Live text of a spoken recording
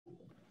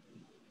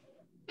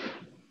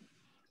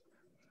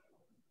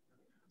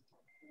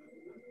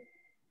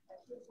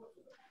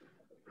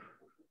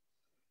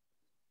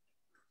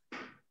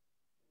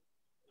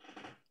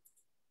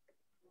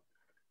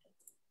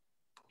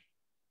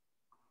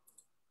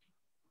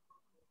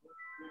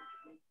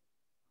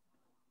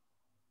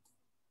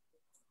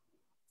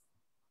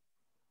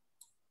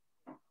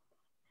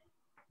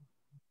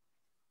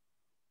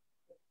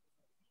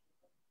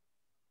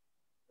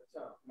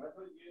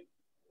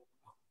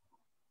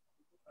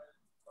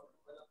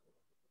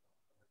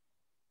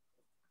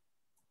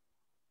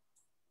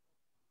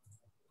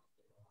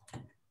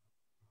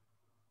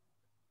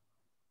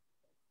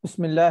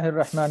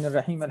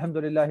Bismillahirrahmanirrahim.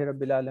 Alhamdulillahi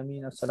Rabbil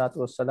Alameen. As-salatu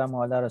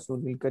was-salamu ala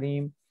Rasulil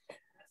Kareem.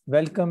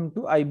 Welcome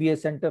to IBA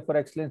Center for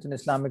Excellence in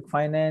Islamic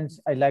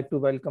Finance. I'd like to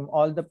welcome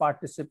all the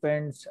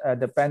participants,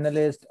 the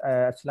panelists.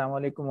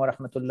 Assalamu alaikum wa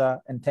rahmatullah,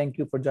 and thank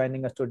you for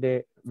joining us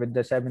today with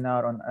the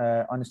seminar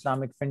on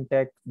Islamic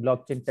Fintech,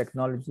 blockchain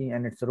technology,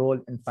 and its role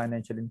in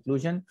financial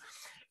inclusion.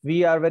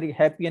 We are very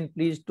happy and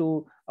pleased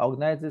to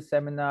organize this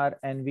seminar,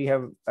 and we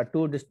have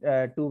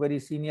two very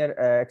senior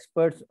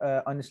experts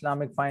on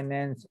Islamic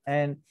finance,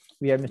 and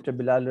we have Mr.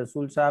 Bilal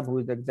Rasul Saab, who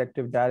is the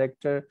Executive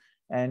Director,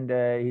 and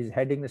he's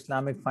heading the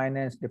Islamic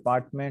Finance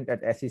Department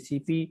at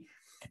SECP.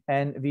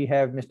 And we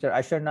have Mr.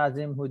 Ashar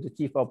Nazim, who is the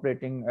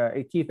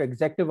Chief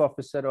Executive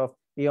Officer of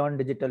Aion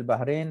Digital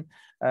Bahrain.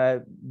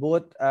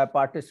 Both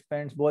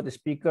participants, both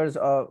speakers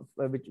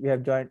which we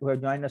have joined, who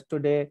have joined us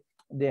today,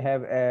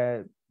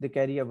 they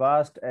carry a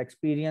vast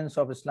experience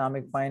of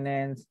Islamic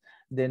finance.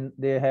 Then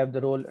they have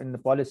the role in the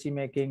policy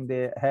making.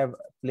 They have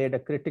played a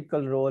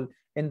critical role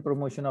in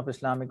promotion of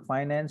Islamic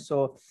finance.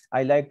 So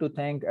I like to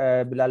thank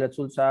Bilal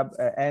Rasul Saab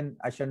and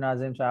Ashar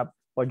Nazim Saab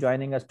for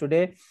joining us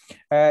today.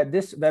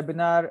 This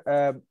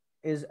webinar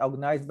is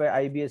organized by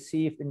IBA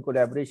CEIF in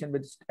collaboration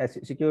with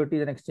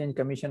Securities and Exchange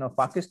Commission of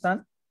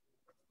Pakistan.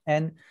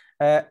 And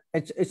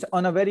it's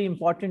on a very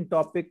important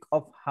topic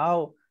of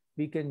how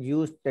we can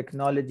use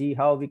technology,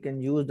 how we can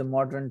use the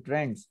modern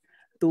trends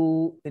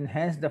to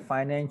enhance the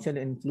financial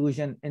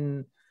inclusion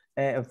in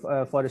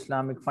for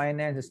Islamic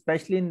finance,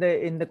 especially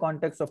in the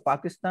context of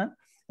Pakistan,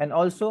 and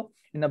also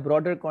in a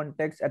broader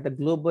context at the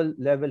global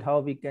level, how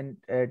we can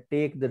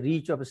take the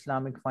reach of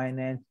Islamic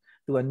finance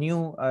to a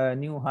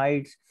new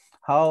heights,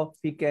 how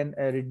we can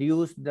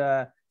reduce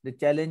the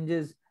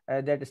challenges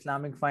that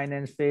Islamic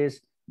finance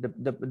face.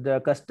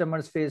 The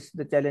customers face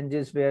the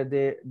challenges where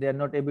they are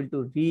not able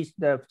to reach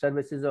the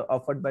services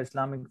offered by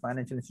Islamic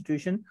financial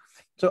institution.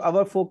 So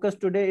our focus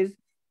today is,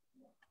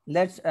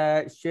 let's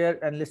share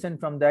and listen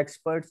from the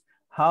experts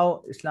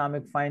how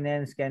Islamic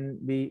finance can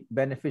be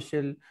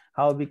beneficial,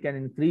 how we can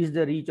increase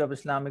the reach of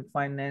Islamic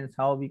finance,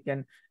 how we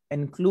can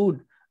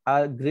include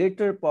a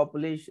greater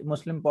population,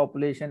 Muslim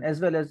population,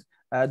 as well as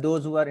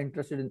those who are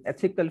interested in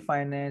ethical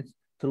finance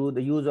through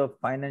the use of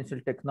financial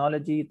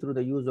technology, through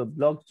the use of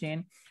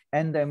blockchain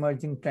and the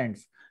emerging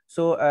trends.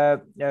 So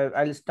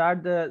I'll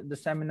start the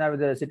seminar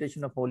with a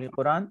citation of Holy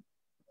Quran.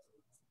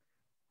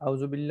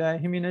 أعوذ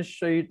بالله من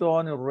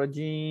الشيطان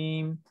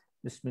الرجيم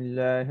بسم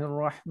الله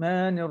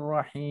الرحمن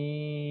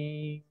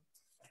الرحيم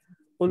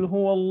قل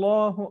هو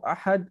الله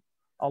أحد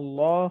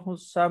الله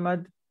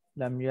الصمد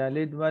لم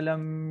يلد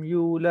ولم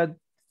يولد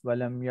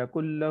ولم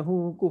يكن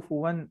له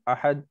كفوا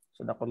أحد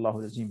صدق الله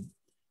العظيم.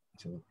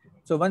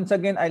 So once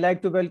again, I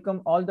like to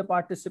welcome all the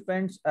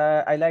participants.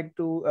 I like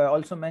to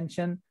also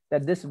mention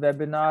that this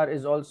webinar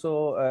is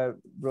also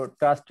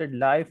broadcasted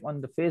live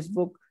on the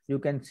Facebook. You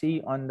can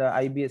see on the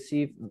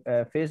IBSC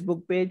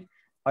Facebook page,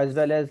 as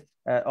well as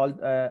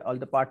all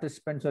the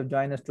participants who have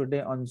joined us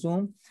today on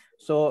Zoom.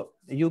 So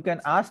you can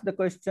ask the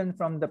question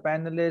from the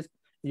panelists.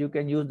 You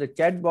can use the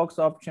chat box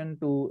option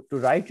to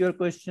write your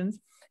questions,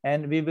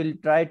 and we will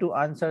try to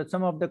answer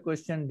some of the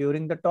questions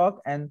during the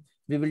talk, and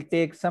we will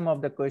take some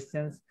of the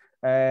questions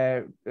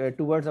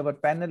towards our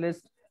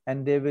panelists,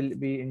 and they will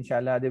be,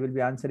 inshallah, they will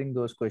be answering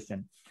those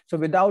questions. So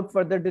without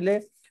further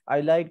delay,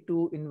 I like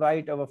to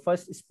invite our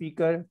first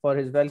speaker for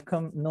his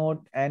welcome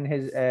note and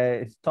his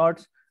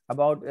thoughts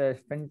about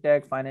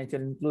fintech,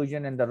 financial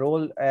inclusion, and the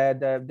role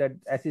that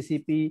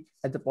SECP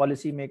as a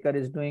policy maker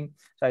is doing.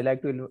 So I'd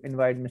like to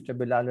invite Mr.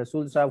 Bilal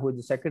Rasul Saab, who is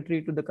the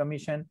Secretary to the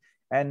Commission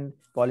and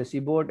Policy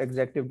Board,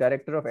 Executive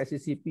Director of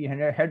SECP,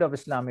 and Head of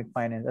Islamic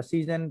Finance, a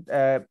seasoned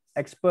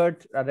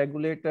expert, a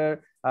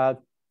regulator, a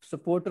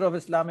supporter of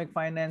Islamic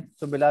finance.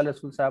 So Bilal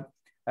Rasul Saab,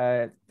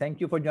 thank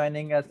you for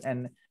joining us,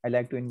 and I'd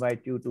like to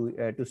invite you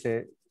to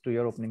say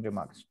your opening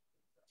remarks.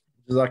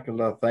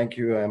 Jazakallah. Thank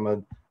you,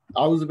 Ahmed.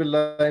 أعوذ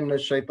بالله من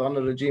الشيطان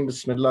الرجيم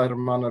بسم الله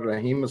الرحمن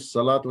الرحيم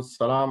الصلاة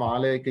والسلام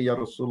عليك يا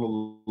رسول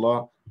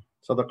الله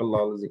صدق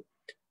الله العظيم.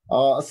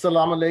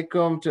 Assalamu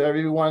alaikum to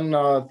everyone.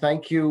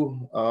 Thank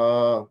you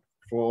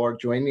for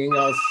joining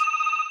us.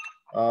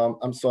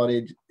 I'm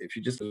sorry if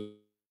you just.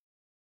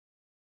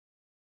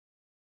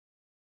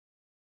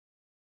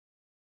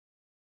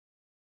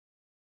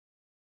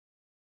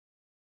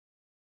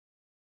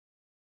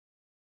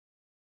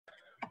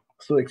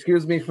 So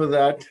excuse me for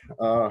that.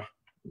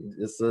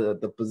 It's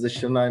the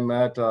position I'm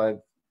at. I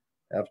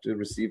have to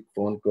receive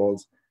phone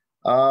calls.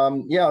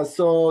 Yeah,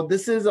 so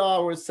this is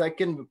our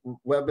second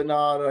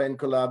webinar in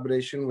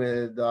collaboration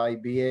with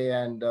IBA,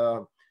 and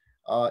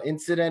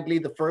Incidentally,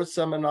 the first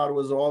seminar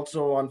was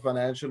also on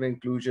financial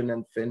inclusion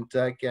and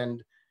fintech.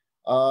 And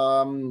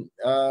I'm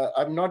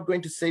not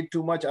going to say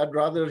too much. I'd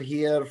rather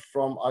hear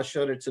from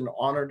Ashar. It's an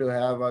honor to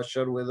have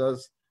Ashar with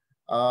us.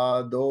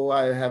 Though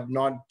I have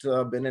not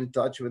been in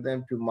touch with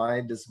him, to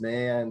my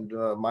dismay and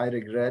my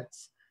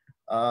regrets.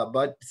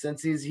 But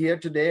since he's here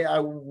today, I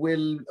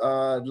will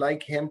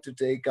like him to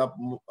take up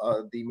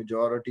the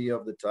majority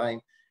of the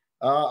time.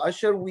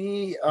 Ashar,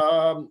 we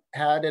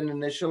had an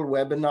initial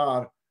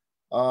webinar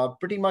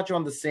pretty much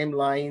on the same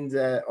lines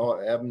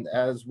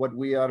as what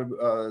we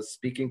are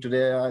speaking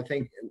today. I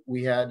think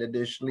we had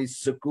additionally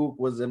Sukuk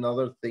was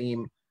another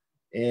theme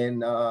in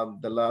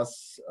the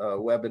last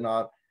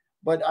webinar.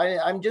 But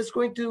I'm just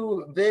going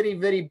to very,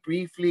 very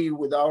briefly,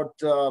 without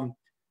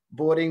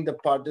boring the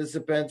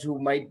participants who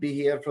might be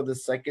here for the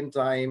second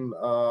time,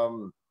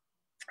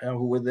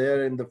 who were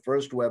there in the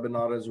first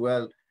webinar as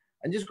well.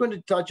 I'm just going to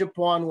touch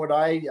upon what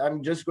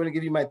I'm just going to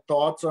give you my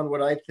thoughts on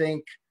what I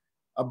think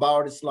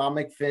about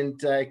Islamic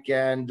fintech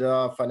and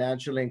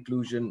financial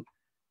inclusion.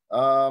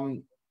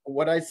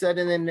 What I said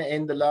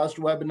in the last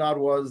webinar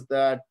was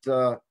that,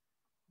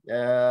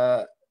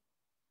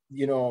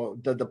 you know,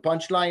 the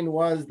punchline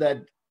was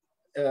that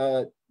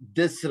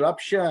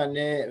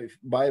disruption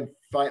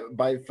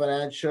by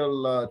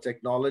financial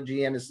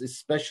technology, and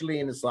especially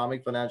in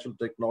Islamic financial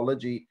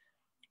technology,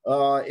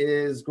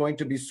 is going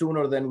to be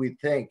sooner than we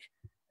think.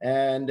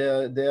 And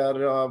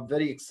there are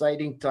very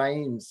exciting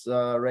times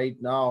right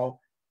now.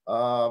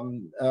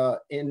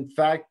 In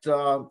fact,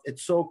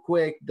 it's so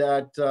quick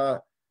that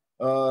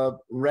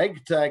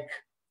RegTech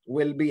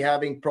will be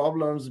having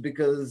problems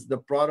because the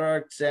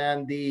products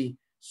and the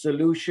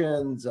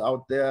solutions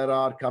out there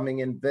are coming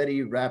in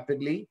very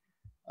rapidly.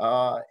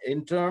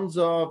 In terms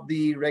of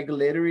the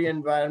regulatory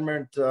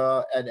environment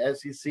at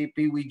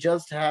SECP, we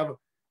just have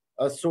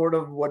a sort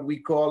of what we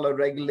call a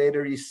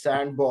regulatory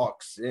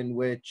sandbox in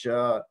which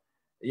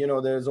you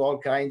know, there's all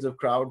kinds of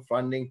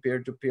crowdfunding,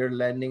 peer-to-peer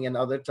lending, and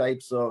other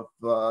types of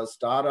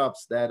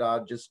startups that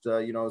are just,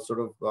 you know, sort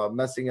of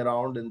messing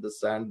around in the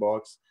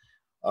sandbox.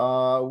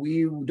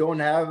 We don't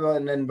have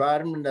an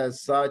environment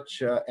as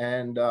such,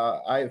 and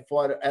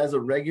as a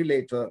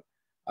regulator,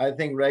 I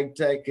think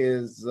RegTech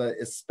is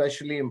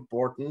especially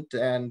important.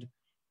 And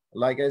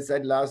like I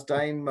said last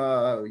time,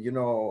 you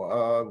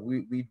know,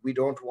 we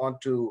don't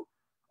want to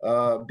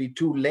be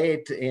too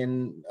late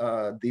in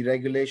the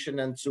regulation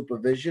and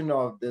supervision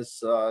of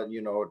this,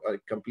 you know, a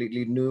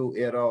completely new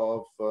era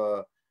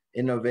of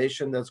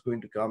innovation that's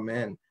going to come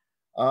in.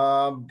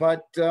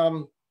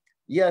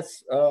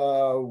 Yes,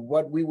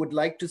 what we would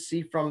like to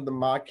see from the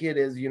market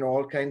is, you know,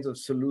 all kinds of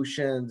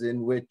solutions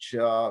in which,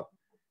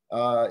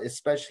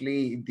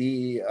 especially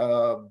the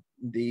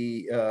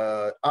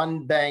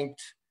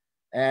unbanked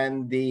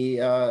and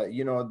the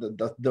you know,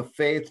 the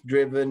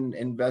faith-driven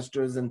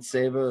investors and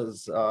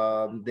savers,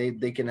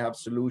 they can have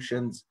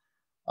solutions,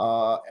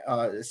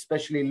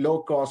 especially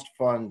low-cost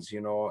funds,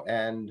 you know.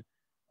 And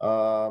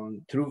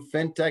through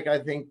fintech, I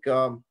think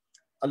a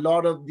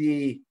lot of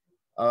the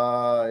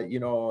you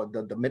know,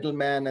 the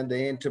middleman and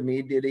the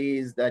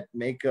intermediaries that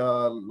make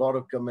a lot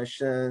of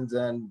commissions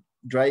and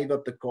drive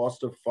up the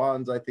cost of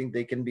funds, I think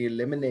they can be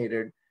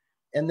eliminated.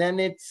 And then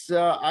it's,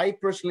 I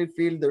personally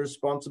feel the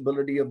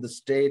responsibility of the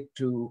state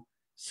to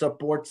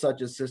support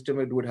such a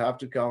system. It would have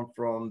to come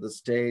from the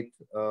state,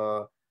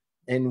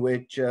 in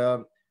which,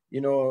 you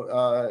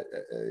know,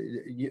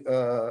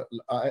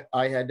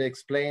 I had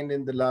explained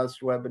in the last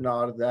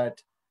webinar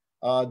that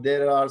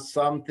there are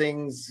some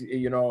things,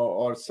 you know,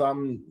 or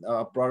some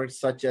products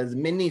such as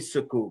mini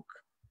sukuk,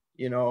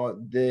 you know,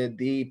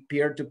 the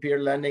peer-to-peer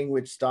lending,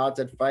 which starts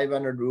at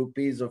 500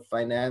 rupees of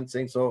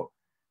financing. So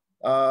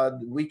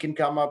we can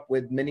come up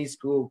with mini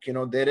sukuk. You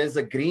know, there is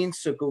a green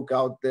sukuk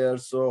out there.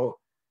 So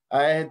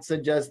I had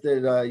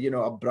suggested, you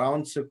know, a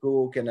brown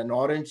sukuk and an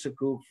orange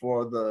sukuk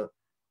for the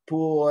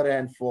poor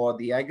and for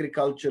the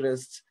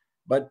agriculturists,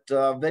 but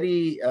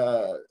very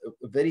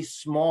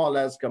small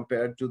as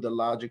compared to the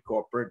larger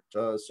corporate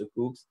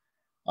sukuks,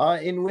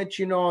 in which,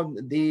 you know,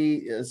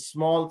 the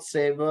small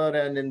saver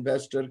and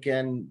investor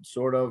can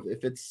sort of,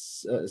 if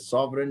it's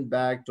sovereign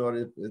backed or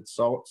if it's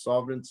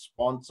sovereign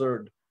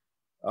sponsored,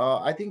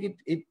 I think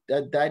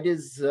that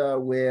is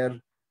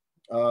where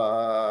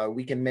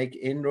we can make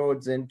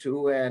inroads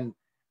into. And,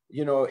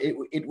 you know,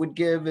 it would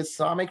give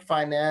Islamic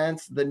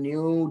finance the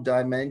new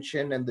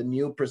dimension and the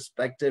new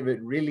perspective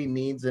it really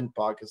needs in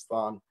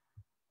Pakistan.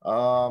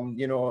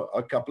 You know,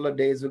 a couple of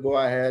days ago,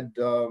 I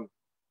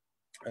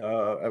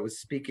was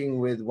speaking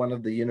with one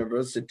of the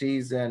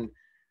universities, and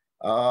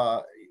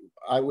I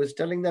was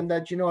telling them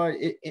that, you know,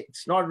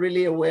 it's not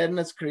really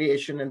awareness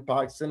creation in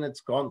Pakistan,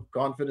 it's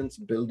confidence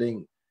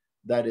building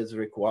that is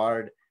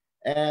required.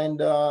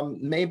 And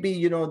maybe,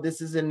 you know,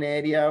 this is an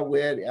area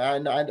where,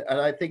 and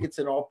I think it's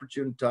an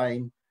opportune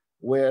time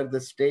where the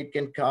state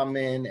can come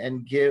in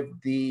and give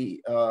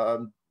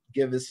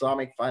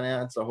Islamic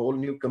finance a whole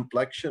new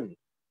complexion,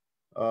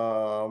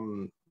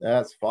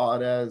 as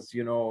far as,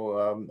 you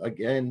know,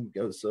 again,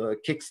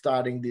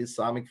 kickstarting the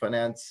Islamic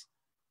finance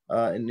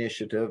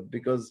initiative.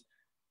 Because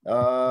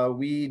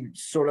We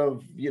sort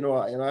of,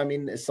 I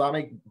mean,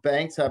 Islamic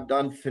banks have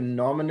done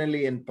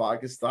phenomenally in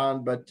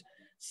Pakistan, but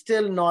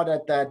still not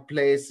at that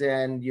place.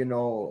 And in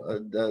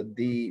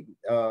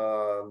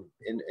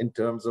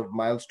terms of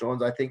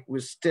milestones, I think we're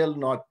still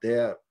not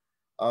there.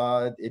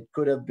 It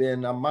could have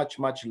been a much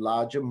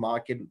larger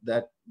market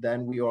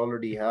than we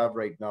already have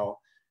right now.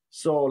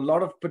 So a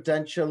lot of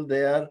potential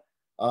there.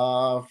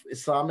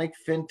 Islamic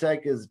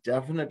fintech is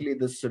definitely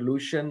the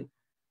solution.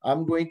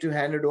 I'm going to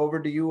hand it over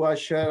to you,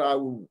 Ashar.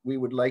 We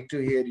would like to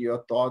hear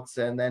your thoughts,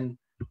 and then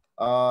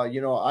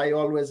I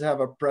always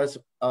have a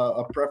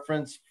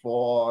preference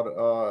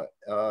for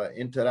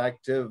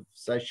interactive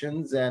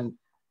sessions, and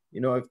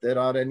if there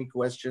are any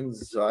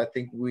questions, I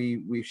think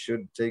we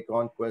should take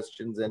on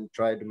questions and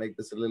try to make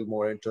this a little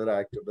more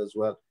interactive as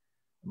well.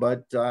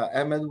 But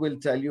Ahmed will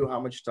tell you how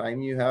much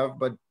time you have,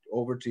 but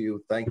over to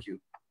you. Thank you.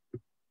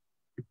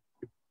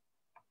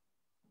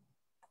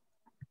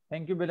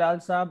 Thank you, Bilal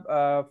Saab,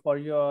 for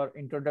your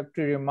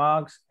introductory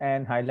remarks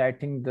and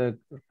highlighting the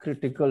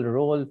critical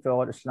role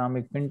for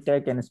Islamic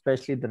fintech and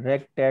especially the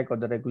RegTech or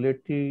the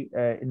regulatory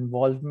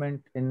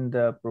involvement in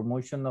the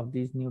promotion of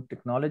these new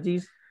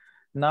technologies.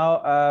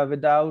 Now,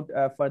 without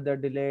further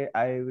delay,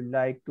 I would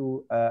like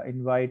to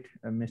invite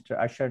Mr.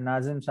 Ashar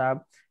Nazim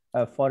Saab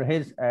for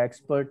his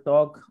expert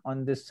talk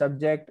on this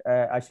subject.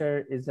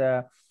 Ashar is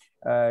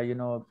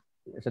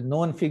is a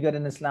known figure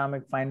in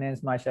Islamic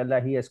finance.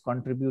 MashaAllah, he has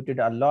contributed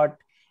a lot.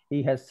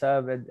 He has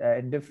served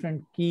in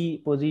different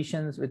key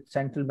positions with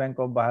Central Bank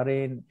of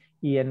Bahrain,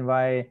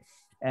 ENY,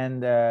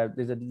 and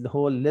there's a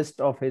whole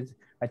list of his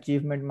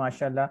achievement,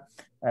 mashallah,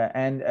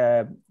 and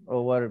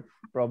over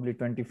probably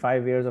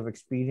 25 years of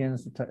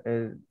experience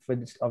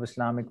of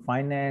Islamic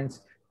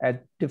finance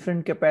at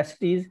different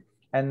capacities.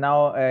 And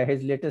now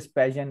his latest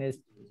passion is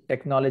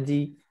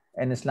technology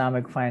and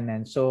Islamic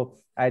finance. So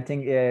I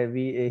think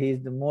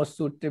he's the most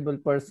suitable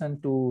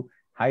person to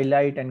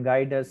highlight and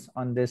guide us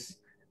on this.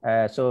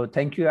 So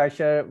thank you,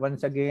 Ashar,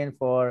 once again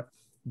for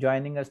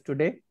joining us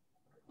today.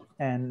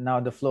 And now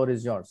the floor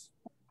is yours.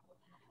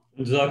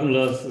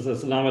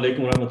 Assalamu alaikum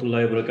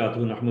warahmatullahi wabarakatuh.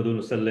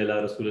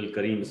 Rasul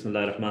Kareem.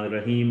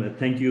 Bismillahirrahmanirrahim.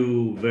 Thank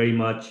you very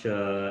much,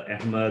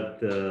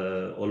 Ahmed.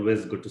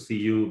 Always good to see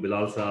you,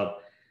 Bilal Saab.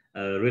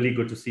 Really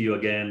good to see you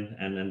again.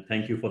 And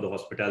thank you for the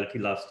hospitality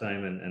last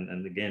time.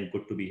 And again,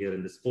 good to be here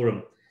in this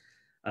forum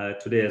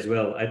today as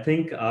well. I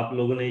think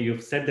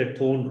you've set the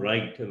tone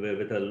right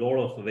with a lot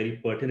of very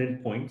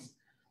pertinent points.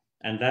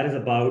 And that is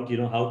about,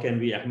 how can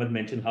we, Ahmed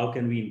mentioned, how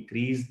can we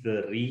increase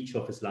the reach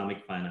of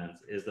Islamic finance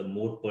is the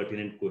more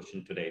pertinent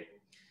question today.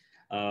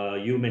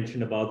 You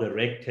mentioned about the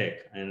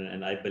RegTech,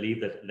 and I believe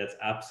that that's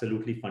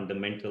absolutely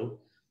fundamental.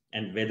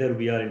 And whether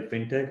we are in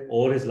fintech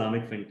or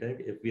Islamic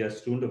fintech, if we are a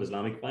student of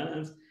Islamic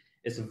finance,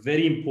 it's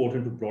very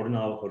important to broaden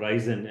our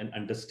horizon and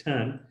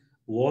understand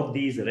what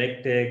these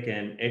RegTech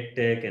and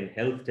EdTech and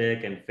health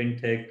tech and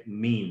fintech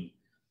mean.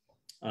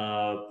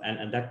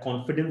 And that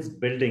confidence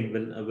building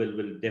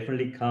will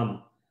definitely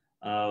come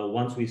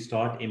once we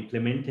start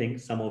implementing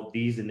some of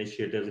these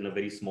initiatives in a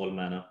very small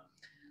manner.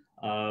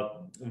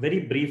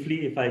 Very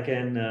briefly, if I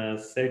can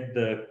set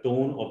the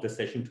tone of the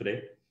session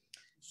today.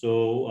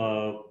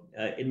 So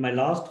in my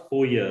last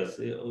 4 years,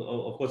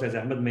 of course, as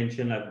Ahmed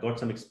mentioned, I've got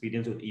some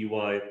experience with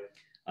EY,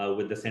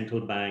 with the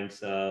central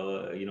banks,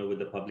 with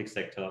the public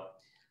sector.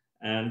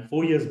 And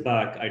 4 years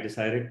back, I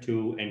decided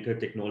to enter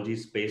technology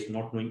space,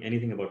 not knowing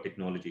anything about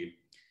technology.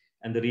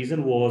 And the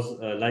reason was,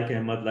 like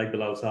Ahmed, like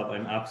Bilal Saab,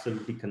 I'm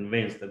absolutely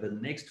convinced that the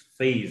next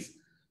phase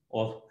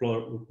of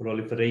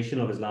proliferation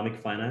of Islamic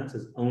finance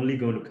is only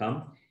going to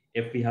come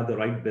if we have the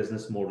right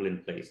business model in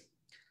place.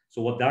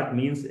 So what that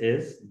means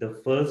is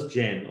the first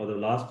gen or the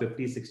last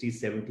 50, 60,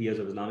 70 years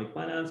of Islamic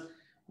finance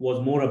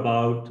was more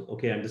about,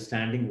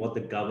 understanding what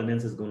the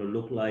governance is going to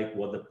look like,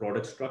 what the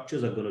product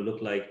structures are going to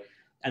look like.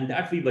 And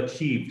that we've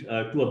achieved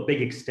to a big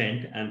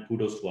extent, and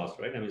kudos to us,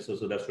 right? I mean, so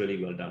that's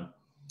really well done.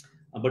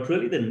 But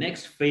really the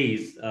next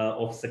phase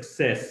of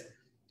success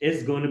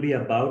is going to be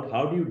about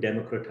how do you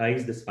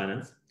democratize this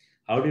finance?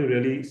 How do you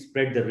really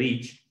spread the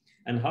reach?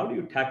 And how do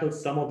you tackle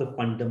some of the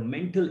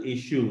fundamental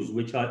issues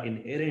which are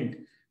inherent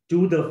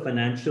to the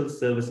financial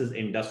services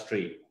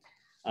industry?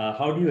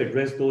 How do you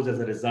address those as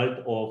a result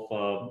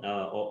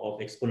of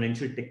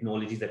exponential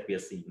technologies that we are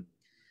seeing?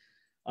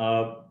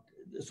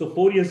 So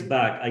 4 years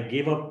back, I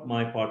gave up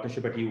my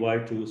partnership at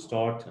EY to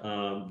start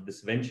this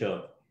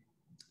venture.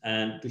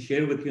 And to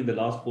share with you, in the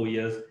last 4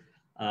 years,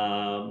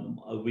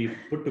 we've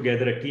put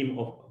together a team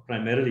of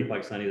primarily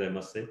Pakistanis, I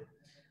must say,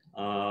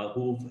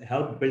 who've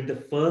helped build the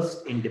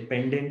first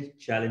independent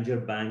challenger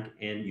bank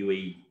in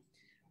UAE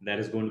that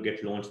is going to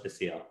get launched this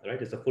year, right?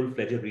 It's a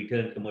full-fledged retail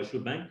and commercial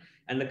bank.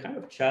 And the kind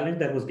of challenge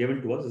that was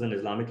given to us is an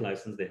Islamic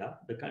license they have.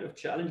 The kind of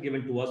challenge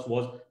given to us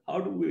was, how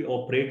do we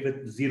operate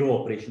with zero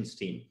operations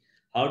team?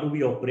 How do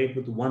we operate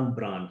with one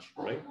branch,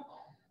 right?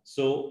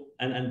 So,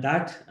 and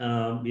that,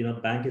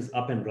 bank is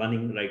up and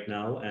running right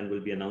now and will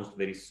be announced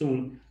very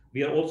soon.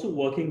 We are also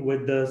working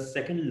with the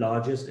second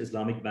largest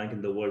Islamic bank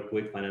in the world,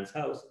 Kuwait Finance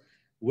House,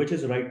 which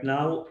is right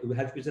now,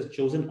 which has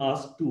chosen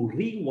us to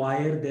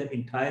rewire their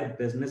entire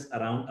business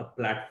around a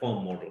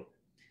platform model.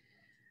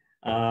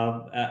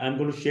 I'm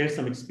going to share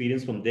some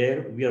experience from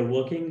there. We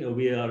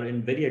are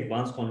in very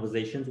advanced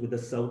conversations with the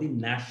Saudi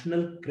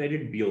National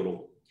Credit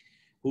Bureau,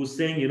 who's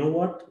saying, you know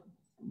what,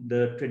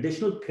 the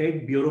traditional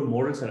credit bureau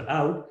models are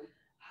out.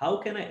 How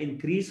can I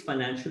increase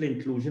financial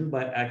inclusion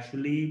by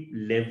actually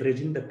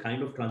leveraging the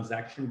kind of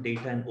transaction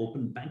data and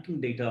open banking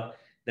data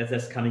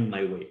that's coming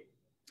my way,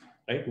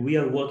 right? We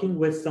are working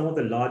with some of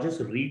the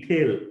largest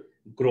retail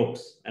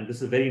groups, and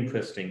this is very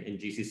interesting in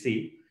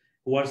GCC,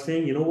 who are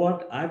saying, you know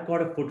what, I've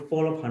got a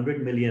footfall of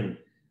 100 million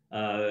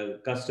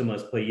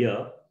customers per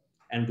year,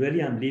 and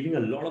really I'm leaving a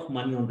lot of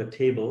money on the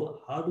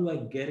table. How do I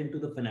get into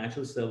the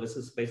financial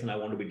services space? And I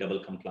want to be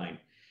double compliant.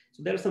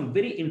 So there are some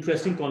very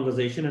interesting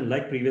conversation, and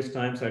like previous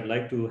times, I'd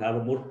like to have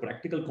a more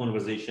practical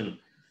conversation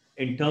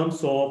in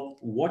terms of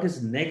what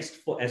is next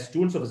for as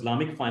students of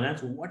Islamic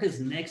finance. What is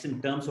next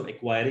in terms of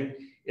acquiring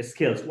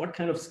skills? What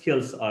kind of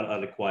skills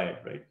are required,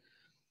 right?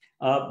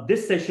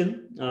 This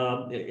session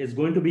is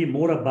going to be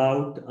more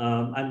about,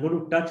 I'm going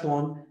to touch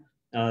on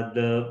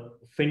the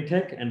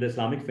fintech and the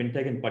Islamic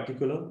fintech in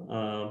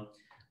particular.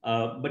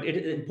 But it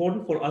is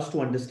important for us to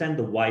understand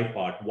the why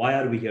part. Why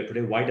are we here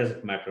today? Why does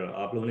it matter?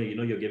 You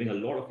know, you're giving a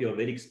lot of your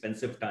very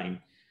expensive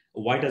time.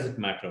 Why does it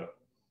matter?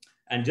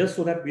 And just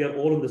so that we are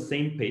all on the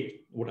same page,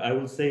 what I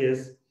will say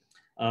is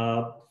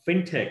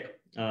fintech,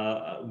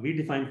 we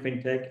define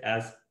fintech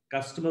as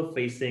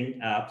customer-facing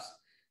apps,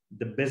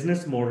 the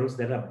business models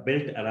that are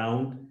built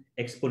around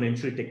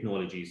exponential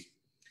technologies,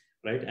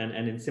 right?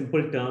 And in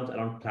simple terms,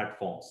 around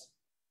platforms.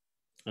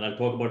 And I'll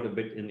talk about it a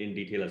bit in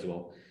detail as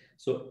well.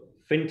 So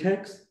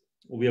fintechs,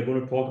 we are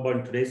going to talk about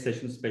in today's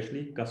session,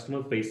 especially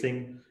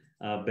customer-facing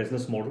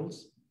business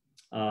models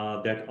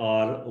that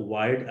are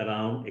wired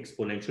around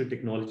exponential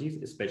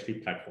technologies, especially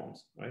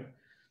platforms, right?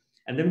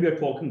 And then we are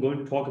going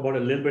to talk about a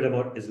little bit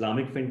about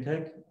Islamic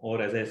fintech,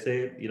 or as I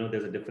say, you know,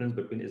 there's a difference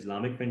between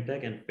Islamic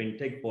fintech and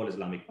fintech for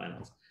Islamic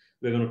finance.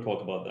 We're going to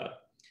talk about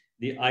that.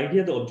 The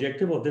idea, the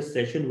objective of this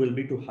session will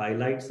be to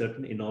highlight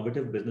certain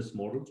innovative business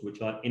models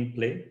which are in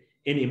play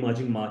in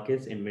emerging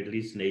markets in Middle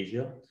East and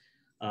Asia.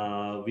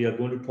 We are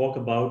going to talk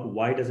about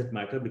why does it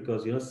matter,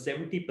 because, you know,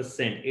 70%,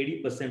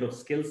 80% of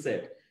skill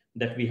set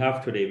that we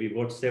have today, we've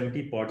got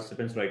 70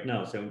 participants right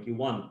now,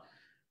 71,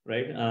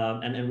 right?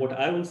 And what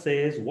I will say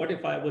is, what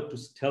if I were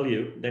to tell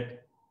you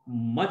that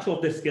much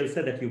of the skill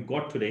set that you've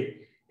got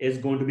today is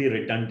going to be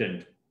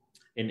redundant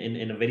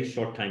in a very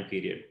short time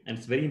period. And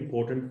it's very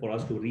important for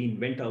us to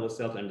reinvent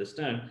ourselves,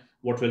 understand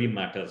what really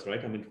matters,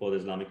 right? I mean, for the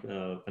Islamic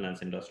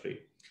finance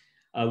industry.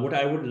 What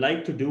I would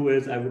like to do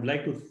is I would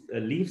like to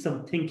leave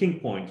some thinking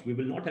points. We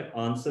will not have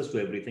answers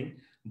to everything.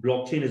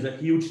 Blockchain is a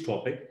huge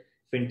topic.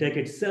 Fintech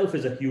itself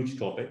is a huge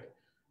topic,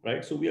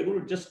 right? So we are going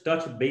to just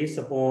touch base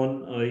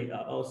upon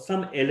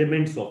some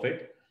elements of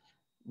it.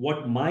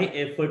 What my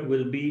effort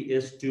will be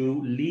is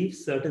to leave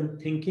certain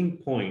thinking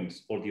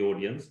points for the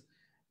audience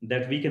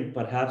that we can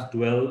perhaps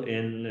dwell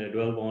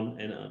on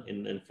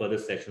in further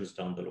sessions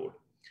down the road.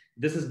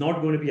 This is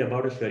not going to be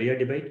about a Sharia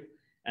debate,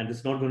 and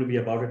it's not going to be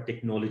about a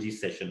technology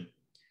session,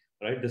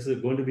 right? This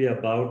is going to be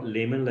about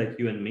laymen like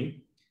you and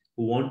me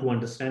who want to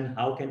understand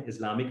how can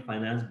Islamic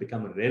finance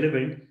become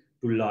relevant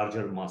to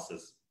larger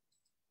masses.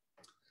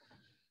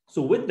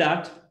 So with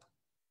that,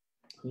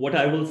 what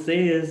I will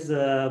say is,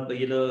 so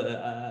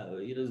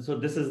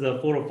this is the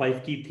 4 or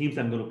 5 key themes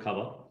I'm going to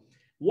cover.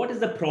 What is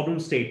the problem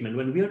statement?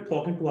 When we are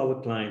talking to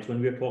our clients,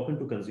 when we are talking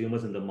to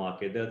consumers in the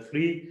market, there are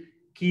 3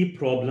 key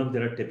problems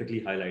that are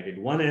typically highlighted.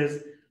 One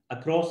is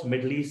across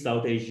Middle East,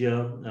 South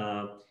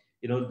Asia,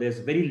 there's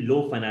very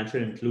low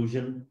financial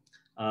inclusion.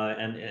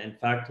 And in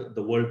fact,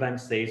 the World Bank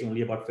says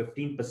only about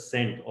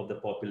 15% of the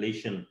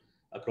population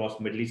across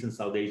Middle East and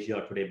South Asia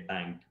are today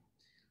banked,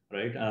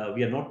 right?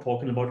 We are not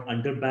talking about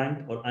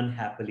underbanked or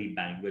unhappily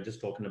banked. We're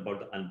just talking about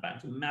the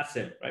unbanked. So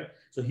massive, right?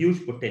 So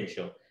huge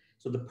potential.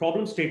 So the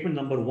problem statement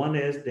number 1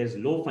 is there's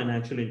low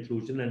financial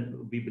inclusion,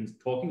 and we've been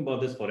talking about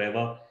this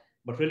forever,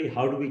 but really,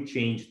 how do we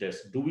change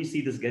this? Do we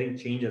see this getting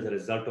changed as a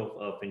result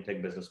of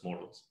fintech business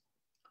models?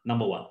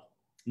 Number 1.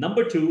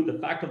 Number 2, the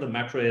fact of the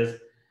matter is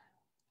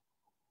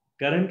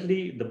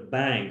currently the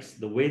banks,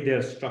 the way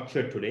they're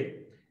structured today,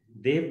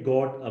 they've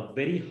got a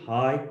very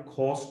high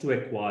cost to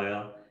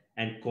acquire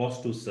and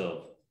cost to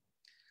serve.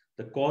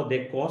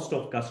 Their cost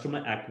of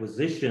customer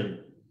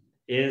acquisition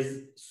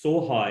is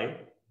so high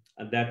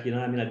that,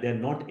 they're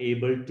not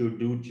able to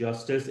do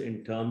justice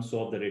in terms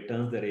of the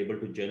returns they're able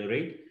to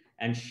generate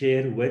and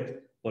share with,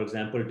 for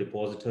example,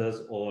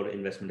 depositors or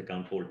investment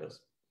account holders.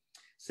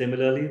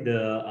 Similarly,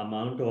 the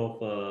amount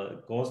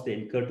of cost they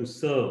incur to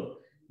serve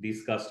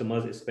these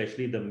customers,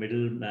 especially the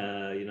middle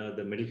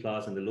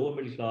class and the lower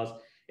middle class,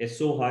 is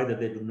so high that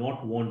they do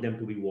not want them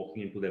to be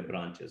walking into their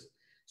branches.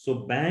 So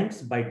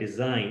banks by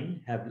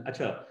design have,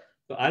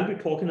 so I'll be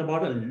talking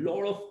about a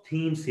lot of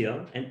themes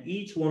here, and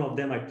each one of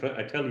them, I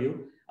tell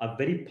you, are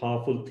very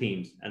powerful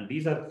themes. And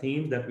these are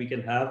themes that we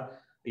can have,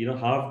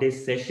 half-day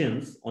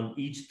sessions on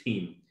each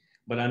theme.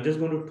 But I'm just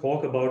going to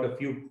talk about a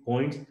few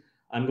points.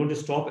 I'm going to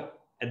stop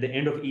at the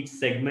end of each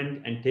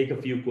segment and take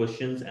a few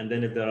questions. And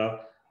then if there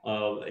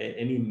are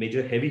any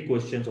major heavy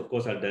questions, of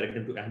course, I'll direct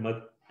them to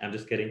Ahmed. I'm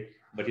just kidding,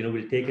 but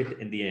we'll take it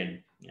in the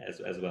end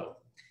as well.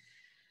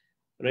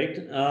 Right.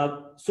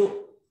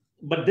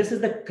 But this is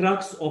the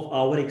crux of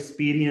our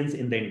experience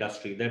in the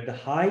industry, that the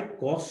high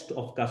cost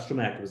of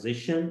customer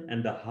acquisition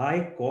and the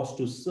high cost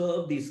to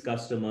serve these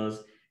customers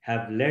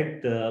have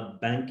led the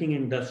banking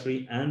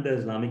industry and the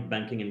Islamic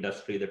banking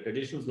industry, the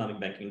traditional Islamic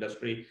banking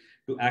industry,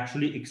 to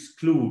actually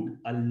exclude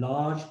a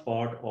large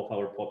part of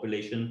our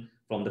population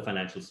from the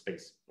financial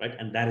space, right?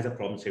 And that is a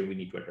problem here we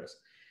need to address.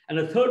 And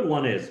the third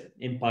one is,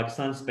 in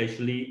Pakistan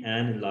especially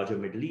and in larger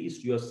Middle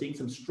East, you are seeing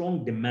some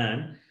strong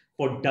demand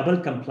for double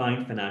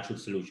compliant financial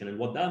solution. And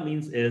what that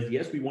means is,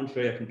 yes, we want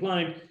Sharia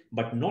compliant,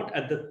 but not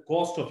at the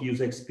cost of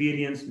user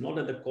experience, not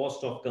at the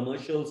cost of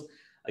commercials.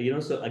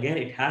 So again,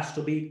 it has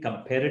to be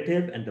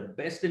competitive and the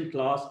best in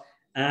class,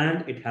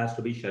 and it has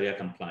to be Sharia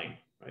compliant,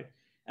 right?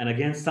 And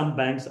again, some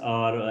banks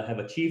have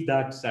achieved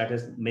that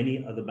status.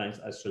 Many other banks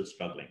are still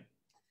struggling.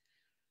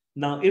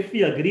 Now, if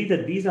we agree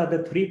that these are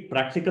the three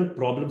practical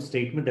problem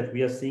statements that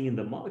we are seeing in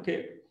the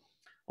market,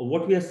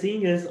 what we are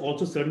seeing is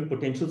also certain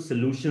potential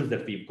solutions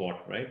that we've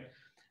got, right?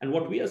 And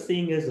what we are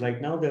seeing is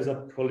right now there's a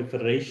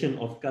proliferation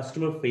of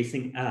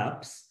customer-facing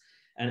apps,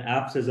 and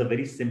apps is a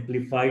very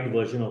simplified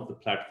version of the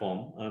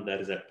platform that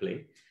is at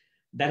play,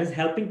 that is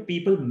helping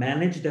people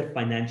manage their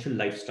financial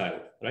lifestyle,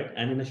 right?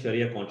 And in a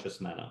Sharia conscious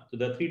manner. So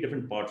there are three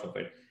different parts of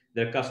it.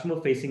 There are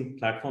customer-facing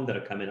platforms that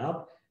are coming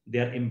up. They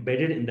are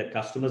embedded in the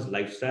customer's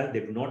lifestyle.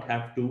 They do not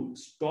have to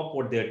stop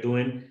what they're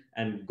doing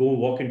and go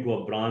walk into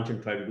a branch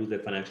and try to do their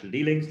financial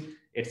dealings.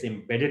 It's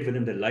embedded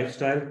within their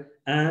lifestyle,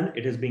 and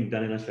it is being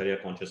done in a Sharia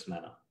conscious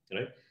manner,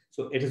 right?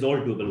 So it is all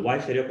doable. Why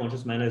Sharia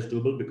conscious manner is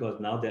doable? Because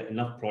now there are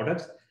enough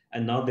products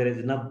and now there is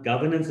enough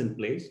governance in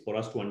place for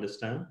us to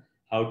understand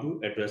how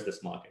to address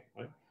this market,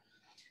 right?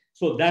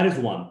 So that is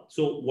one.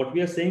 So what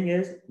we are saying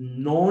is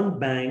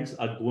non-banks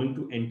are going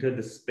to enter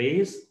the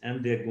space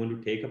and they're going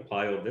to take a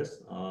pie of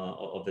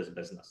this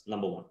business,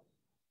 number one.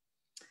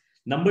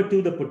 Number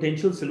two, the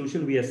potential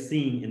solution we are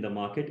seeing in the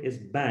market is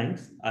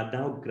banks are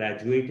now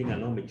graduating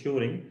and now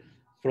maturing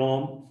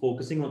from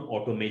focusing on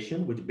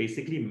automation, which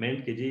basically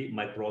meant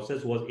my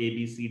process was A,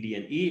 B, C, D,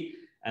 and E,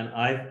 and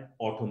I've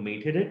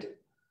automated it,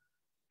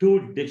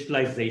 to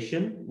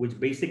digitalization, which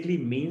basically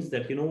means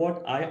that,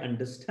 I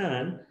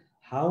understand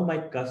how my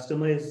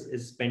customer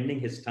is spending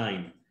his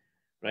time,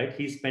 right?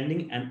 He's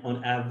spending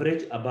on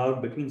average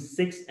about between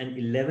 6 and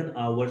 11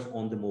 hours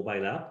on the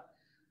mobile app.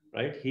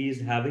 Right,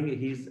 he's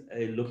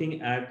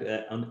looking at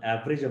on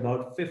average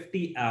about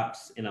 50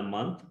 apps in a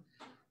month,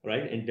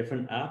 right, in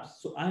different apps.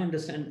 So I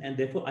understand, and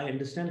therefore I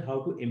understand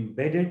how to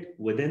embed it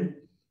within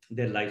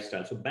their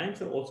lifestyle. So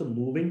banks are also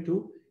moving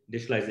to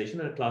digitalization,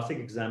 and a classic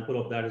example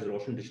of that is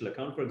Rasul digital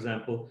account, for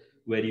example,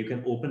 where you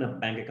can open a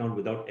bank account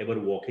without ever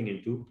walking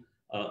into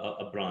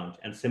a branch.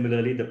 And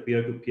similarly, the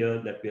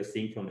peer-to-peer that we are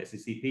seeing from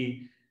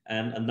SECP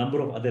and a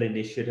number of other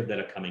initiatives that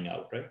are coming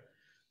out, right?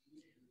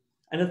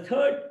 And the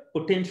third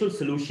potential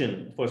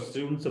solution for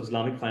students of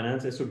Islamic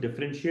finance is to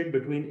differentiate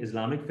between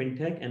Islamic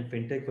fintech and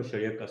fintech for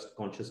Sharia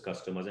conscious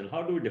customers. And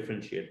how do we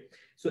differentiate?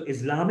 So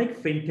Islamic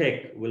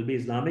fintech will be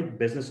Islamic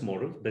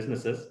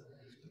businesses,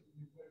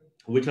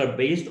 which are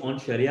based on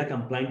Sharia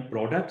compliant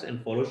products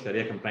and follow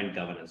Sharia compliant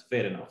governance.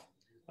 Fair enough,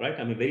 right?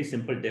 I mean, very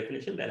simple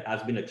definition that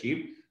has been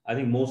achieved. I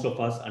think most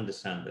of us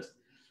understand this.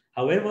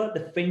 However,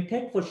 the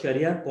fintech for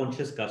Sharia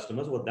conscious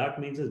customers, what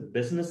that means is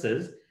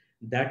businesses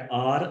that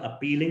are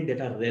appealing,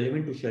 that are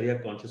relevant to Sharia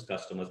conscious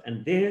customers.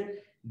 And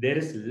there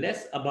is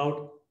less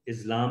about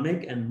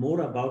Islamic and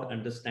more about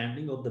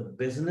understanding of the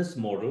business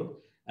model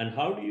and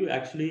how do you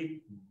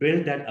actually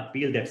build that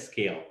appeal, that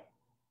scale,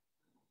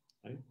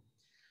 right?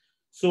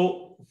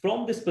 So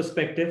from this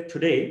perspective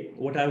today,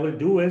 what I will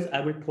do is I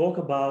will talk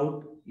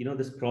about,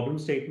 this problem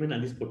statement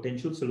and this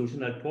potential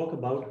solution. I'll talk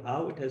about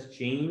how it has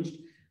changed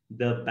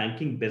the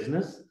banking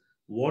business.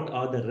 What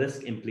are the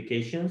risk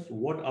implications?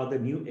 What are the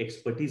new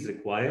expertise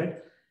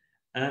required?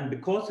 And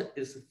because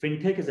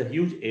fintech is a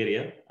huge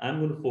area, I'm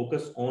going to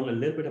focus on a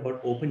little bit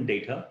about open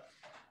data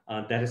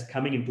that is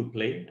coming into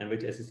play and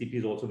which SECP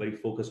is also very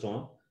focused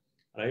on,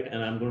 right?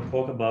 And I'm going to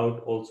talk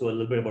about also a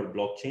little bit about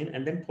blockchain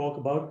and then talk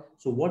about,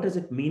 so what does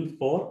it mean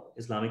for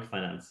Islamic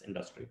finance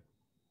industry?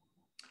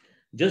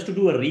 Just to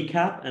do a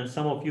recap, and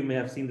some of you may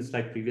have seen this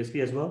slide previously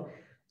as well,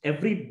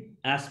 every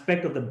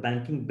aspect of the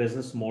banking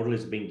business model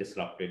is being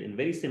disrupted. In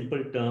very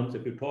simple terms,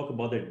 if you talk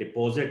about the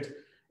deposit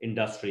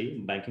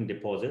industry, banking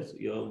deposits,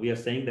 we are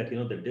saying that,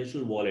 the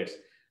digital wallets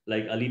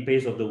like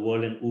Alipays of the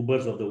world and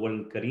Ubers of the world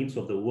and Kareems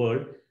of the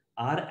world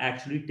are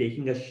actually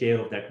taking a share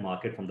of that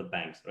market from the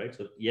banks, right?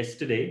 So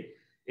yesterday,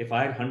 if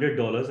I had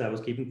 $100, I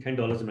was keeping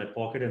 $10 in my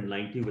pocket and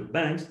 90 with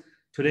banks.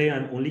 Today,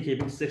 I'm only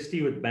keeping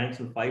 60 with banks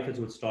and 5 is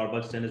with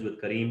Starbucks, 10 is with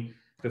Kareem,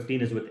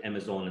 15 is with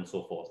Amazon and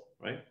so forth,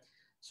 right?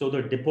 So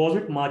the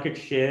deposit market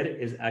share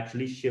is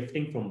actually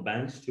shifting from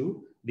banks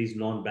to these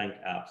non-bank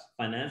apps.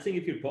 Financing,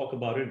 if you talk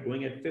about it,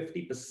 growing at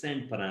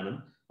 50% per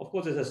annum. Of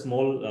course, it's a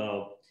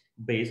small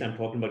base. I'm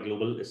talking about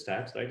global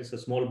stats, right? It's a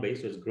small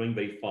base, so it's growing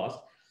very fast.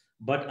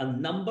 But a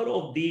number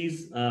of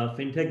these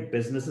fintech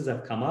businesses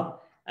have come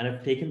up and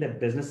have taken their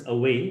business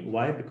away.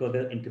 Why? Because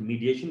their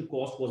intermediation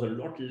cost was a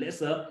lot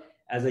lesser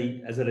as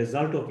a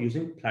result of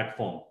using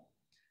platform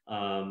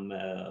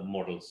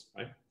models,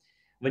 right?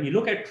 When you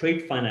look at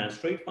trade finance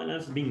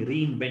is being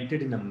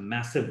reinvented in a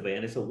massive way,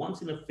 and it's a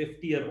once in a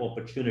 50-year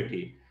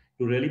opportunity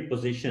to really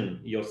position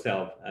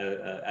yourself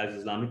as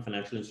Islamic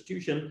financial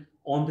institution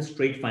on this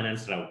trade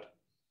finance route,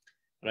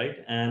 right?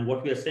 And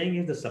what we are saying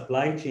is the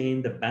supply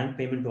chain, the bank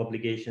payment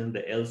obligation,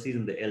 the LCs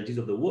and the LGs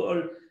of the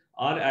world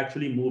are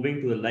actually moving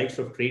to the likes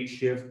of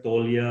TradeShift,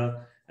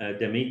 Tolia,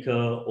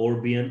 Demica,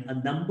 Orbian,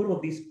 a number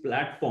of these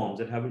platforms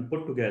that have been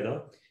put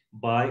together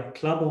by a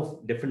club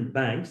of different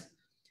banks,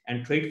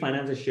 and trade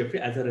finance has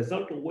shifted, as a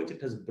result of which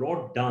it has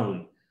brought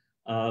down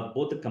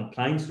both the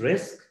compliance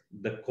risk,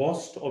 the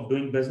cost of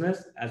doing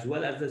business, as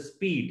well as the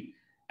speed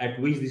at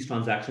which these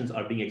transactions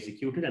are being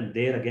executed. And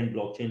there again,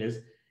 blockchain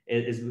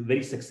is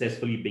very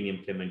successfully being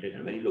implemented.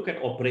 And when you look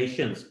at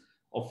operations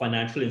of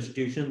financial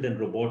institutions, then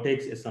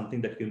robotics is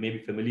something that you may be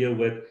familiar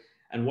with.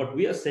 And what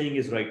we are saying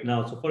is right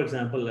now, so for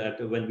example,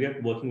 when we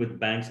are working with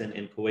banks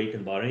in Kuwait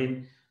and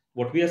Bahrain,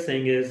 what we are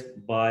saying is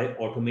by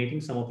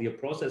automating some of your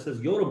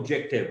processes, your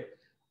objective,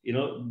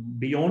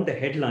 beyond the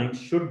headline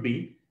should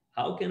be,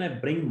 how can I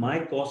bring my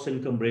cost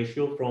income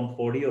ratio from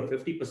 40 or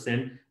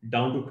 50%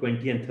 down to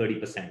 20 and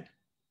 30%,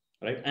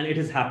 right? And it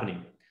is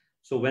happening.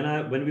 So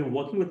when we were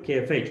working with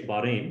KFH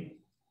Bahrain,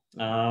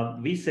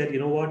 we said, you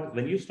know what,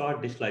 when you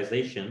start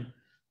digitalization,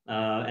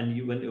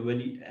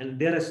 and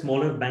they're a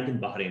smaller bank in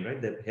Bahrain,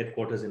 right? Their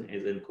headquarters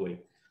is in Kuwait.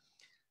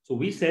 So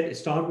we said,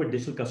 start with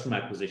digital customer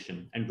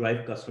acquisition and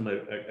drive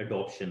customer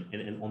adoption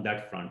and on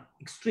that front.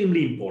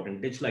 Extremely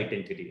important, digital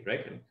identity,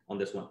 right? On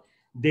this one,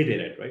 they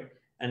did it, right?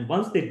 And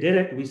once they did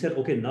it, we said,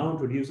 okay, now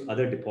introduce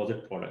other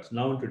deposit products,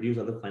 now introduce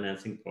other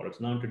financing products,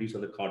 now introduce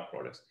other card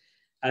products.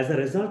 As a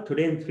result,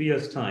 today in 3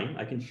 years' time,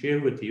 I can share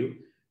with you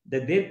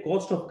that their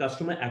cost of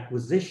customer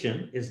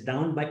acquisition is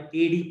down by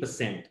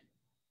 80%.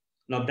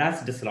 Now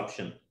that's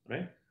disruption,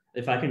 right?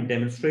 If I can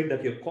demonstrate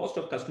that your cost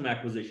of customer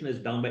acquisition is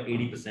down by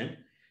 80%,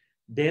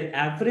 their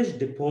average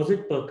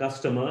deposit per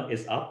customer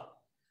is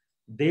up.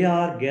 They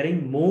are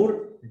getting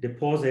more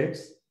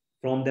deposits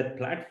from their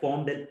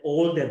platform than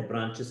all their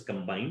branches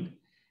combined,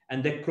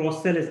 and their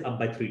cross-sell is up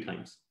by 3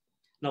 times.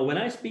 Now, when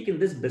I speak in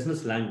this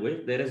business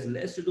language, there is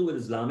less to do with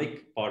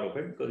Islamic part of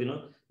it, because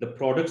the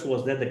products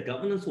was there, the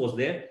governance was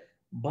there,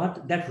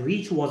 but that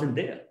reach wasn't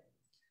there,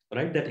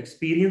 right? That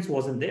experience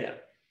wasn't there,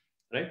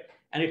 right?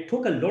 And it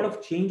took a lot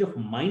of change of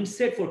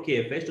mindset for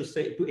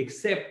KFH to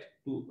accept,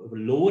 to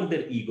lower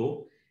their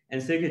ego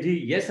and say,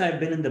 yes,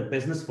 I've been in the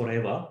business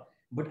forever,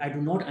 but I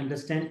do not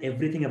understand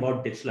everything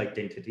about digital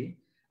identity.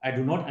 I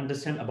do not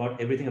understand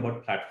everything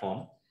about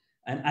platform,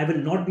 and I will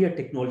not be a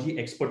technology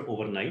expert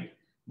overnight.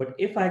 But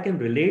if I can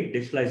relate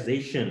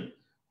digitalization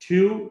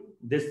to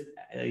this,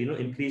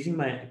 increasing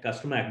my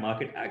customer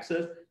market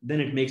access, then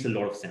it makes a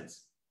lot of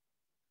sense,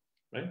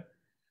 right?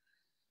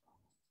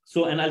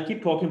 So, and I'll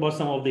keep talking about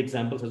some of the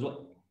examples as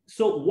well.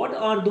 So what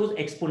are those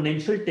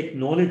exponential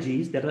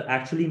technologies that are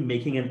actually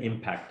making an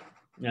impact,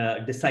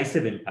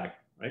 decisive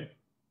impact, right?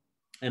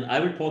 And I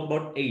will talk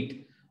about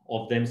 8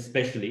 of them,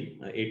 especially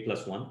 8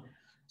 plus 1.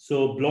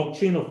 So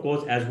blockchain, of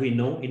course, as we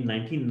know, in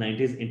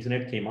 1990s,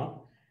 internet came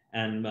up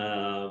and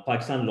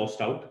Pakistan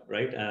lost out,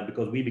 right?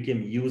 Because we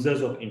became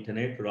users of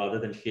internet rather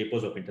than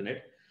shapers of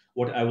internet.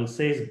 What I will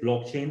say is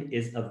blockchain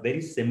is a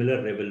very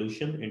similar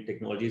revolution in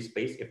technology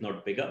space, if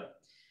not bigger.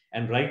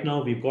 And right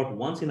now we've got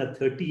once in a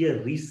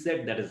 30-year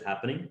reset that is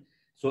happening.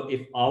 So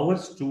if our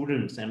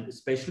students, and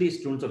especially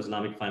students of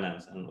Islamic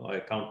finance, and I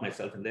count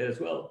myself in there as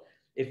well,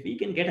 if we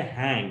can get a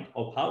hang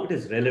of how it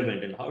is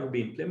relevant and how to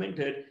be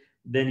implemented,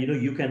 then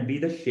you can be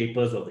the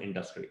shapers of the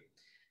industry.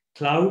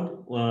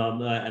 Cloud,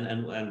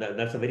 and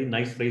that's a very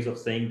nice phrase of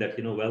saying that,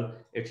 well,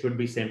 it should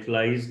be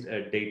centralized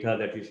data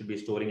that you should be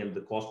storing, and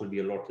the cost will be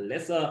a lot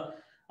lesser.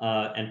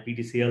 And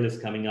PTCL is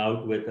coming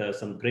out with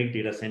some great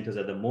data centers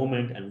at the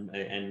moment,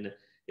 and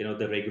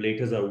the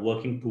regulators are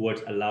working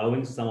towards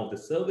allowing some of the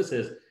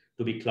services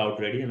to be cloud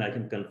ready. And I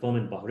can confirm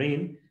in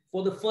Bahrain,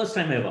 for the first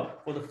time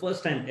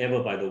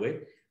ever, by the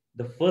way,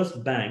 the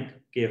first bank,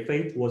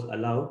 KFH, was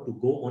allowed to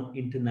go on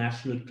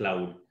international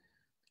cloud.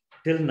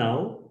 Till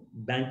now,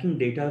 banking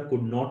data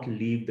could not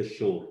leave the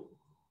shore,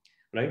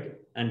 right?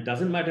 And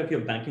doesn't matter if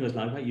you're banking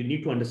Islamic, you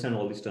need to understand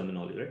all this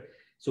terminology, right?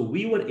 So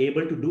we were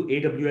able to do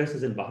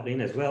AWS in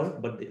Bahrain as well,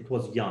 but it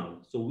was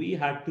young. So we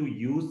had to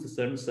use the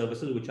certain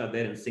services which are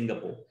there in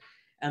Singapore.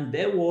 And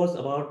there was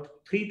about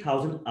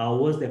 3,000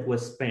 hours that were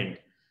spent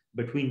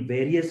between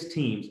various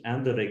teams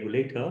and the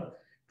regulator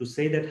to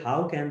say that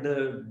how can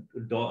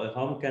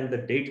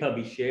the data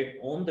be shared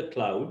on the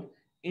cloud,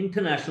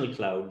 international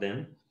cloud,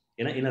 then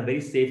in a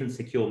very safe and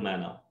secure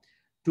manner,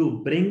 to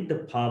bring the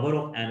power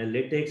of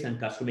analytics and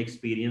customer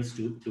experience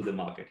to the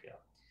market here.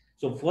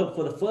 So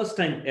for the first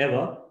time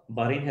ever,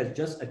 Bahrain has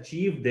just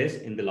achieved this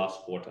in the last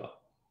quarter.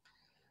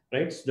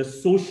 right? So the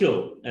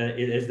social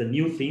is the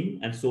new theme,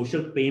 and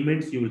social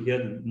payments you will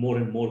hear more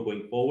and more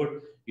going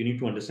forward. You need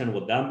to understand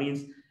what that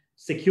means.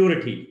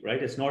 Security,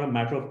 right? It's not a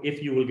matter of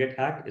if you will get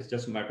hacked, it's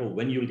just a matter of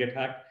when you will get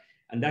hacked.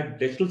 And that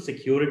digital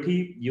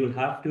security, you'll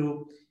have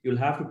to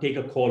take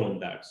a call on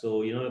that.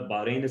 So, you know,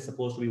 Bahrain is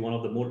supposed to be one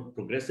of the more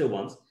progressive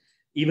ones,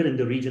 even in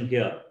the region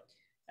here.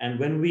 And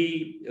when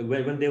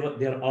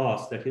they're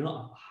asked that, you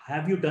know,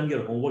 have you done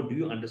your homework? Do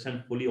you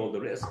understand fully all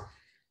the risks?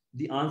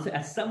 The answer,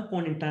 at some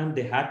point in time,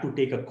 they had to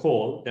take a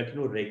call that, you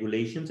know,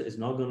 regulations is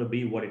not going to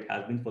be what it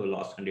has been for the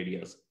last 100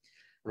 years.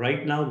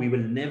 Right now, we will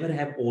never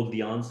have all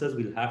the answers.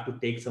 We'll have to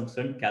take some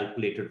certain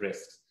calculated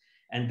risks.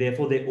 And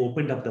therefore, they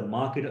opened up the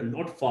market a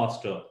lot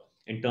faster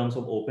in terms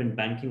of open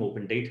banking,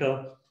 open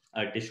data,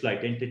 digital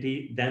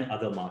identity than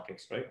other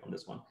markets, right, on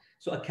this one.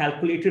 So a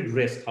calculated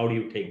risk, how do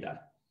you take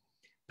that?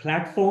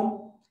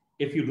 Platform,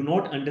 if you do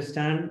not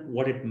understand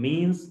what it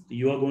means,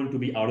 you are going to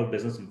be out of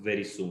business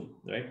very soon,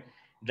 right?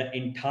 The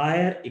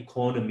entire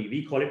economy,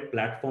 we call it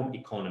platform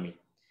economy.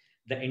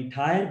 The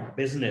entire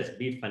business,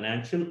 be it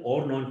financial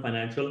or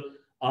non-financial,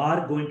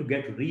 are going to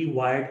get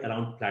rewired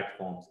around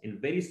platforms. In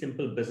very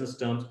simple business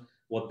terms,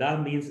 what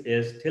that means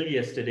is till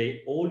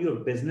yesterday, all your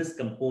business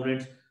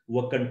components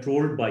were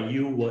controlled by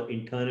you, were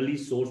internally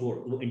sourced,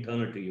 were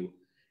internal to you.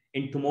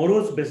 In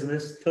tomorrow's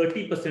business,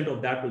 30%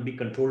 of that will be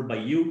controlled by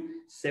you,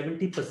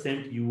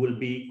 70% you will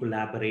be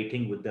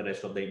collaborating with the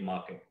rest of the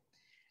market.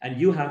 And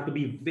you have to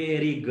be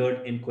very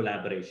good in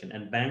collaboration.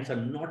 And banks are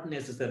not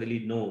necessarily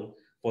known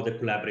for the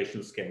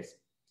collaboration skills,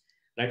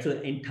 right? So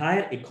the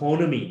entire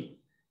Islamic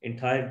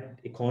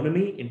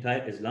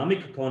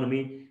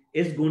economy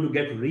is going to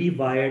get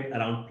rewired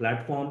around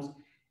platforms.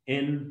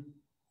 In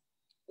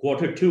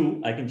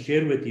Q2, I can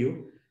share with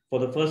you, for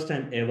the first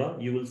time ever,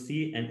 you will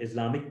see an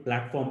Islamic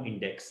platform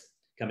index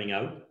coming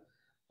out.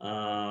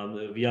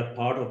 We are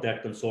part of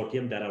that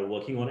consortium that are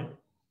working on it.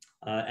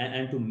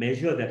 And to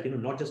measure that, you know,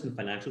 not just in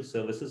financial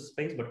services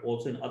space, but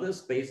also in other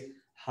space,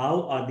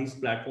 how are these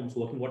platforms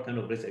working, what kind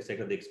of risks,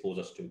 etc., they expose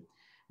us to.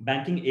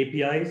 Banking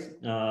APIs,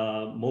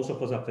 most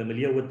of us are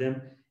familiar with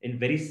them. In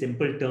very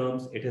simple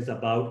terms, it is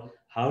about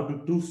how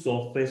do two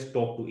softwares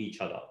talk to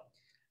each other.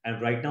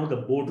 And right now, the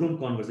boardroom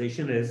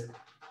conversation is,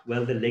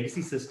 well, the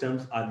legacy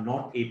systems are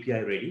not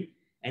API ready.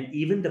 And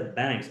even the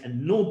banks,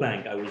 and no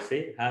bank, I will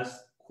say,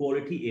 has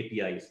quality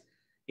APIs.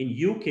 In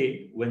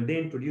UK, when they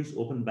introduced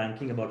open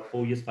banking about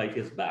 4 years, 5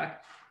 years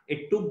back,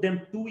 it took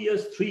them 2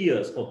 years, 3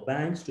 years for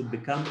banks to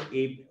become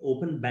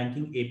open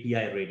banking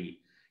API ready,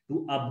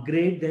 to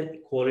upgrade the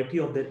quality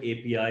of their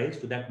APIs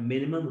to that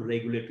minimum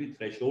regulatory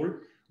threshold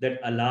that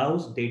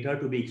allows data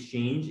to be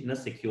exchanged in a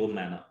secure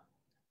manner,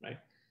 right?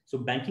 So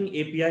banking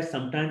APIs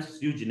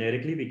sometimes used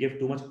generically, we give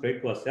too much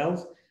credit to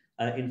ourselves.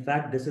 In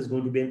fact, this is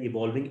going to be an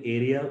evolving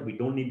area. We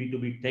don't need to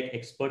be tech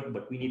expert,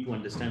 but we need to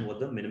understand what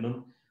the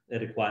minimum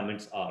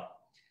requirements are.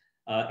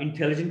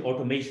 Intelligent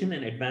automation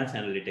and advanced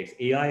analytics.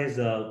 AI is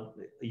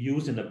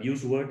used and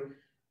abused word,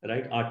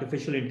 right?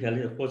 Artificial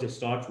intelligence, of course, it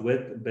starts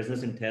with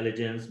business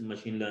intelligence,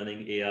 machine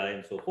learning, AI,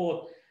 and so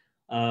forth.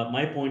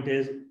 My point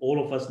is,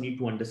 all of us need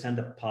to understand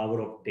the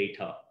power of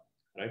data,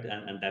 right?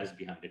 And that is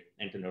behind it,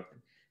 and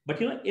But,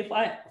 you know,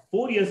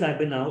 4 years I've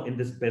been now in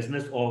this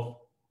business of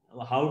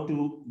how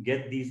to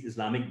get these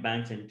Islamic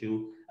banks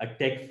into a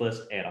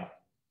tech-first era.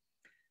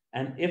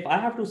 And if I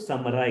have to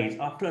summarize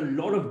after a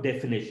lot of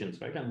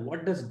definitions, right, and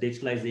what does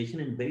digitalization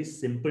in very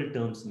simple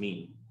terms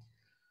mean?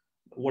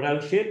 What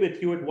I'll share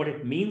with you, what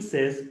it means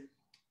is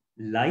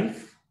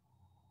life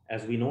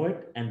as we know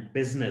it and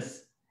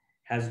business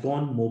has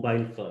gone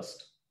mobile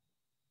first.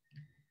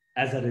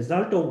 As a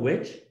result of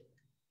which,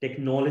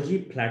 technology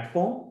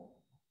platform,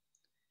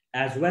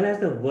 as well as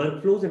the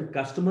workflows and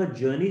customer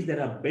journeys that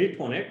are built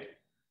on it,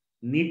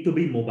 need to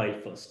be mobile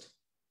first.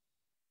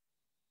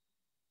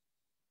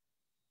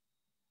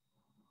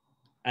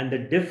 And the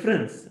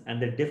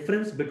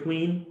difference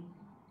between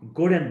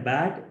good and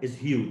bad is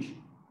huge.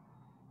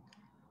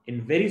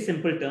 In very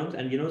simple terms,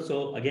 and you know,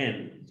 so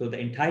the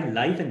entire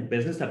life and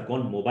business have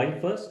gone mobile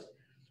first.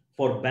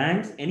 For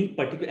banks, any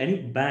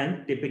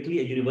bank, typically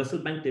a universal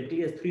bank,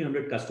 typically has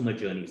 300 customer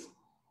journeys,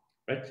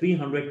 right?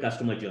 300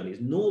 customer journeys.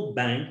 No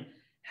bank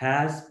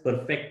has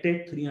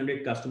perfected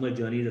 300 customer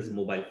journeys as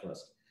mobile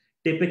first.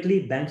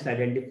 Typically, banks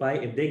identify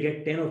if they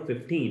get 10 or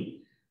 15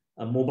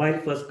 mobile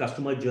first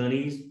customer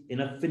journeys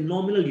in a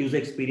phenomenal user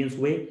experience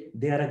way,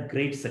 they are a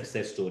great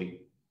success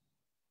story.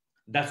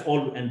 That's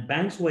all. And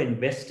banks were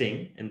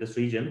investing in this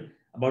region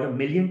about $1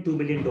 million, $2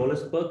 million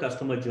per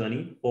customer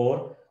journey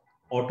for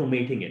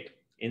automating it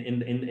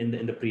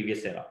in the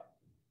previous era.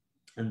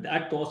 And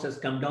that cost has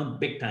come down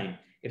big time.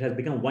 It has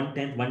become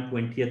 1/10,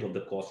 1/20th of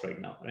the cost right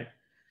now, right?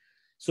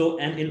 So,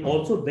 and in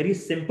also very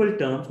simple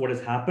terms, what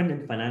has happened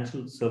in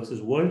financial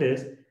services world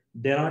is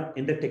there are,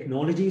 in the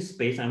technology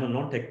space, I'm a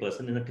non-tech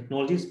person, in the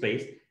technology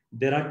space,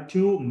 there are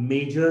two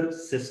major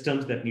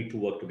systems that need to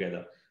work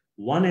together.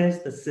 One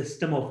is the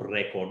system of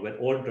record where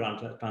all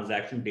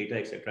transaction data,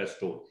 etc. is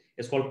stored.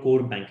 It's called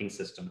core banking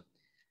system,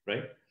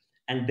 right?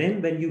 And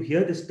then when you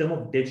hear this term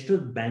of digital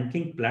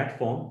banking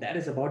platform, that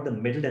is about the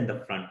middle and the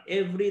front,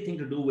 everything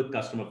to do with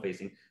customer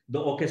facing, the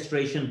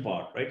orchestration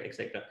part, right,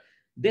 etc.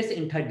 This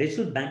entire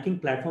digital banking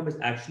platform is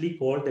actually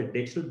called the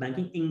digital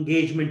banking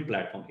engagement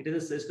platform. It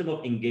is a system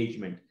of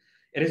engagement.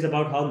 It is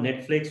about how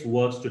Netflix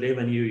works today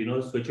when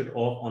you switch it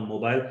off on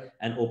mobile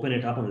and open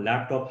it up on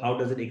laptop. How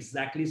does it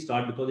exactly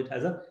start? Because it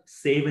has a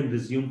save and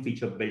resume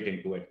feature built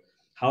into it.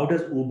 How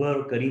does Uber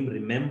or Kareem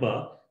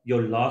remember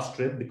your last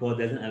trip? Because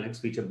there's an analytics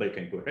feature built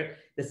into it, right?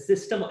 The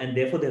system, and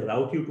therefore they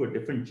route you to a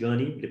different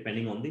journey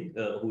depending on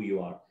the who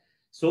you are.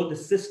 So the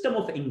system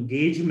of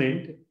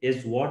engagement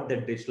is what the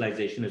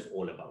digitalization is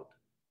all about.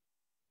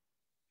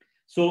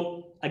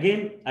 So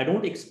again, I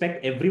don't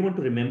expect everyone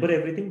to remember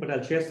everything, but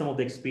I'll share some of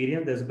the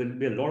experience. There's will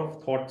be a lot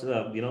of thoughts,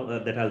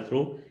 that I'll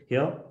throw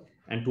here,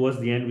 and towards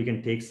the end we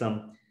can take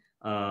some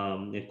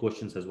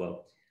questions as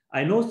well.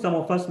 I know some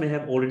of us may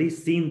have already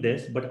seen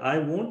this, but I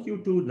want you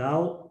to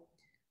now,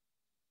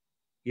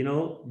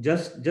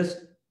 just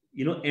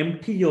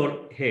empty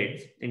your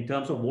heads in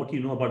terms of what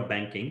you know about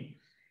banking,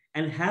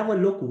 and have a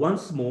look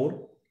once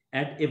more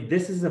at if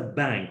this is a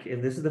bank,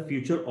 if this is the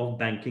future of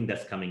banking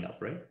that's coming up,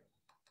 right?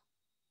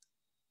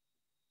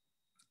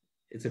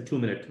 It's a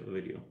 2-minute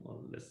video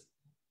on this.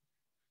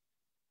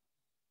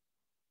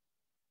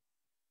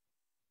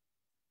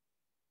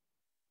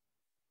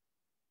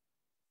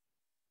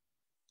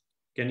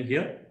 Can you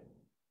hear?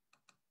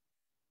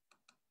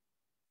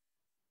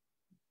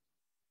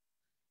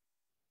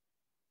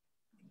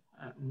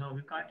 No,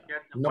 we can't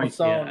hear the No voice.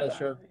 sound, Yeah.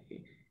 Ashar.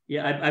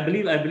 Yeah, I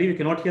believe you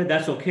cannot hear.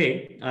 That's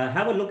okay.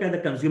 Have a look at the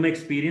consumer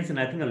experience, and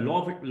I think a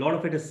lot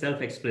of it is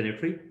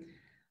self-explanatory.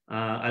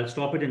 I'll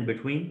stop it in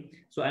between.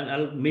 So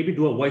I'll maybe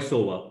do a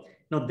voiceover.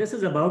 Now, this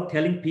is about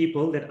telling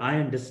people that I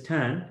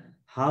understand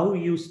how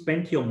you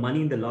spent your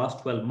money in the last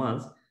 12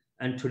 months.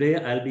 And today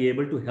I'll be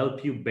able to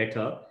help you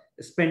better,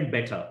 spend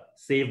better,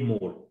 save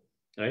more,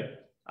 right?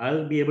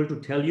 I'll be able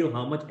to tell you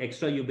how much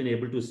extra you've been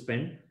able to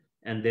spend,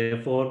 and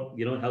therefore,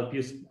 help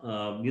you,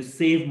 you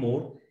save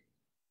more,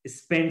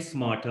 spend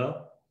smarter,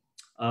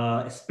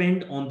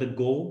 spend on the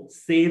go,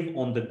 save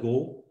on the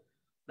go,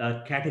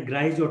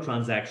 categorize your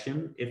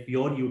transaction. If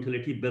your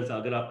utility bills,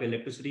 agar aapka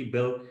electricity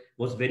bill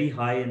was very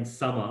high in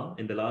summer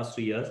in the last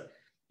 3 years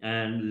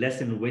and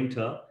less in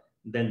winter,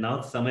 then now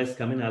summer is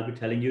coming, I'll be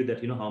telling you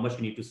that, how much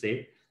you need to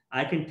save.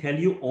 I can tell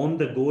you on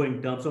the go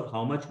in terms of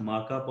how much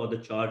markup or the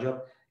charge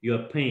up you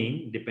are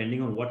paying,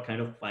 depending on what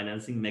kind of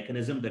financing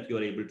mechanism that you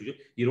are able to do.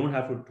 You don't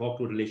have to talk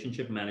to a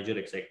relationship manager,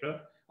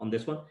 etc. on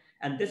this one.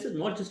 And this is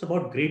not just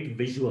about great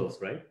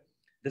visuals, right?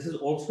 This is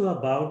also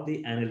about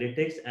the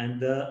analytics and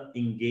the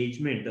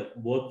engagement, the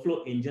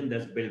workflow engine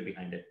that's built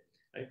behind it,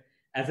 right?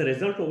 As a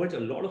result of which, a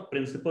lot of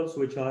principles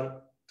which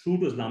are true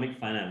to Islamic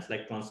finance,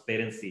 like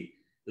transparency,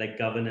 like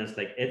governance,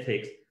 like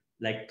ethics,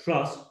 like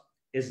trust,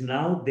 is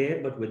now there,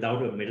 but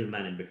without a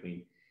middleman in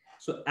between.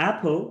 So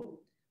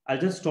Apple, I'll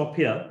just stop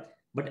here,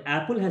 but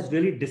Apple has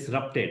really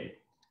disrupted,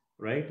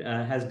 right?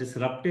 Has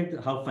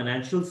disrupted how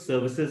financial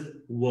services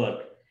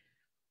work.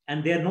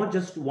 And they're not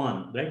just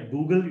one, right?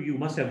 Google, you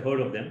must have heard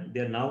of them.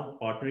 They're now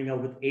partnering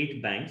up with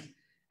 8 banks,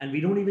 and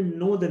we don't even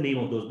know the name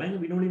of those banks.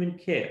 We don't even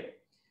care,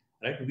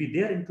 right?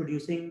 They're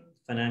introducing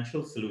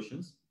financial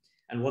solutions.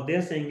 And what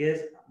they're saying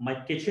is, my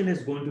kitchen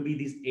is going to be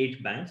these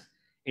 8 banks.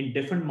 In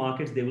different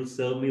markets, they will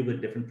serve me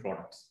with different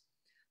products,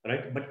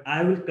 right? But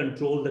I will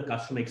control the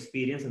customer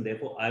experience, and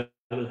therefore I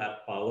will have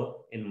power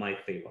in my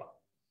favor.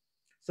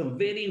 Some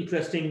very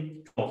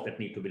interesting talk that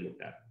need to be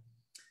looked at.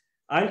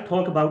 I'll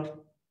talk about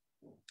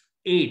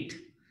 8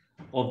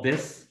 of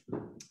this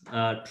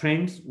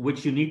trends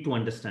which you need to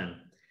understand.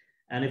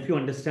 And if you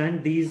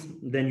understand these,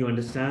 then you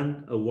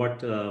understand what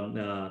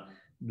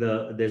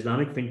the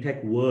Islamic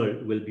fintech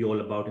world will be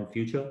all about in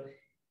future.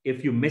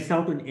 If you miss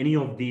out on any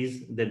of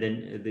these,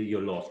 then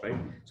you're lost, right?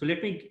 So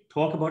let me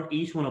talk about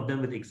each one of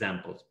them with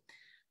examples.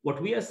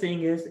 What we are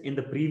saying is, in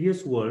the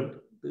previous world,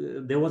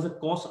 there was a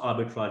cost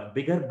arbitrage.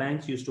 Bigger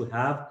banks used to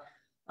have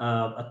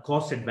a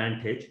cost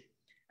advantage,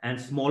 and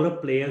smaller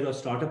players or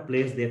startup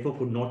players therefore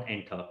could not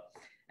enter.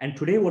 And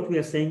today what we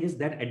are saying is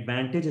that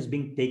advantage is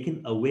being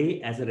taken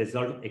away as a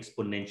result of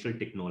exponential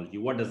technology.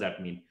 What does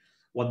that mean?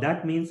 What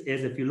that means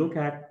is, if you look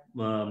at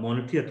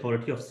Monetary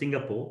Authority of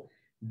Singapore,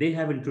 they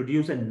have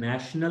introduced a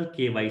national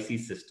KYC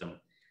system.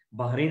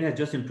 Bahrain has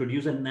just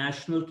introduced a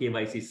national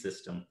KYC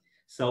system.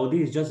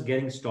 Saudi is just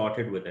getting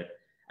started with it.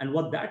 And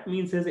what that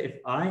means is, if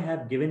I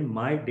have given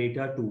my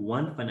data to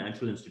one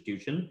financial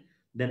institution,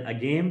 then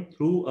again,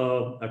 through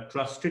a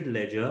trusted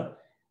ledger,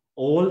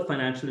 all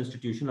financial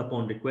institutions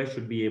upon request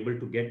should be able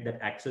to get that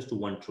access to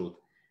one truth.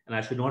 And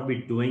I should not be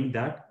doing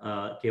that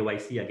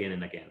KYC again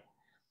and again.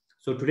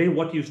 So today,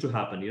 what used to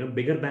happen,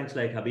 bigger banks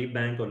like Habib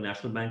Bank or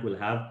National Bank will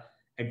have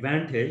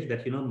advantage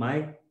that,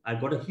 I've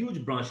got a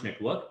huge branch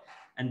network,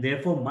 and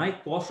therefore my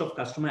cost of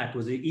customer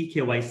acquisition,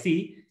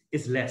 eKYC,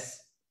 is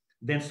less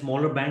than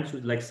smaller banks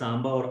like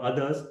Samba or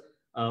others,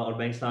 or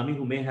Bank Islami,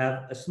 who may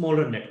have a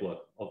smaller network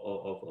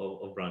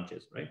of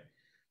branches, right?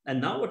 And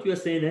now what you're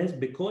saying is,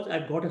 because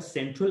I've got a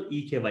central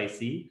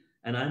eKYC,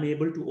 and I'm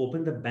able to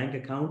open the bank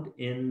account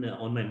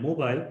on my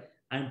mobile,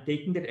 I'm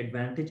taking that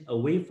advantage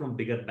away from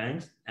bigger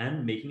banks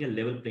and making a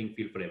level playing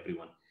field for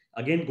everyone.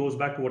 Again, goes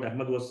back to what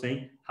Ahmed was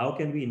saying. How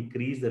can we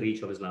increase the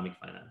reach of Islamic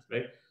finance,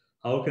 right?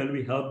 How can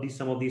we help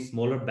some of these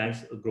smaller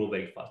banks grow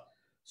very fast?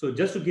 So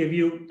just to give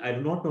you, I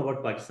do not know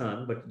about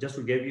Pakistan, but just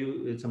to give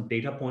you some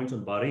data points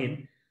on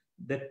Bahrain,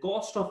 the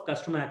cost of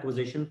customer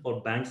acquisition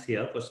for banks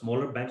here, for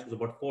smaller banks, was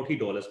about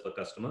 $40 per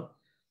customer.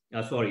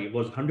 It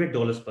was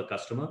 $100 per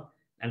customer.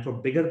 And for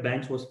bigger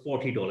banks was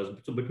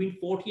 $40. So between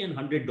 $40 and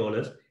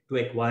 $100 to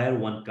acquire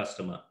one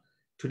customer.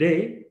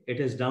 Today, it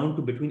is down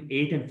to between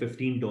 $8 and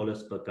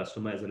 $15 per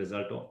customer as a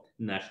result of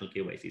national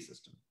KYC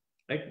system,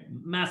 right?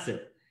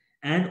 Massive.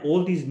 And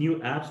all these new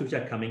apps which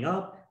are coming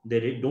up,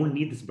 they don't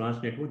need this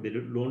branch network. They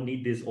don't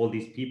need all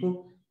these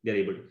people. They're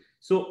able to.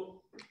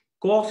 So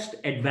cost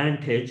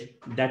advantage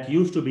that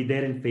used to be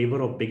there in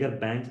favor of bigger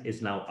banks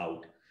is now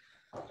out.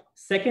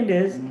 Second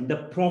is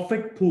the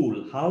profit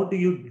pool. How do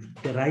you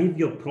derive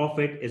your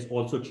profit is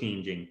also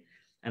changing.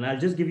 And I'll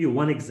just give you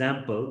one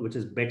example, which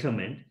is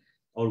Betterment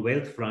or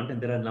Wealthfront, and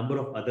there are a number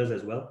of others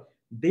as well.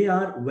 They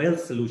are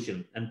wealth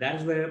solution, and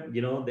that's where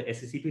the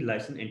SECP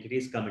licensed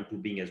entities come into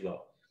being as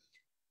well.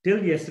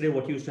 Till yesterday,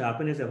 what used to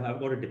happen is if I've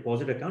got a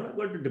deposit account, I've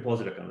got a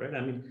deposit account, right?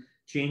 I mean,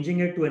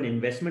 changing it to an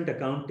investment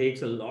account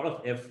takes a lot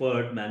of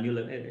effort, manual,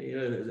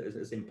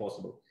 it's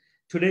impossible.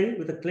 Today,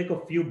 with a click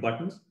of few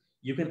buttons,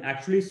 you can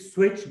actually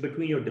switch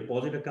between your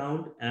deposit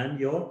account and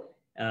your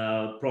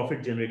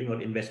profit generating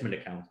or investment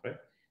account, right?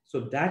 So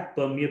that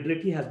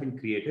permeability has been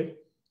created.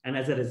 And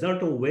as a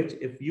result of which,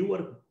 if you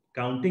were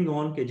counting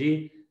on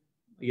KG,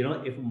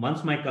 if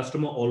once my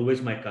customer,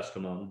 always my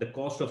customer, the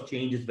cost of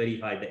change is very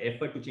high, the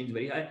effort to change is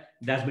very high,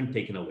 that's been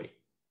taken away.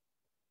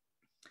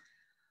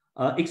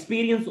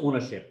 Experience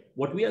ownership.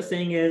 What we are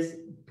saying is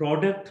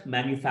product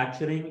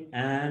manufacturing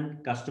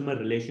and customer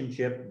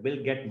relationship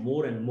will get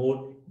more and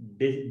more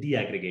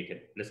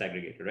disaggregated,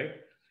 right?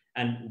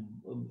 And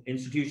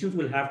institutions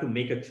will have to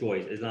make a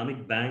choice.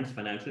 Islamic banks,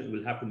 financial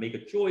will have to make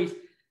a choice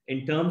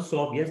in terms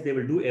of, yes, they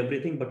will do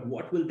everything, but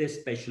what will they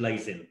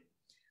specialize in?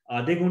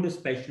 Are they going to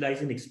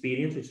specialize in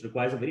experience, which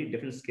requires a very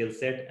different skill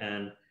set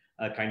and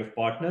kind of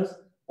partners?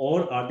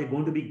 Or are they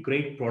going to be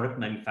great product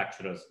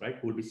manufacturers, right?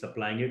 Who will be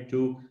supplying it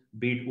to,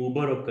 be it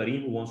Uber or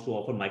Kareem, who wants to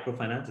offer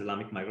microfinance,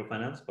 Islamic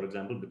microfinance, for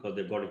example, because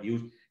they've got a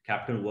huge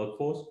capital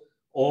workforce,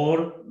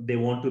 or they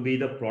want to be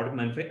the product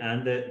manufacturer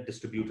and the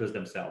distributors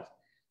themselves.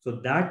 So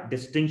that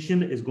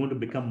distinction is going to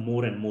become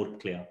more and more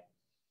clear.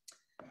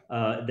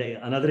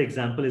 Another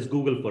example is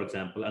Google, for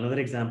example. Another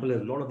example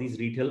is a lot of these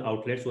retail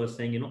outlets who are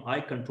saying,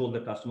 I control the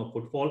customer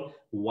footfall.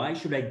 Why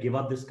should I give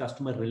up this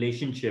customer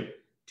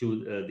relationship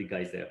to the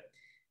guys there?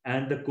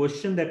 And the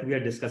question that we are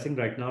discussing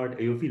right now at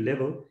AOP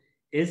level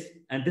is,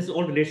 and this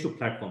all relates to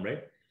platform,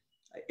 right?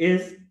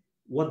 Is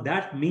what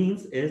that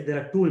means is there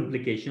are two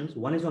implications.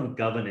 One is on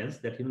governance,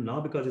 that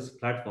now because it's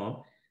platform,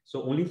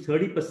 so only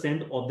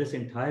 30% of this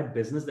entire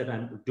business that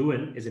I'm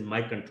doing is in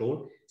my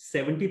control.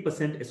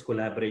 70% is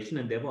collaboration,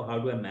 and therefore, how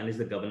do I manage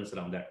the governance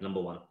around that? Number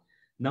one.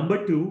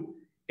 Number two,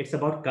 it's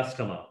about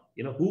customer.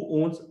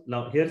 Who owns,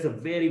 now here's a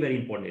very, very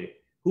important area.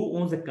 Who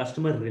owns the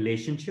customer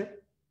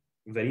relationship?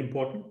 Very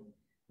important.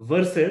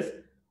 Versus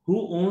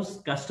who owns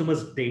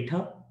customers'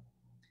 data.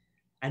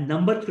 And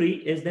number three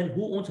is then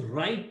who owns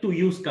right to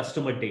use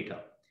customer data.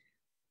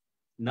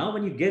 Now,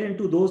 when you get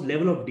into those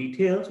level of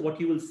details,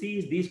 what you will see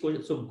is these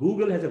questions. So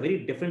Google has a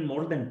very different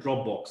model than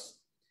Dropbox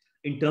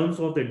in terms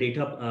of the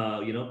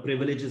data,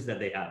 privileges that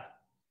they have,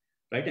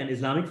 right? And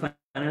Islamic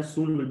Finance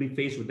soon will be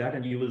faced with that.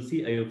 And you will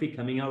see IOP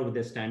coming out with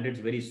their standards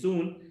very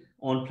soon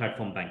on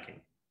platform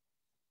banking.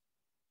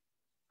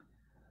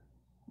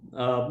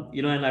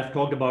 And I've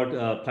talked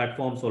about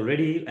platforms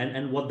already,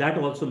 and what that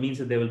also means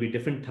is there will be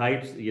different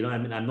types.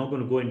 I'm not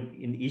going to go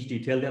in each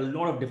detail. There are a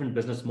lot of different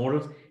business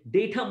models.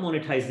 Data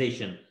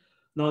monetization.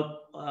 Now,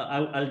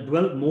 I'll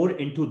dwell more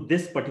into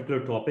this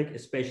particular topic,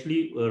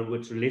 especially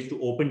which relates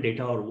to open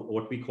data, or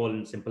what we call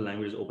in simple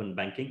language open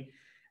banking.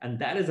 And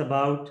that is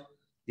about,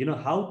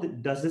 how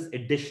does this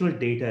additional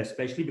data,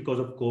 especially because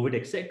of COVID,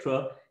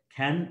 etc.,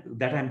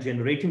 that I'm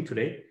generating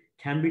today,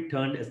 can be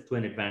turned to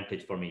an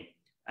advantage for me.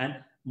 And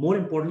more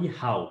importantly,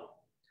 how,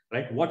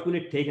 right? What will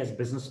it take as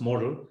business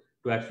model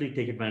to actually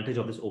take advantage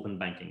of this open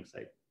banking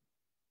side?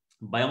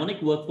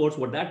 Bionic workforce,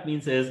 what that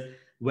means is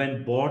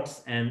when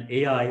bots and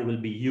AI will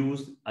be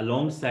used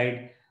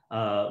alongside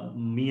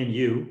me and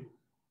you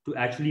to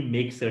actually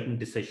make certain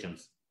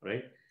decisions,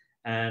 right?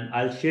 And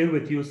I'll share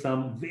with you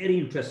some very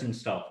interesting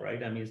stuff,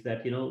 right? I mean, it's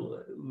that,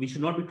 we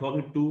should not be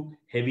talking too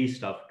heavy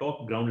stuff,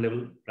 talk ground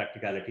level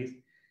practicalities.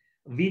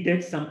 We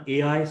did some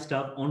AI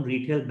stuff on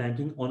retail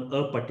banking on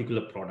a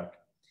particular product.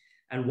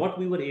 And what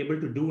we were able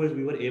to do is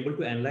we were able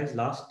to analyze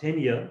last 10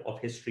 years of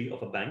history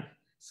of a bank,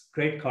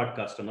 credit card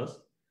customers,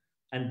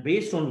 and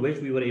based on which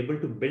we were able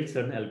to build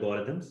certain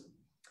algorithms.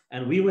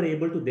 And we were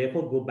able to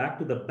therefore go back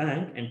to the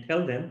bank and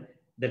tell them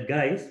that,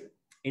 guys,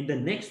 in the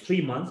next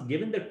 3 months,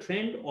 given the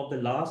trend of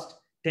the last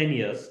 10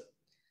 years,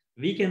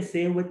 we can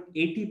say with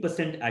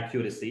 80%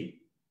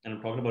 accuracy, and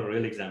I'm talking about a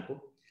real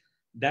example,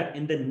 that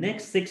in the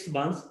next 6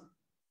 months,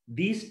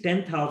 these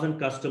 10,000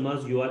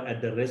 customers you are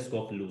at the risk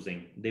of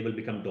losing. They will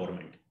become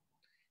dormant.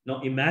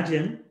 Now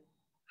imagine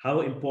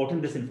how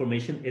important this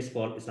information is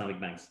for Islamic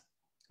banks,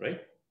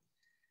 right?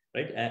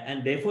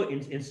 And therefore,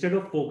 instead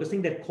of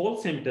focusing their call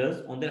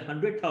centers on their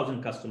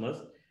 100,000 customers,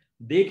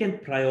 they can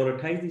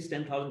prioritize these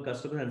 10,000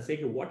 customers and say,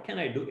 okay, what can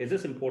I do? Is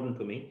this important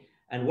to me?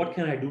 And what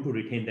can I do to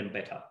retain them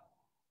better?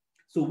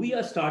 So we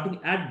are starting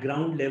at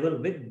ground level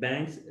with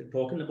banks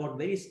talking about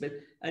very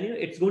specific, and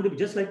it's going to be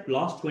just like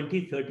last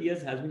 20, 30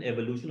 years has been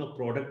evolution of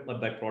product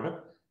by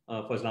product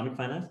for Islamic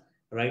finance.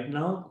 Right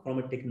now, from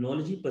a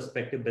technology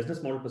perspective,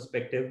 business model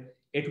perspective,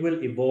 it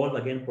will evolve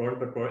again product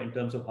by product in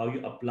terms of how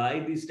you apply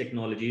these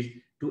technologies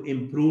to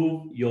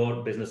improve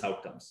your business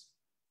outcomes,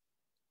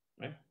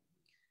 right?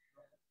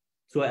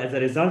 So as a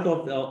result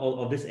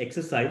of this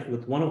exercise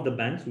with one of the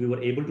banks, we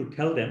were able to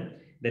tell them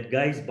that,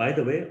 guys, by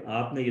the way,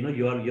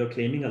 you're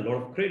claiming a lot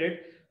of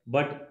credit,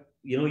 but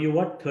you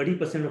what,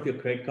 30% of your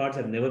credit cards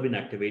have never been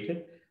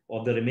activated.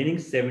 Of the remaining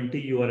 70,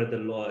 you are at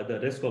the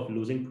risk of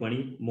losing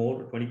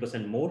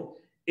 20% more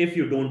if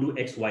you don't do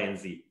X, Y, and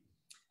Z.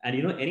 And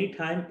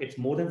anytime it's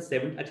more than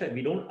 7,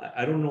 actually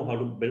I don't know how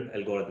to build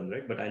algorithms,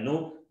 right? But I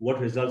know what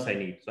results I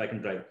need, so I can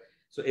drive.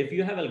 So if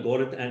you have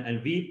algorithm,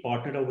 and we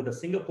partnered up with a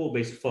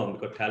Singapore-based firm,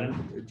 because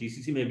talent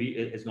GCC maybe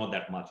is not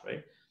that much,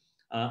 right?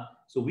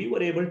 So we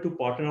were able to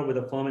partner with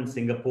a firm in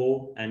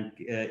Singapore and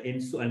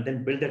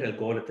then build that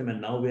algorithm.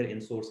 And now we're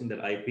insourcing that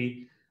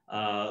IP.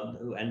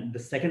 And the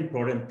second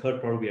product and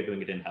third product, we are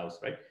doing it in-house,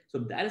 right? So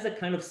that is a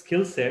kind of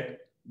skill set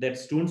that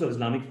students of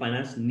Islamic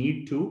finance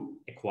need to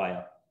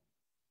acquire.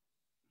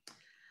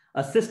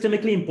 A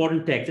systemically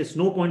important tech. It's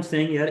no point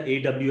saying here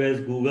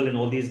AWS, Google, and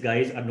all these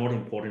guys are not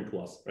important to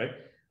us, right?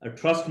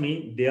 Trust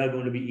me, they are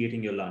going to be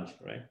eating your lunch,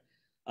 right?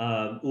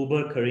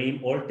 Uber,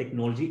 Kareem, all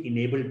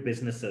technology-enabled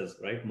businesses,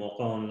 right?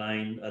 Mocha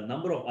Online, a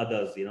number of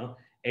others,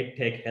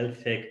 EdTech,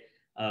 health tech,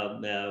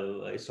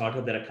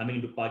 startups that are coming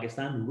into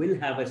Pakistan will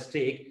have a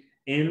stake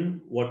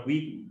in what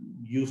we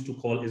used to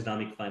call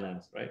Islamic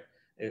finance, right?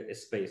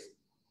 Space.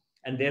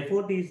 And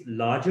therefore, these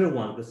larger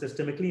ones, the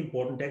systemically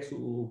important techs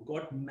who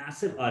got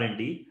massive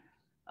R&D,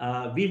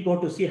 we've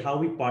got to see how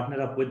we partner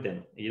up with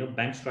them.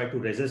 Banks try to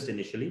resist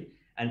initially.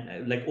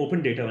 And like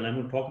open data, when I'm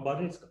going to talk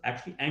about it, it's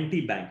actually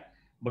anti-bank.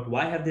 But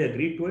why have they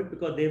agreed to it?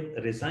 Because they've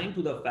resigned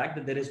to the fact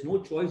that there is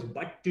no choice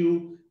but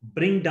to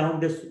bring down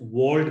this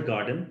walled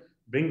garden,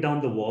 bring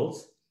down the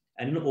walls,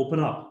 and open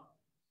up.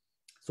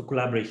 So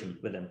collaboration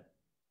with them.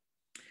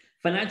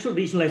 Financial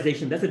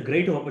regionalization, that's a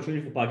great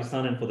opportunity for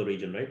Pakistan and for the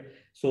region, right?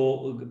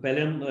 So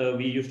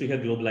we used to hear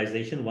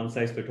globalization, one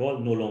size fits all,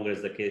 no longer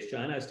is the case.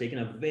 China has taken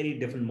a very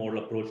different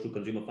model approach to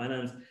consumer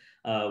finance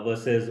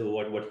versus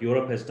what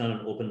Europe has done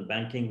on open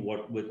banking,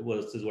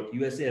 versus what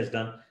USA has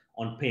done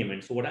on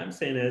payments. So what I'm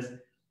saying is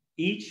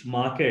each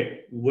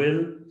market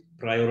will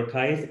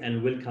prioritize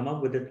and will come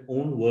up with its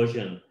own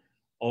version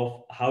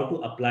of how to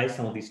apply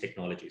some of these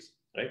technologies,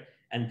 right?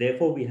 And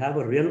therefore we have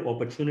a real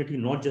opportunity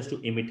not just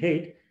to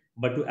imitate,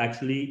 but to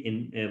actually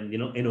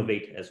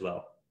innovate as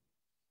well.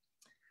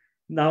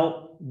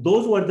 Now,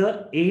 those were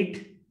the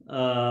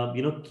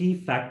 8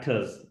 key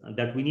factors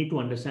that we need to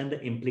understand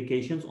the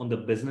implications on the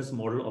business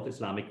model of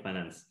Islamic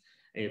finance,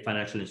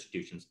 financial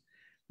institutions.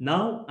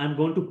 Now, I'm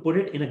going to put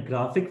it in a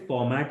graphic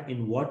format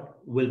in what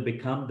will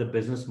become the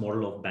business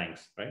model of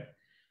banks, right?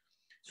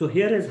 So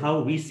here is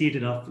how we see it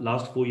in our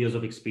last 4 years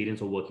of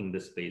experience of working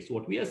this space.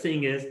 What we are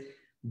saying is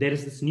there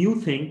is this new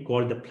thing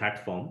called the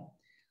platform,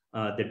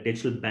 the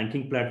digital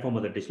banking platform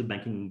or the digital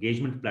banking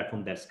engagement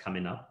platform that's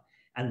coming up.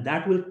 And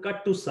that will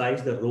cut to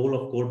size the role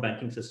of core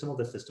banking system or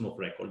the system of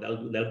record.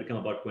 That'll become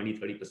about 20,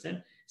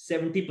 30%.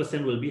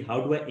 70% will be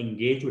how do I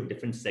engage with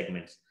different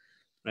segments,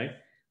 right?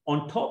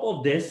 On top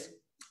of this,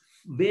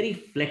 very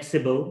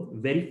flexible,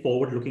 very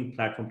forward-looking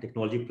platform,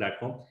 technology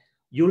platform,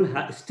 you'll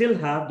still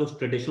have those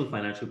traditional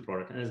financial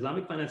products. And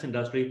Islamic finance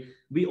industry,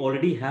 we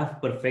already have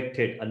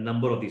perfected a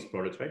number of these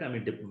products, right? I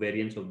mean,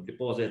 variants of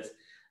deposits,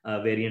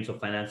 variants of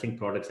financing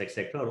products,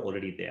 etc., are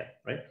already there,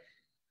 right?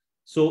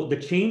 So the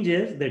change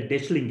is the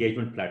digital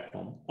engagement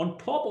platform. On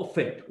top of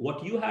it,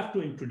 what you have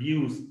to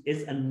introduce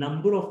is a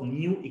number of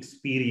new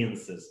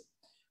experiences.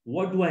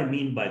 What do I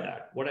mean by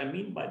that? What I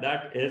mean by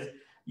that is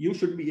you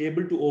should be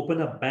able to open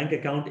a bank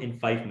account in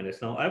 5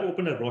 minutes. Now, I've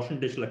opened a Rasul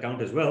digital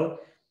account as well.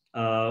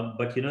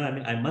 But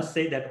I must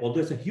say that although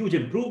it's a huge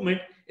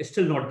improvement, it's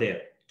still not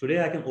there.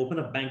 Today, I can open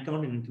a bank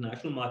account in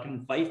international market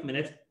in 5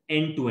 minutes,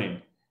 end to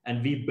end.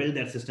 And we built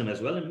that system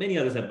as well. And many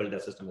others have built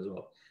that system as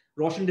well.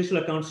 Rasul digital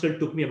account still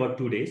took me about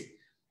 2 days.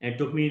 And it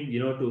took me,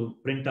 to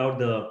print out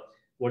the,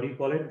 what do you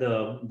call it?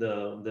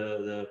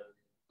 The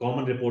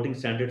common reporting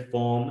standard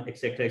form, et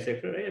cetera,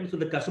 right? And so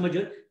the customer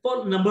journey,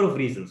 for a number of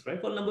reasons, right?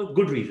 For a number of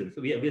good reasons.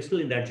 So we are still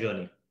in that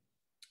journey.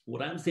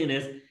 What I'm saying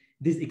is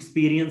these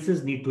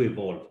experiences need to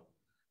evolve,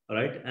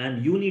 right?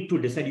 And you need to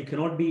decide. You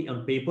cannot be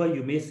on paper.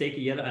 You may say,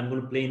 yeah, I'm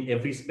going to play in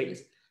every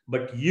space.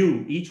 But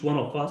you, each one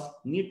of us,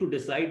 need to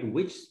decide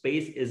which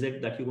space is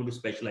it that you're going to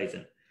specialize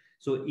in.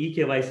 So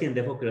eKYC and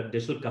therefore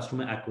digital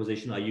customer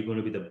acquisition, are you going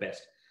to be the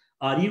best?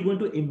 Are you going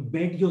to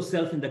embed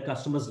yourself in the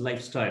customer's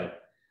lifestyle,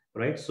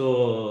 right?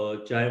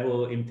 So, chahe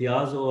wo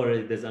Imtiaz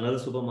or there's another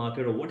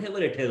supermarket or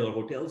whatever it is, or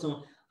hotels,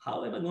 so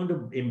how am I going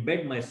to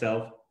embed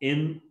myself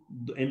in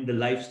the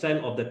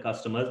lifestyle of the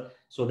customers,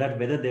 so that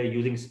whether they're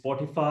using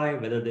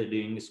Spotify, whether they're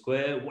doing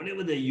Square,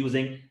 whatever they're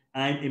using,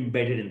 I'm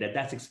embedded in that.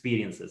 That's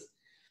experiences.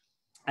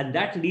 And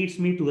that leads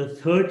me to the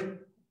third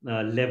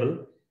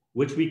level,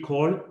 which we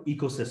call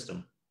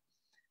ecosystem.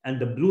 And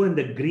the blue and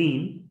the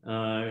green,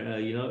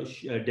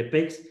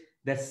 depicts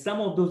that some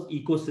of those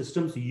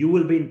ecosystems you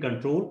will be in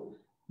control,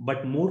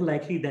 but more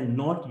likely than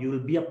not, you will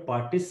be a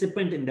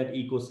participant in that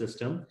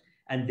ecosystem.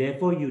 And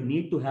therefore, you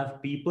need to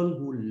have people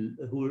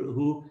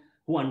who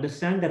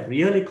understand the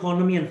real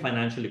economy and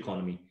financial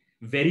economy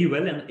very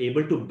well and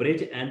able to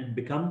bridge and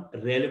become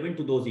relevant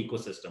to those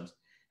ecosystems.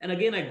 And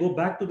again, I go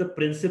back to the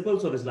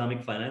principles of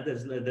Islamic finance,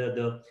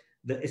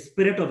 the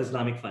spirit of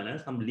Islamic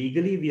finance.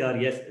 Legally, we are,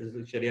 yes,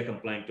 Sharia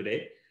compliant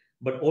today,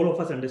 but all of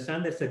us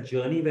understand that's a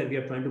journey where we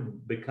are trying to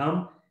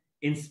become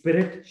in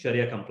spirit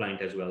Sharia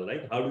compliant as well,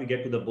 right? How do we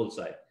get to the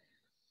bullseye?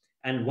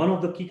 And one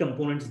of the key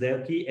components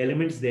there, key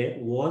elements there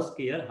was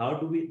clear. How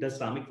does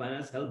Islamic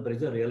finance help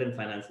bridge the real and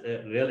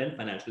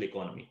financial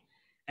economy?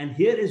 And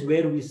here is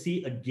where we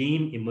see a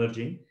game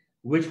emerging,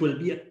 which will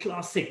be a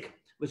classic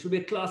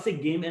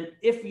game. And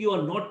if you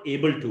are not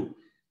able to,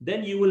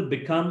 then you will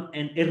become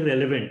an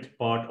irrelevant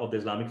part of the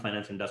Islamic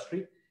finance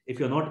industry if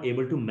you're not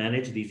able to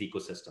manage these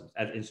ecosystems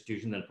as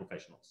institutions and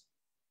professionals.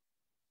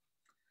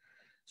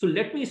 So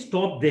let me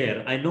stop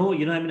there. I know,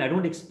 I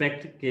don't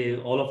expect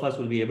all of us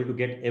will be able to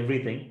get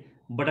everything,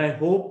 but I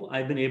hope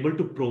I've been able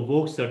to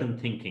provoke certain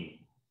thinking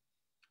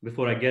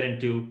before I get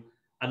into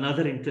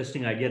another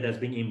interesting idea that's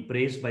being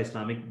embraced by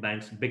Islamic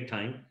banks big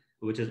time,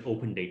 which is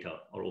open data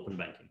or open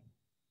banking.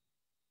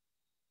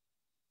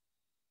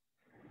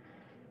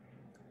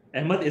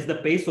 Ahmed, is the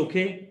pace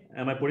okay?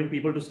 Am I putting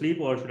people to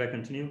sleep or should I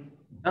continue?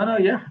 No,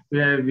 yeah,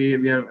 we are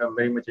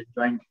very much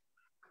enjoying.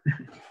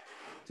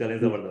 So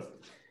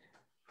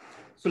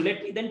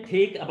let me then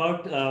take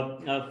about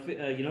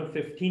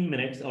 15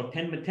 minutes or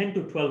 10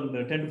 to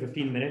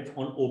 15 minutes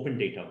on open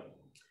data.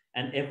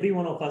 And every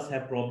one of us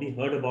have probably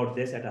heard about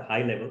this at a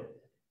high level.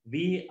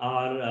 We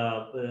are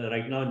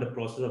right now in the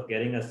process of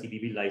getting a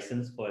CBB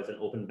license as an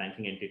open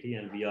banking entity,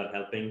 and we are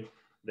helping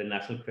the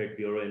National Credit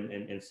Bureau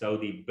in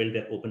Saudi build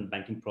an open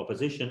banking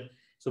proposition.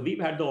 So we've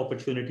had the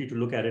opportunity to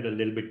look at it a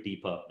little bit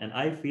deeper. And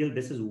I feel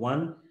this is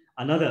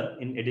another,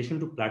 in addition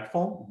to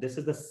platform, this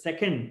is the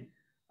second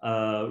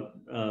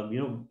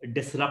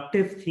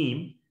disruptive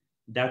theme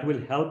that will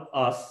help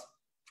us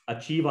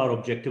achieve our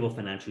objective of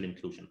financial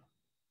inclusion.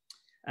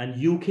 And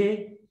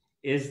UK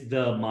is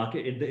the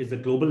market, is the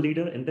global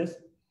leader in this.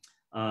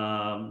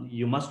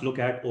 You must look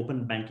at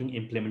Open Banking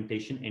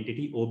Implementation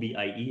Entity,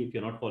 OBIE. If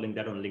you're not following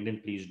that on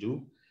LinkedIn, please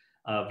do.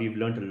 We've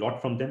learned a lot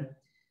from them.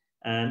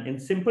 And in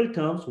simple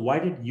terms, why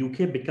did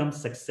UK become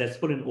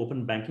successful in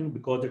open banking?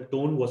 Because the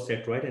tone was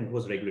set right and it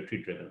was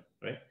regulatory driven,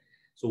 right?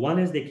 So one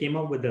is they came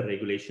up with the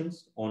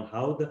regulations on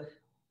how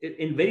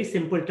in very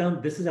simple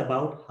terms, this is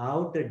about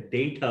how the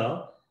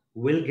data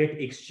will get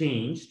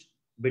exchanged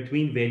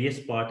between various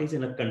parties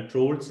in a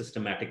controlled,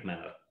 systematic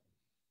manner,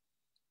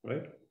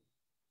 right?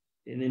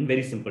 In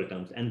very simple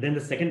terms. And then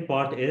the second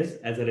part is,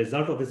 as a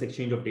result of this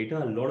exchange of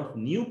data, a lot of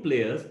new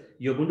players,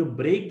 you're going to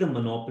break the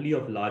monopoly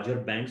of larger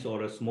banks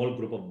or a small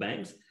group of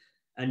banks,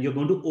 and you're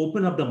going to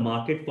open up the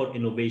market for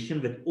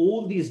innovation with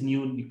all these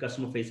new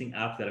customer-facing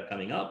apps that are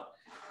coming up.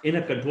 In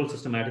a controlled,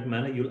 systematic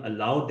manner, you'll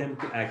allow them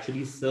to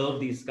actually serve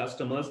these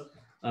customers,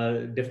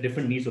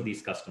 different needs of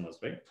these customers,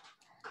 right?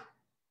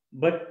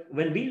 But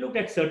when we look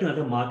at certain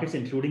other markets,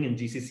 including in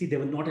GCC, they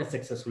were not as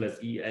successful as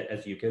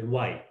UK.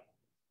 Why?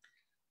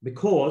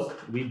 Because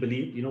we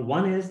believe,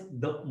 one is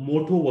the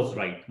motto was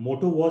right.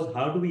 Motto was,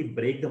 how do we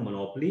break the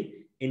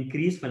monopoly,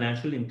 increase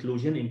financial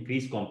inclusion,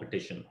 increase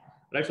competition,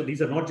 right? So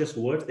these are not just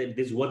words,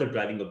 these were the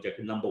driving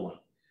objective, number one.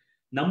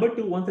 Number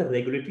two, once the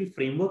regulatory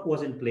framework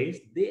was in place,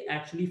 they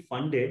actually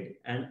funded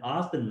and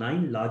asked the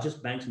 9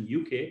 largest banks in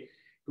UK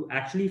to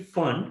actually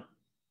fund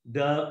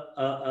they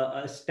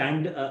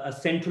set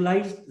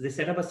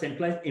up a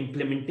centralized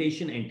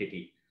implementation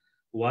entity.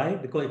 Why?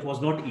 Because it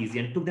was not easy,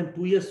 and it took them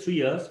 2 years, 3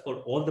 years for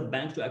all the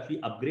banks to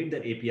actually upgrade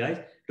their APIs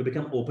to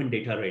become open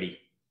data ready,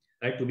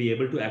 right? To be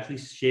able to actually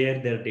share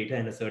their data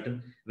in a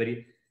certain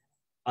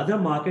other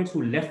markets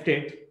who left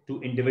it to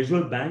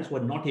individual banks were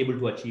not able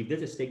to achieve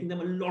this. It's taking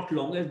them a lot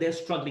longer. They're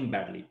struggling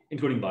badly,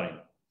 including Bahrain,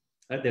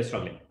 right? They're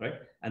struggling, right?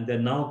 And they're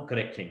now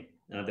correcting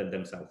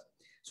themselves.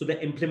 So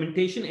the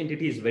implementation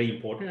entity is very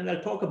important. And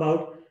I'll talk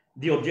about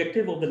the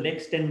objective of the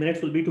next 10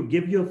 minutes will be to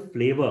give you a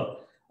flavor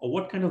of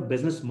what kind of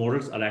business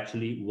models are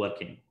actually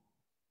working.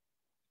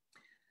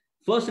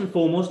 First and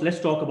foremost, let's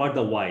talk about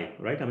the why,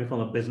 right? I mean,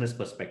 from a business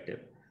perspective.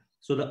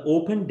 So the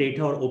open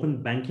data or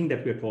open banking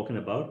that we're talking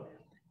about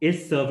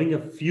is serving a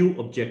few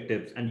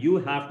objectives, and you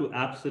have to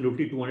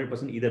absolutely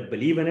 200% either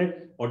believe in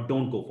it or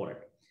don't go for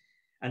it.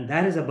 And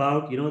that is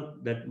about,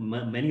 that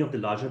many of the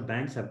larger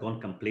banks have gone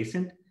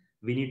complacent.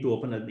 We need to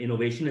open,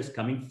 innovation is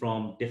coming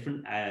from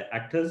different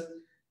actors.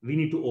 we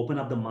need to open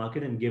up the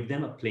market and give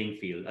them a playing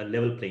field, a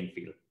level playing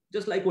field.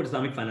 Just like what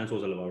Islamic finance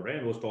was all about, right?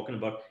 It was talking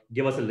about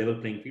give us a level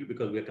playing field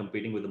because we are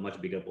competing with the much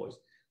bigger boys.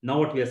 Now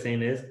what we are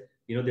saying is,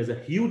 there's a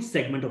huge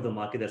segment of the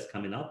market that's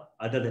coming up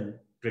other than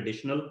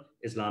traditional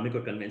Islamic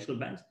or conventional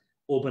banks.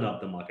 Open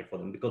up the market for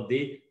them because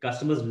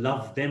customers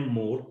love them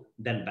more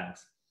than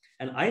banks.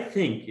 And I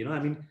think,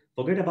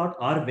 forget about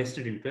our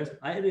vested interest.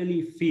 I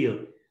really feel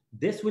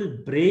this will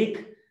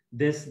break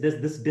this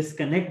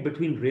disconnect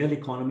between real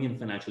economy and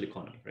financial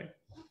economy, right?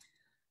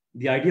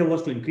 The idea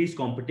was to increase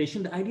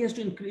competition. The idea is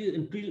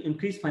to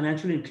increase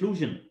financial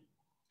inclusion,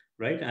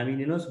 right?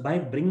 By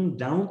bringing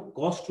down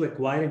cost to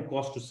acquire and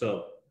cost to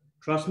serve.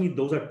 Trust me,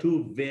 those are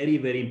two very,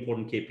 very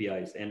important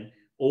KPIs, and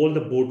all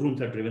the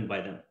boardrooms are driven by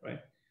them, right?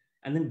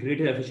 And then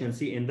greater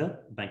efficiency in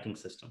the banking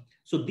system.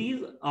 So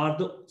these are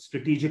the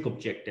strategic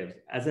objectives,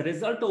 as a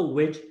result of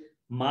which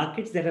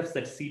markets that have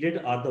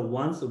succeeded are the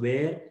ones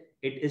where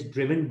it is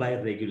driven by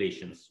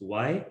regulations.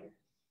 Why?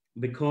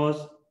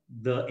 Because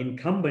the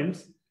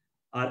incumbents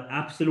are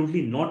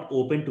absolutely not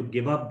open to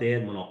give up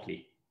their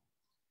monopoly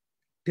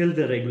till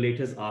the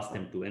regulators ask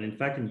them to. And in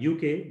fact, in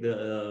UK,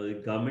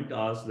 the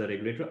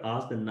regulator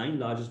asked the 9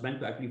 largest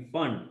banks to actually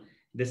fund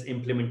this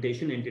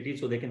implementation entity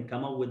so they can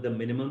come up with the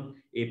minimum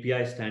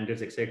API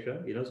standards,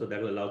 etc. So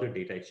that will allow the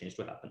data exchange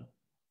to happen.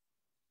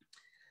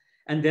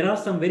 And there are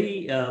some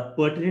very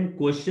pertinent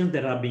questions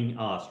that are being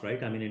asked,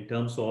 right? In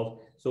terms of,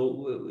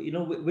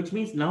 which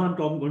means now I'm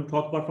going to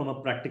talk about from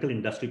a practical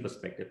industry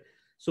perspective.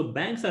 So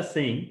banks are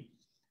saying,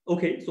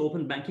 okay, so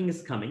open banking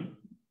is coming.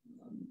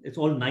 It's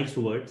all nice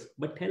words,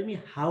 but tell me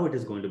how it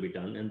is going to be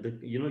done. And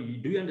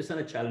do you understand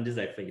the challenges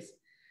I face?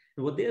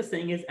 And what they're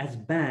saying is, as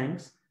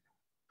banks,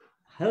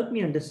 help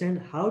me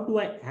understand, how do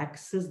I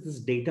access this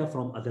data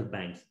from other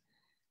banks?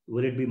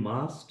 Will it be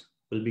masked?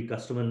 Will it be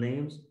customer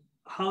names?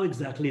 How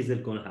exactly is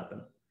it going to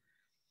happen?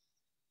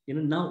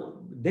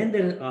 Now, then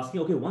they're asking,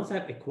 okay, once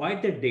I've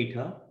acquired that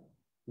data,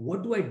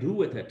 what do I do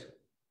with it?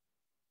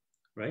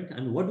 Right?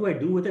 And what do I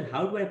do with it?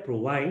 How do I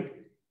provide,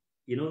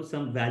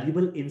 some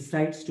valuable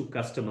insights to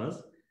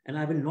customers? And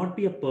I will not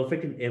be a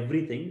perfect in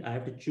everything. I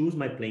have to choose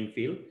my playing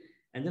field,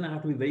 and then I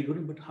have to be very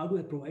good. But how do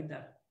I provide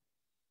that?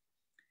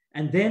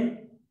 And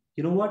then,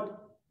 you know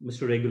what,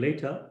 Mr.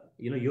 Regulator,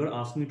 you're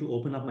asking me to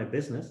open up my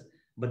business,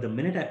 but the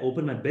minute I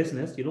open my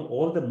business,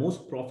 all the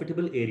most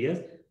profitable areas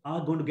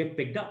are going to get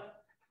picked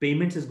up.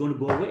 Payments is going to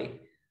go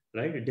away,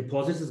 right?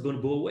 Deposits is going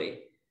to go away.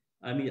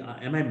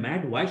 Am I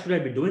mad? Why should I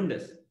be doing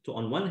this? So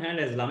on one hand,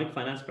 as Islamic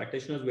finance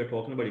practitioners, we are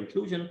talking about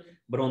inclusion,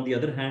 but on the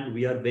other hand,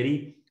 we are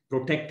very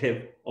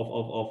protective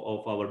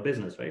of our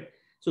business, right?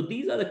 So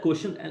these are the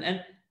questions,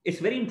 and it's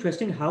very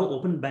interesting how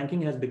open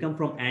banking has become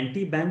from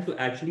anti-bank to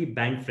actually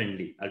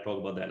bank-friendly. I'll talk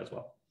about that as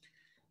well.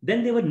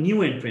 Then there were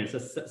new entrants,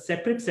 a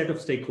separate set of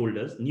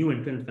stakeholders, new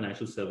entrant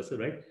financial services,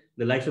 right?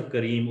 The likes of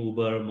Kareem,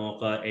 Uber,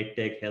 Mocha,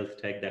 EdTech,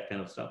 Health Tech, that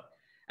kind of stuff.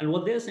 And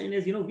what they're saying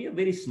is, we are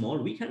very small.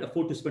 We can't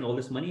afford to spend all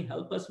this money.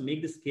 Help us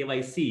make this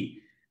KYC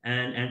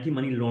and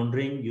anti-money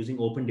laundering using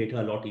open data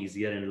a lot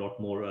easier and a lot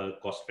more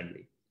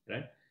cost-friendly,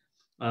 right?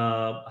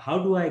 How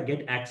do I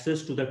get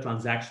access to the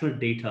transactional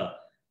data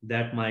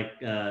that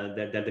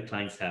that the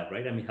clients have,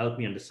 right? Help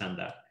me understand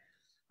that.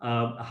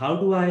 How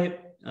do I,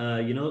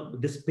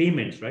 this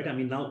payments, right?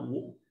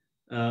 Now,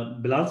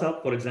 Bilal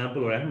Saab, for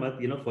example, or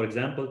Ahmed, for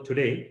example,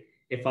 today,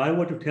 if I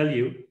were to tell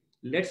you,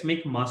 let's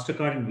make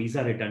MasterCard and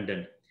Visa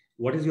redundant,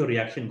 what is your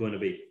reaction going to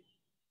be?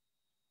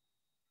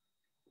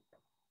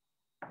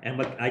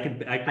 Ahmed, I can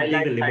take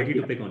the liberty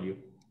to pick on you.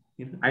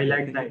 I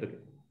like that.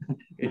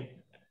 Okay.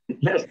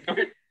 Let's do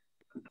it.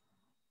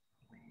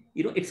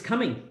 It's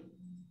coming,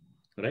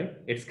 right?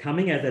 It's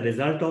coming as a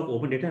result of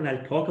open data, and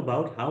I'll talk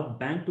about how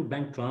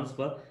bank-to-bank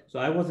transfer. So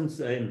I was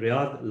in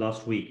Riyadh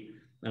last week,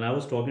 and I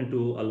was talking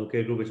to a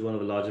local group, which is one of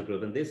the larger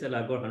groups, and they said,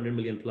 I've got 100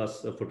 million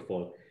plus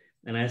footfall.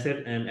 And I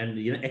said,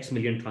 and X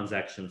million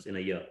transactions in a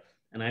year.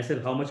 And I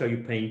said, how much are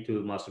you paying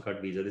to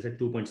MasterCard Visa? They said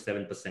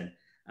 2.7%.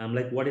 I'm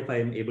like, what if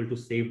I am able to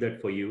save that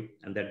for you?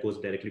 And that goes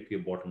directly to your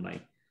bottom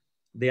line.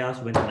 They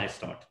asked, when can I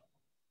start?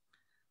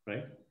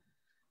 Right?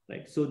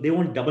 Right. So they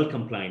want double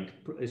compliant.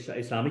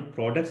 Islamic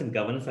products and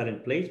governance are in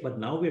place, but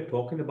now we're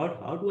talking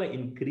about how do I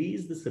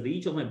increase this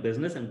reach of my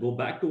business and go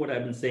back to what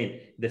I've been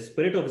saying, the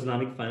spirit of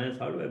Islamic finance.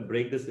 How do I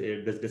break this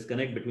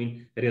disconnect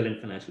between real and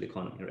financial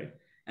economy, right?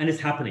 And it's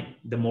happening.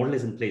 The model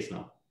is in place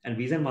now. And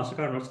Visa and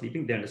MasterCard are not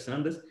sleeping. They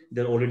understand this.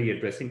 They're already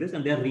addressing this,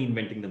 and they're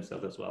reinventing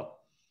themselves as well.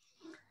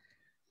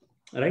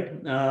 All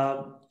right.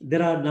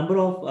 There are a number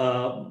of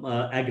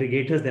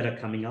aggregators that are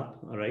coming up.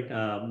 All right.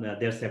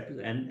 They're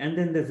separate. And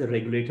then there's a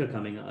regulator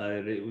coming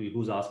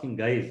who's asking,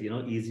 guys,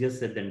 easier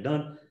said than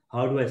done.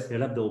 How do I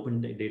set up the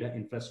open data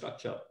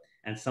infrastructure?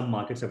 And some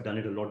markets have done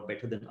it a lot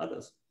better than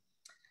others.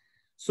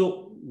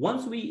 So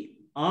once we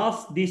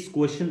ask these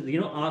questions,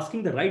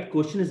 asking the right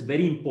question is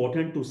very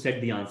important to set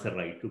the answer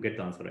right, to get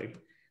the answer right.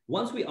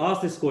 Once we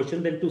ask this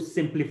question, then to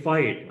simplify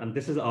it, and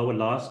this is our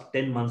last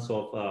 10 months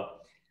of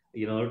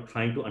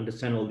trying to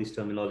understand all these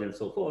terminology and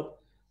so forth.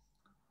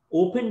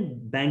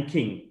 Open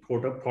banking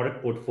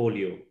product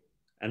portfolio,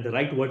 and the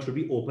right word should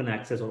be open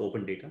access or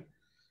open data,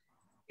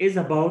 is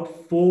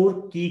about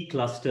 4 key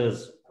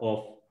clusters of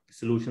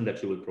solution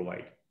that you will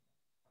provide.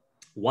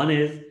 One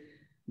is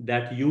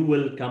that you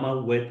will come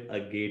up with a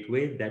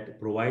gateway that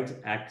provides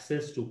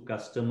access to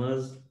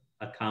customers'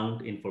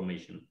 account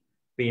information,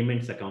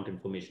 payments account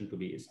information to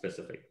be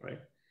specific, right?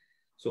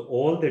 So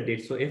all the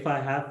data, so if I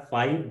have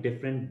 5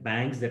 different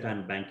banks that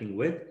I'm banking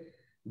with,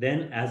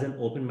 then as an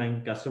open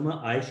bank customer,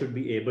 I should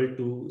be able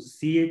to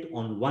see it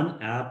on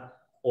one app,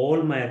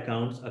 all my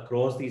accounts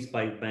across these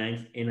 5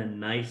 banks in a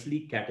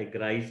nicely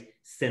categorized,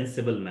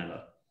 sensible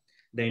manner.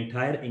 The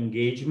entire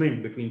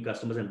engagement between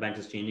customers and banks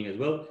is changing as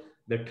well.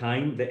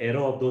 The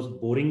era of those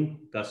boring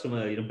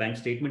customer, bank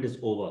statement is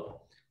over.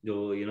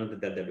 In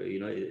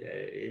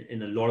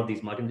a lot of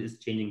these markets is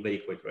changing very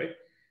quick, right?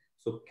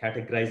 So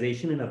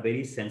categorization in a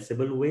very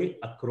sensible way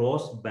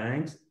across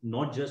banks,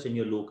 not just in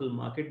your local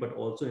market, but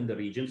also in the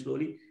region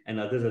slowly and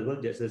others as well,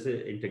 just as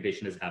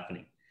integration is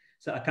happening.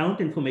 So account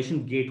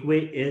information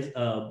gateway is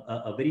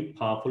a very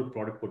powerful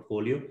product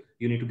portfolio.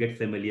 You need to get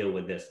familiar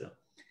with this.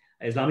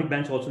 Islamic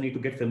banks also need to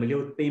get familiar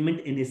with payment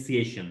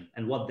initiation.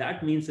 And what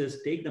that means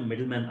is take the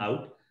middleman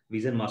out,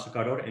 Visa and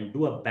MasterCard out, and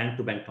do a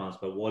bank-to-bank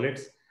transfer.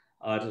 Wallets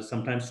are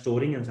sometimes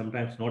storing and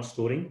sometimes not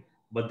storing,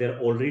 but they're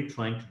already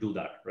trying to do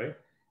that, right?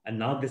 And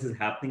now this is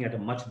happening at a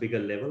much bigger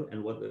level,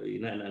 and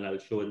and I'll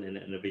show in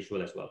a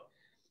visual as well.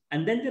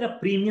 And then there are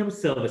premium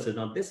services.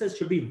 Now this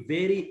should be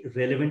very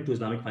relevant to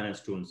Islamic finance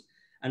students.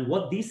 And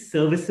what these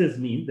services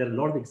mean, there are a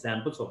lot of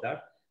examples of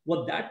that.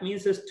 What that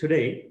means is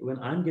today, when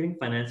I'm giving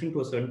financing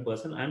to a certain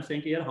person, I'm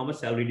saying, here, how much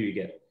salary do you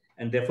get?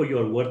 And therefore you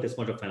are worth this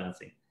much of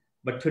financing.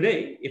 But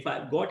today, if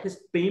I've got his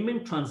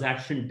payment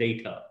transaction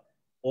data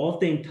of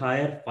the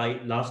entire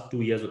last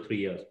 2 years or 3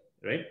 years,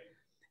 right?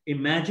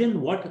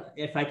 Imagine what,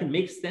 if I can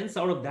make sense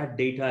out of that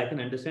data, I can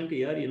understand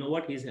here, you know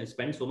what, he's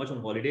spending so much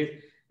on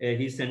holidays,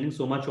 he's spending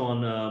so much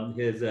on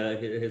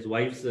his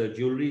wife's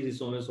jewelry, he's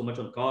so much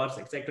on cars,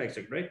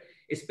 etc., right?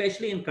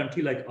 Especially in a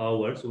country like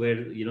ours, where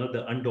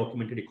the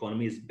undocumented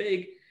economy is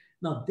big.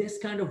 Now, this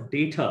kind of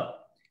data,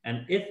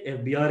 and if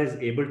FBR is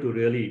able to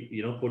really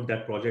put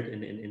that project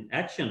in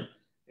action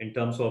in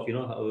terms of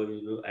how,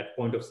 at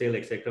point of sale,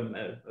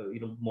 etc.,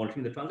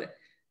 monitoring the transaction,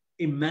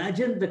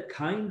 imagine the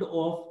kind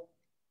of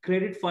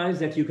credit files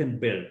that you can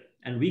build,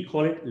 and we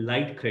call it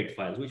light credit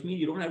files, which means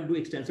you don't have to do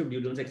extensive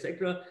due diligence,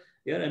 etc.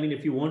 Yeah, I mean,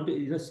 if you want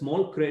to,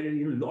 small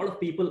credit, a lot of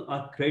people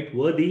are credit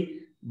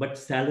worthy, but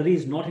salary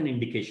is not an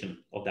indication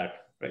of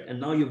that, right? And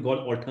now you've got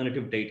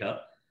alternative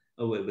data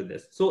with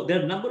this. So there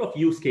are a number of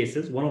use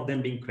cases, one of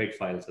them being credit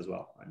files as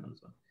well. Right?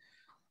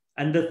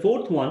 And the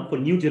fourth one for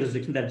new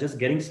jurisdiction that's just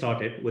getting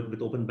started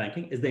with open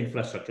banking is the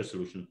infrastructure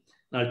solution.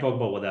 And I'll talk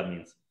about what that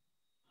means.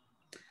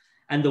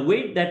 And the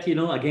way that,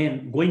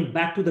 again, going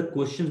back to the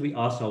questions we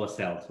asked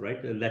ourselves,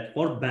 right? That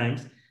for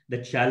banks,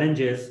 the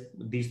challenge is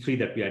these 3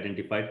 that we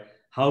identified.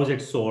 How is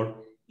it solved?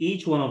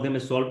 Each one of them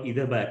is solved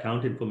either by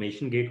account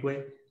information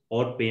gateway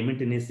or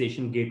payment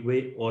initiation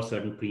gateway or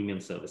certain premium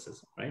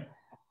services, right?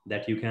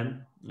 That you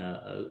can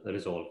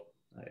resolve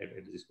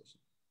this question.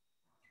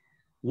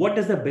 What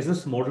does the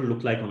business model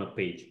look like on a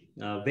page?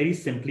 Very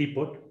simply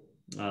put,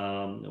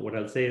 what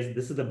I'll say is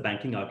this is the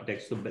banking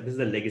architecture. So this is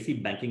the legacy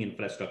banking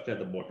infrastructure at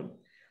the bottom.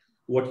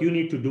 What you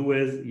need to do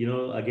is,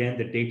 again,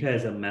 the data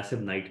is a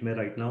massive nightmare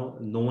right now.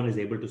 No one is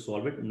able to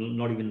solve it,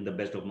 not even in the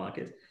best of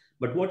markets.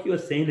 But what you are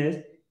saying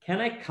is,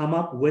 can I come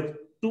up with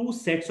 2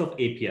 sets of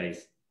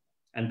APIs?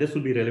 And this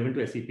will be relevant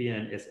to SEP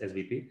and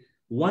SVP.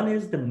 One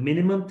is the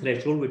minimum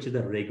threshold, which is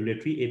the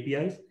regulatory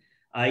APIs.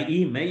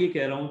 I.e.,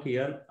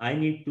 I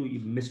need to,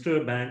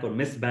 Mr. Bank or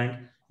Miss Bank,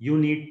 you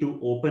need to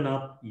open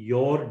up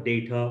your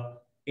data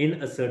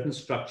in a certain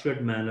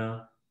structured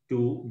manner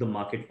to the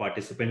market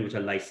participant, which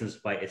are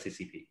licensed by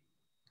SECP.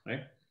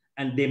 Right?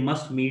 And they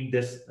must meet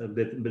this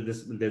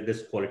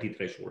quality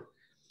threshold.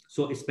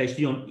 So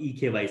especially on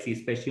eKYC,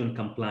 especially on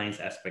compliance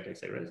aspect,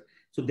 etc.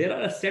 So there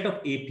are a set of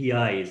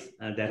APIs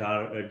that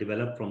are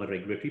developed from a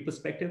regulatory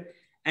perspective.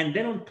 And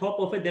then on top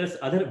of it, there's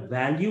other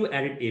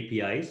value-added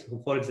APIs.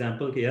 For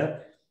example,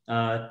 here,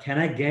 can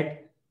I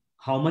get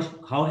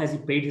how has he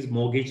paid his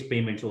mortgage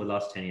payments over the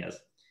last 10 years?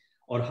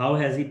 Or how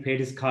has he paid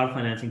his car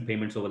financing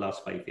payments over the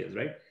last 5 years,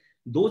 right?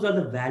 Those are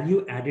the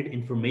value-added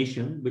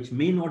information, which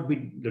may not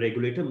be, the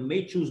regulator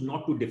may choose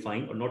not to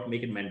define or not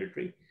make it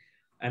mandatory.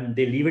 And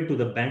they leave it to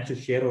the banks to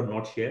share or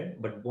not share.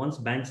 But once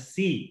banks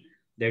see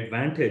the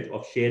advantage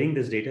of sharing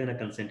this data in a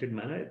consented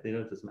manner,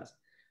 this massive.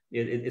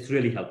 It's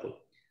really helpful.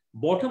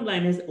 Bottom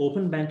line is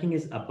open banking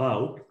is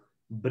about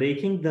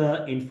breaking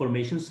the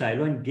information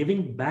silo and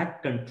giving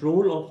back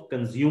control of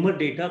consumer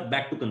data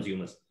back to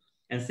consumers.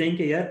 And saying,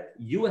 yeah,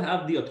 you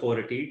have the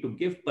authority to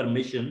give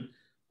permission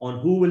on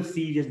who will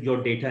see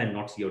your data and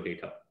not see your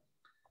data.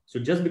 So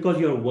just because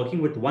you're working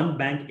with one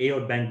bank A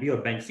or bank B or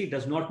bank C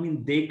does not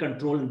mean they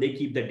control and they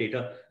keep that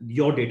data,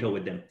 your data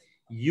with them.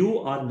 You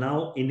are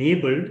now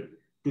enabled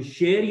to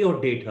share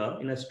your data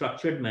in a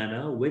structured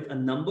manner with a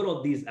number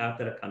of these apps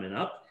that are coming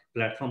up,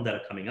 platforms that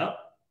are coming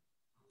up.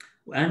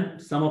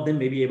 And some of them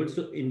may be able to.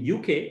 So in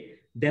UK,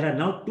 there are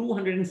now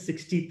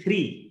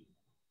 263.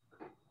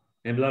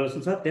 And Bilal,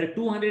 there are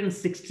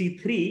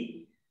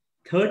 263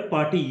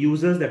 third-party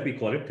users that we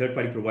call it,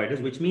 third-party providers,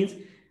 which means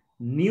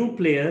new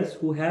players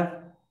who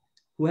have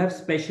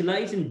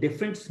specialized in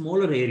different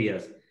smaller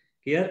areas.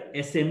 Here,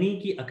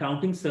 SME ki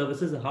accounting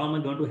services, how am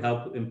I going to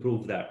help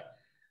improve that?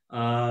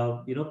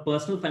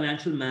 Personal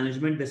financial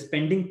management, the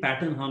spending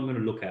pattern, how I'm going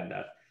to look at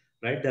that,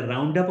 right? The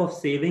roundup of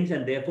savings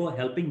and therefore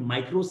helping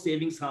micro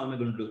savings, how am I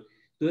going to do?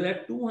 So there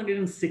are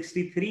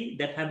 263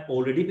 that have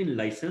already been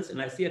licensed,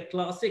 and I see a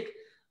classic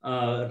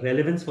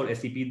relevance for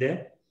SEP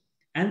there.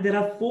 And there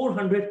are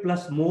 400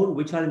 plus more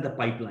which are in the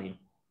pipeline.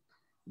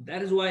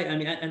 That is why,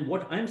 and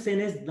what I'm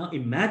saying is, now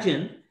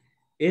imagine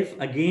if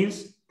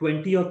against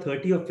 20 or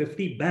 30 or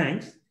 50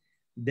 banks,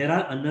 there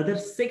are another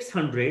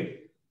 600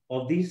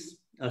 of these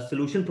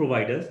solution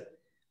providers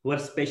who are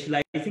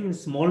specializing in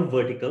small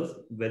verticals,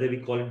 whether we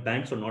call it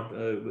banks or not,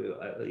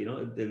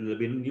 there will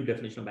be a new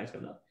definition of banks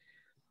coming up.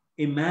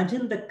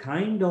 Imagine the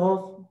kind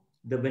of,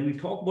 when we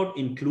talk about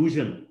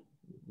inclusion,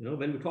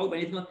 when we talk about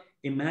anything,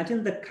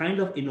 imagine the kind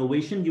of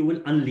innovation you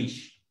will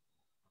unleash.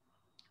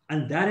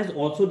 And that is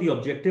also the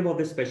objective of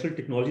the Special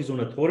Technology Zone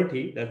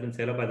Authority that's been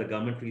set up by the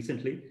government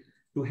recently,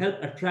 to help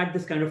attract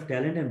this kind of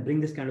talent and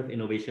bring this kind of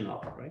innovation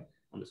up, right,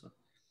 on this one.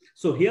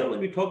 So here, when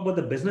we talk about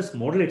the business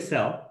model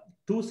itself,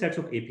 two sets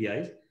of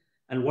APIs.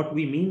 And what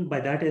we mean by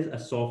that is a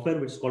software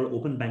which is called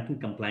Open Banking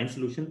Compliance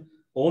Solution.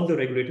 All the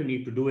regulator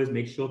need to do is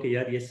make sure, okay,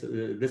 yeah, yes,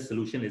 this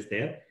solution is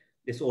there.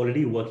 It's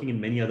already working in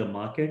many other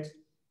markets.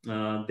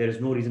 There is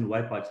no reason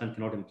why Pakistan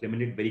cannot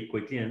implement it very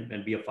quickly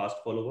and be a fast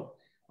follower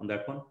on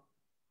that one.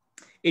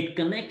 It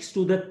connects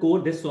to the core,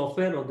 this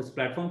software or this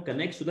platform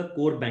connects to the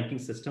core banking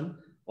system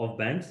of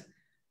banks.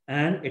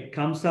 And it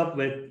comes up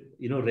with,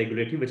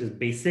 regulatory, which is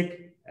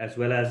basic, as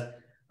well as,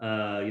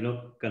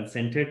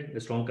 consented, the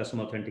strong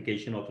customer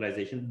authentication,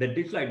 authorization. The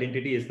digital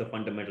identity is the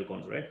fundamental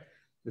concept, right?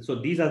 So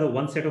these are the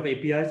one set of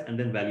APIs, and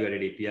then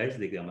value-added APIs.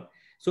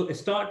 So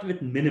start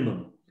with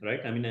minimum, right?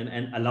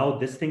 And allow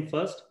this thing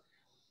first.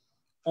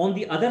 On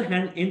the other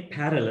hand, in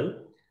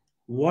parallel,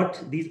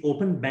 what these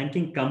open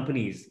banking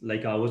companies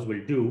like ours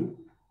will do,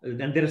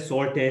 and there are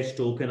Saltesh,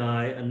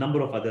 TokenEye, a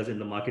number of others in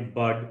the market,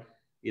 Bud,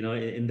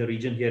 in the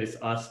region here is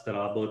us,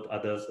 Tarabot,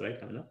 others, right?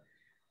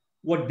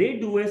 What they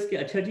do is,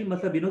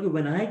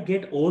 when I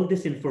get all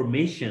this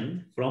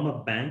information from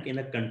a bank in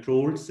a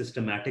controlled,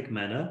 systematic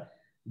manner,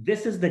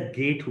 this is the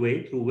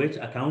gateway through which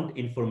account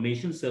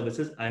information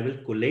services I will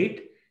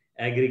collate,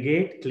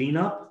 aggregate, clean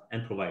up,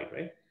 and provide,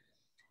 right?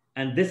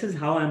 And this is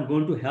how I'm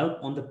going to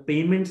help on the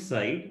payment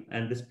side,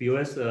 and this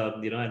POS,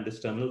 and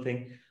this terminal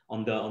thing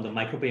on the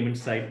micropayment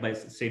side by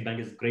State Bank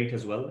is great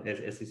as well, as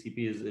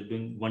SECP is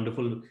doing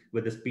wonderful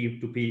with this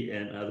P2P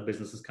and other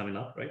businesses coming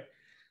up, right?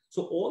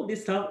 So all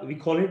this stuff, we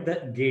call it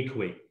the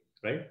gateway,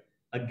 right?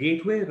 A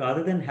gateway,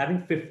 rather than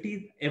having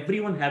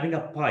everyone having a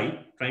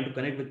pipe trying to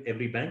connect with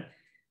every bank,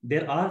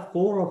 there are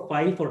 4 or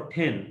 5 or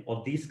 10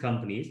 of these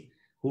companies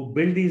who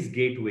build these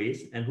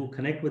gateways and who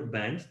connect with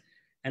banks.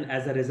 And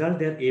as a result,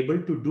 they're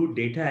able to do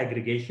data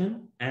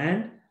aggregation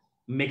and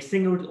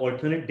mixing it with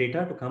alternate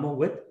data to come up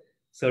with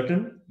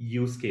certain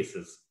use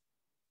cases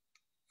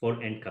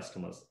for end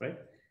customers, right?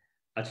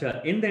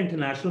 Achha, in the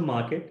international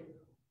market,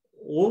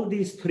 all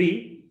these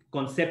three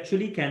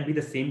conceptually can be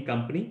the same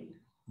company,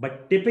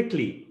 but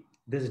typically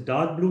this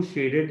dark blue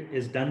shaded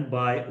is done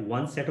by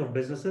one set of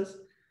businesses.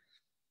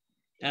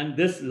 And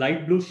this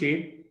light blue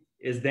shade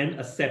is then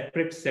a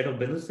separate set of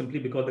business, simply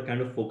because the kind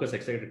of focus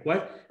etc.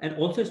 required. And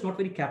also it's not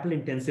very capital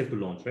intensive to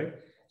launch, right?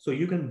 So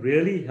you can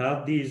really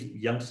have these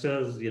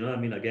youngsters,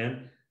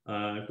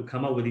 to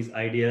come up with these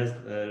ideas,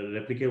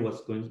 replicate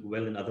what's going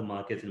well in other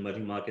markets, in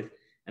emerging markets,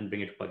 and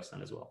bring it to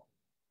Pakistan as well.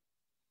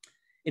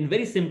 In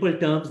very simple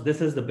terms,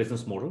 this is the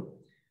business model.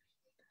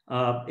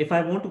 If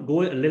I want to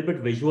go a little bit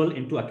visual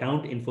into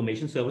account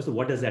information services,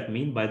 what does that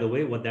mean? By the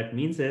way, what that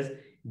means is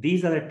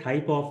these are a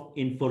type of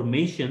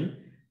information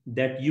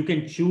that you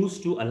can choose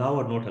to allow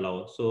or not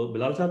allow. So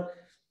Bilal sir,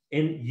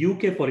 in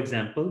UK, for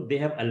example, they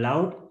have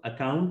allowed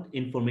account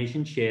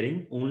information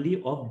sharing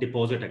only of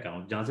deposit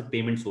account, jahan se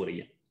payments ho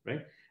rahi hai,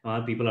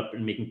 right? People are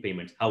making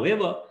payments.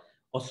 However,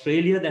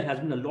 Australia, that has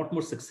been a lot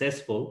more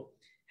successful,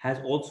 has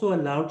also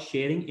allowed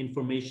sharing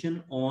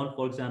information on,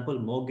 for example,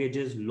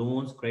 mortgages,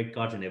 loans, credit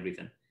cards, and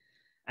everything.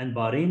 And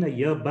Bahrain, a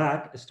year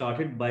back,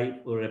 started by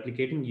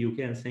replicating UK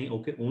and saying,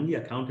 okay, only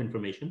account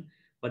information.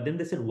 But then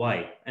they said,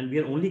 why? And we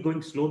are only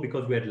going slow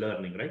because we are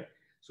learning, right?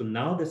 So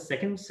now the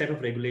second set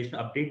of regulation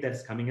update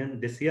that's coming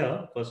in this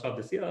year, first half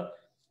this year,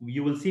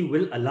 you will see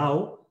will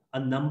allow a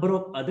number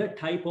of other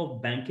type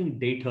of banking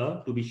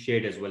data to be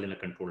shared as well in a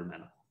controlled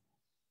manner,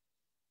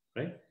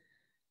 right?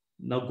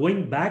 Now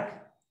going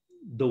back,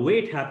 the way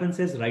it happens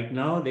is right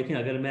now, if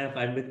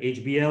I'm with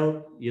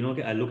HBL,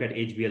 I look at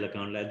HBL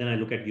account, then I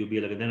look at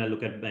UBL, then I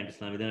look at Bank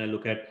Islamic, then I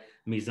look at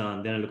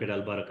Meezan, then I look at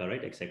Al Baraka,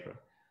 right, etc.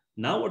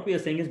 Now what we are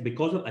saying is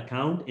because of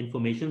account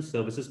information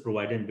services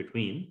provided in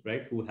between,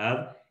 right, who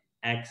have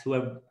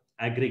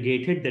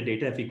aggregated the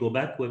data, if you go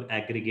back, who have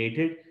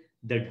aggregated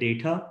the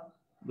data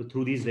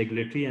through these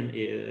regulatory and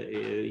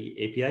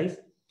APIs,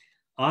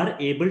 are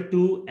able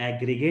to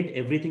aggregate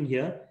everything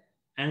here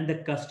And the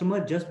customer,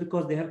 just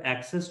because they have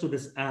access to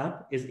this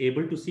app, is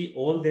able to see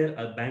all their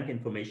bank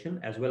information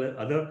as well as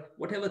other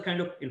whatever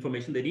kind of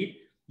information they need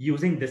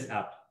using this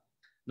app.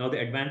 Now, the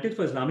advantage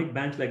for Islamic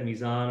banks like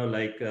Meezan or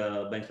like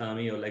Bank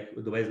Islami or like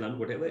Dubai Islamic,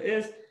 whatever,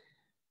 is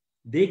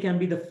they can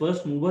be the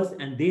first movers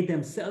and they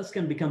themselves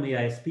can become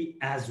AISP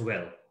as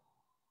well.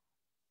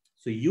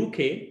 So UK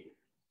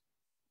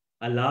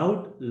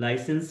allowed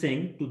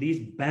licensing to these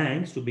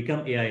banks to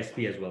become AISP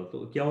as well.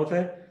 So kya hota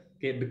hai?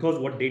 Okay, because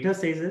what data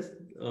says is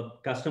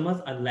customers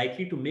are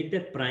likely to make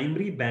their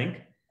primary bank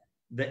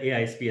the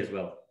AISP as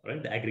well,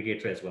 right? The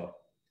aggregator as well,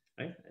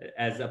 right?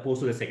 As opposed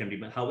to the secondary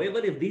bank. However,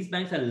 if these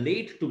banks are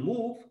late to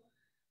move,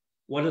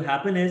 what will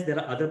happen is there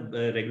are other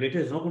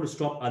regulators not going to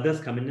stop others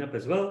coming up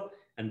as well.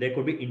 And there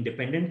could be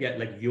independent, yeah,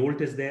 like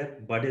Yolt is there,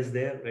 Bud is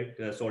there, right?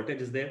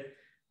 Saltage is there.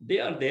 They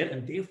are there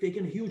and they've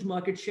taken huge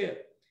market share.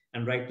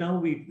 And right now,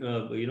 we,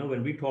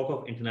 when we talk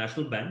of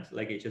international banks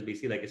like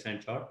HSBC, like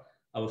Ashar,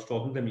 I was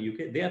talking to them in the UK,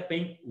 they are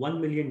paying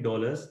 $1 million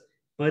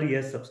per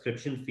year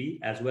subscription fee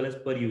as well as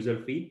per user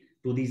fee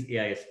to these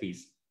AISPs,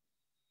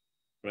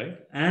 right?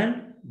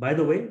 And by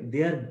the way,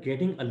 they are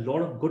getting a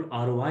lot of good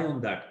ROI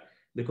on that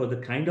because the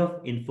kind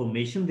of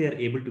information they are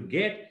able to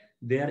get,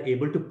 they are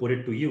able to put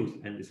it to use.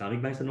 And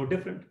Islamic banks are no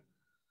different,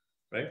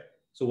 right?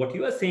 So what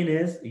you are saying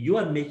is you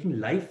are making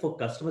life for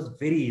customers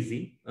very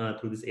easy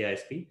through this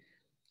AISP.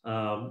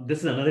 This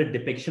is another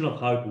depiction of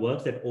how it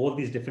works, that all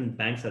these different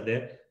banks are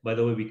there. By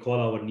the way, we call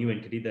our new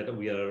entity that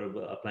we are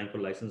applying for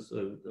license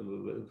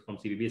from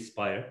CBB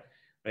Aspire,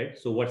 right?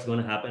 So what's going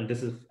to happen,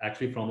 this is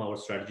actually from our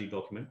strategy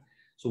document.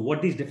 So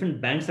what these different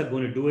banks are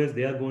going to do is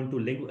they are going to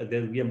link, there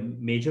will be a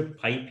major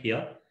pipe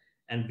here,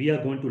 and we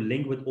are going to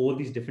link with all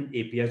these different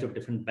APIs of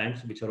different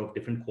banks, which are of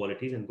different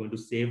qualities, and going to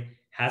save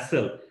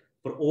hassle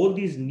for all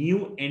these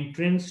new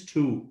entrants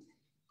to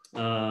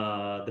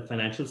the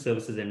financial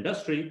services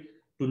industry,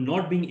 to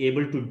not being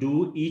able to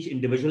do each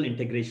individual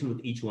integration with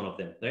each one of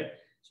them, right?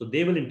 So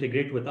they will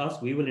integrate with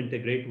us, we will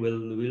integrate,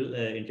 we'll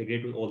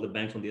integrate with all the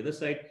banks on the other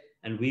side,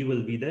 and we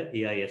will be the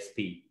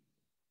AISP,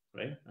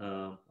 right?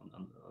 On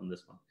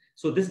this one.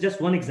 So this is just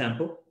one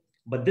example,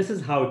 but this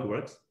is how it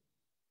works.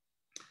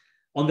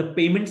 On the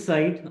payment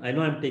side, I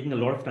know I'm taking a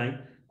lot of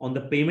time. On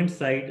the payment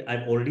side,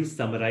 I've already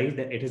summarized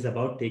that it is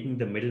about taking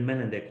the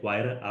middleman and the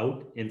acquirer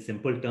out. In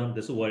simple terms,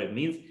 this is what it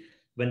means.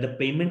 When the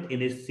payment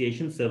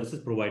initiation services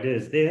provider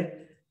is there,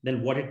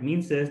 then what it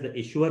means is the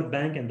issuer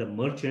bank and the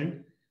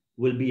merchant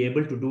will be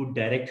able to do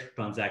direct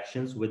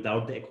transactions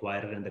without the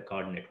acquirer and the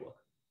card network.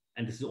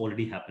 And this is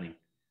already happening.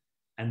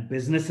 And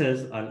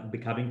businesses are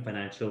becoming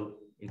financial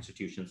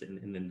institutions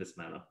in this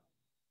manner,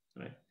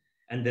 right?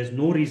 And there's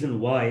no reason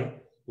why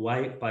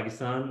in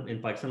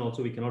Pakistan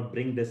also, we cannot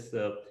bring this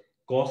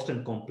cost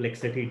and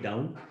complexity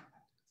down,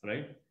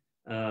 right?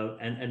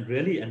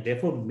 And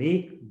therefore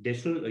make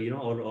digital,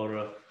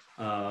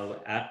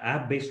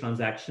 app-based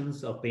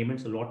transactions or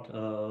payments a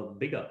lot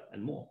bigger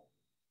and more.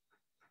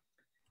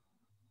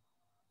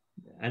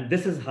 And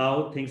this is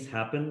how things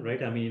happen,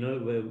 right? I mean,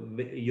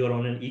 you're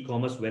on an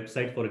e-commerce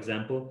website, for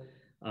example,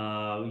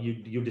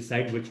 you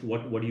decide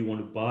what do you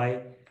want to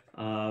buy,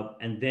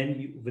 and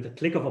then with a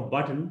click of a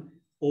button,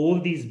 all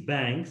these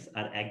banks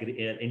are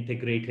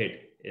integrated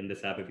in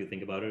this app. If you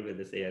think about it, with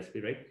this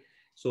AISP, right?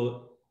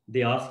 So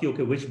they ask you,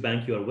 okay, which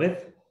bank you are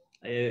with.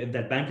 If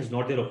that bank is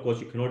not there, of course,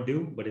 you cannot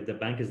do. But if the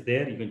bank is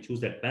there, you can choose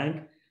that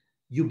bank.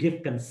 You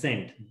give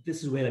consent.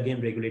 This is where,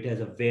 again, regulator has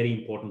a very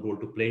important role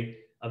to play.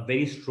 A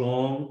very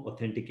strong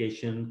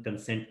authentication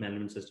consent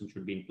management system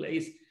should be in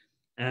place.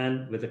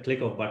 And with a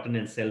click of button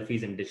and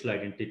selfies and digital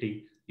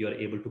identity, you are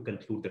able to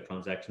conclude the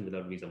transaction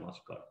without Visa,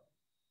 MasterCard.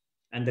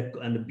 And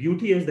the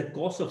beauty is the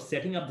cost of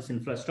setting up this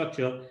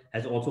infrastructure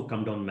has also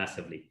come down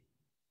massively.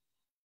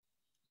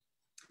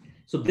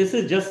 So this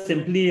is just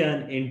simply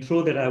an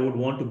intro that I would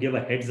want to give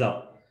a heads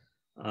up,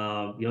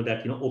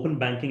 open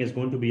banking is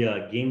going to be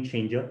a game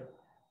changer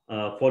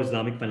for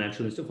Islamic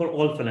financial institutions, for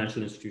all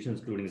financial institutions,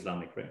 including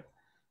Islamic, right?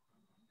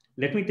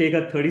 Let me take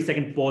a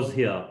 30-second pause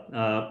here.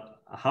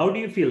 How do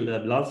you feel,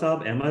 Bilal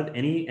Saab, Ahmed,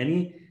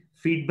 any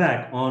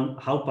feedback on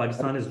how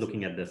Pakistan is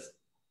looking at this?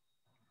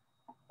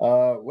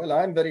 Well,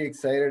 I'm very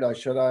excited,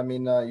 Ashar. I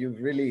mean,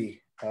 you've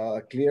really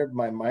cleared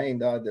my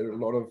mind. There are a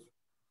lot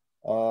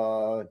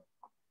of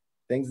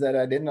things that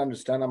I didn't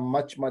understand. I'm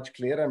much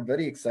clearer. I'm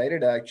very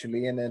excited,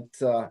 actually. And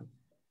it's,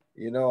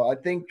 I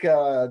think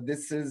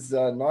this is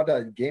not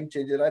a game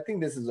changer. I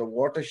think this is a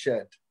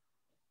watershed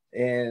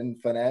in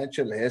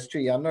financial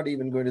history. I'm not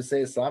even going to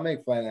say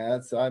Islamic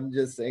finance. I'm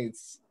just saying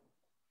it's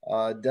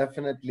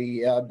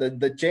definitely,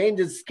 the change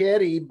is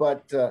scary,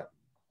 but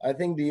I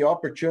think the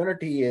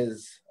opportunity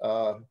is,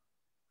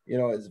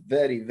 is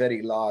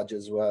very large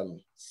as well.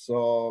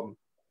 So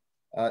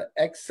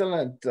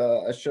excellent,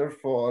 Ashar,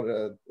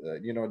 for,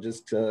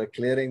 just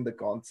clearing the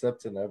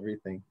concepts and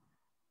everything.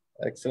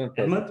 Excellent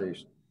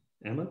presentation.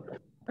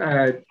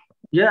 Ahmed?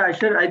 Yeah,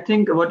 Ashar, I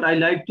think what I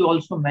like to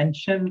also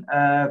mention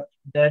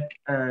that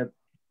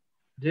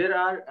there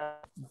are...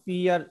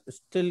 we are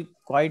still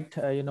quite,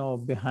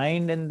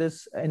 behind in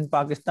this in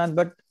Pakistan,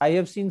 but I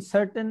have seen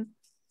certain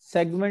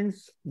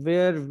segments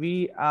where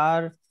we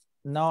are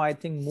now, I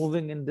think,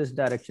 moving in this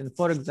direction.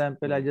 For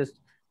example, I just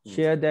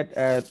share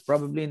that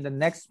probably in the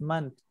next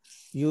month,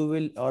 you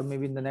will, or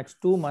maybe in the next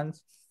 2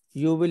 months,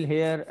 you will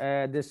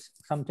hear this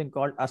something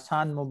called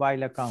Asan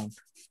mobile account,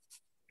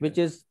 which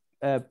is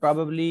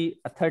probably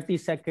a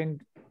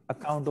 30-second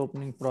account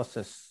opening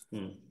process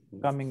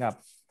coming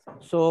up.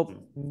 So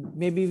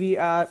maybe we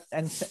are,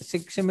 and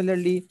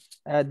similarly,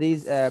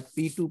 these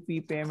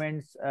P2P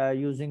payments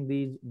using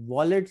these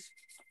wallets,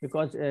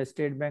 because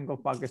State Bank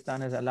of Pakistan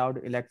has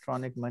allowed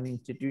electronic money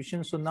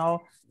institutions. So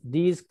now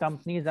these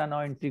companies are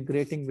now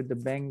integrating with the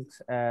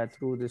banks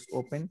through this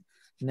open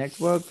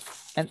network.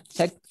 And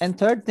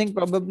third thing,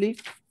 probably,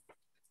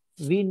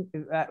 we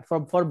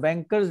for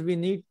bankers, we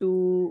need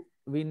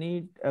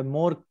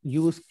more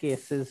use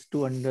cases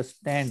to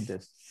understand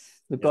this,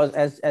 because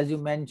as you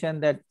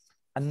mentioned, that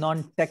a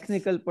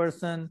non-technical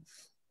person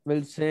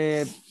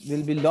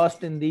will be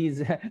lost in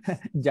these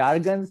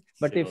jargons.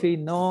 But if we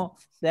know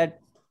that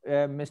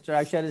Mr.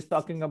 Ashar is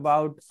talking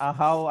about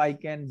how I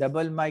can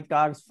double my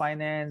car's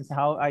finance,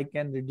 how I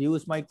can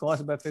reduce my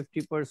cost by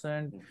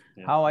 50%,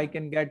 how I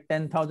can get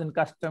 10,000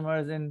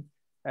 customers in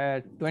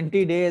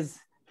 20 days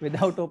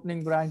without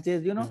opening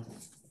branches,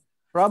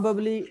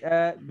 probably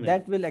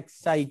that will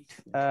excite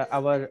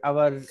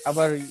our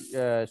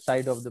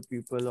side of the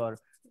people, or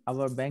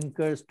our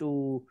bankers,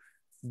 to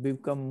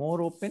become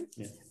more open.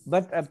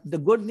 But the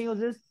good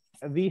news is,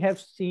 we have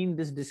seen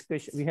this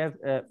discussion. We have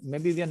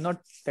maybe we are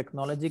not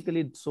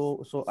technologically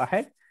so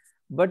ahead,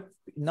 but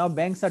now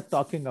banks are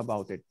talking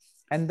about it.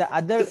 And the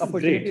other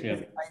opportunity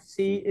I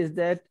see is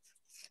that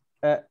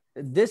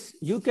this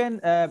you can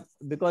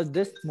because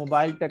this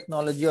mobile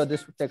technology, or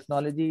this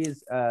technology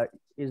is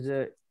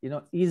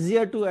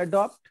easier to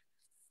adopt.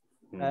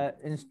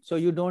 So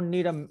you don't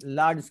need a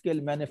large scale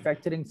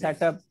manufacturing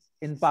setup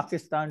in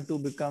Pakistan to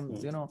become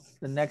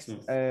the next.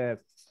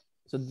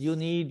 So you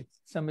need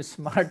some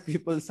smart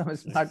people, some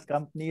smart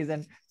companies,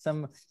 and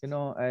some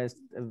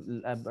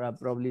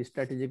probably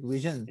strategic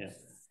vision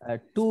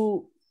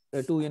to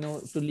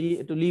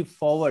leap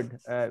forward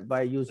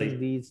by using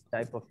these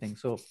type of things.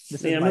 So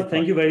this is my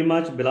thank you very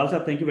much, Bilal sir.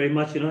 Thank you very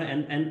much.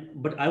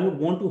 But I would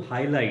want to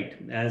highlight,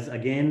 as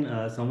again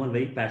someone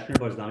very passionate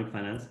about Islamic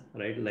finance,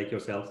 right, like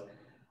yourselves,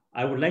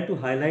 I would like to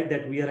highlight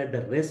that we are at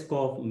the risk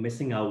of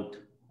missing out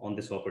on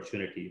this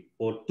opportunity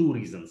for two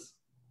reasons,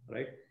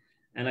 right?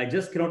 And I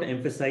just cannot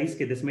emphasize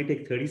that this may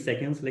take 30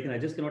 seconds, like, I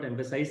just cannot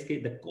emphasize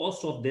that the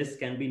cost of this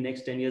can be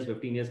next 10 years,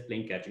 15 years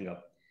playing catching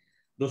up.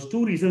 Those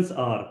two reasons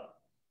are,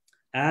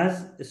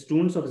 as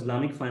students of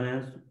Islamic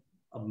finance,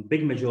 a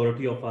big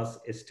majority of us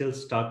is still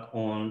stuck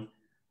on,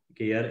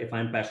 okay, if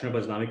I'm passionate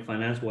about Islamic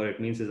finance, what it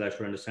means is I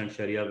should understand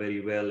Shariah very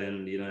well,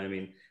 and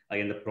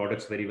again, the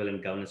products very well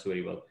and governance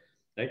very well,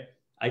 right?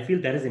 I feel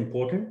that is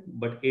important,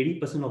 but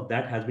 80% of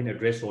that has been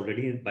addressed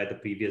already by the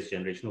previous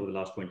generation over the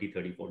last 20,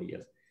 30, 40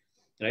 years.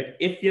 Right?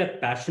 If you are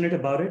passionate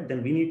about it,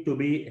 then we need to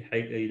be,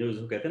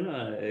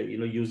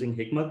 using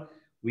hikmat.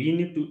 We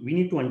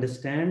need to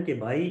understand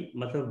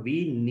that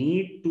we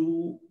need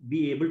to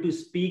be able to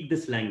speak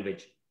this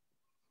language.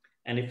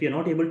 And if you're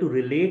not able to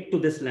relate to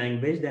this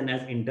language, then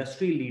as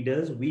industry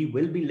leaders, we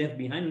will be left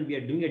behind, and we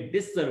are doing a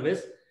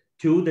disservice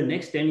to the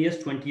next 10 years,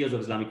 20 years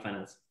of Islamic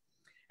finance.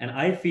 And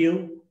I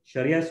feel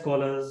Sharia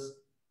scholars,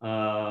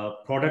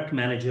 product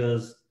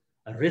managers,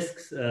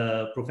 risks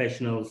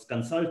professionals,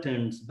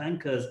 consultants,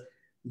 bankers,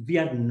 we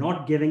are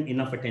not giving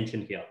enough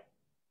attention here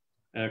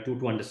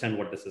to understand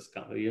what this is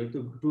coming,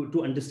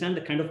 to understand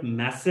the kind of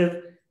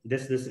massive,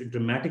 this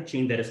dramatic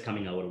change that is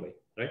coming our way,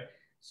 right?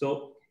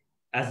 So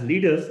as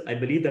leaders, I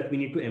believe that we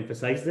need to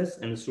emphasize this,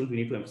 and students, we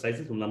need to emphasize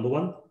this, number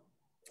one.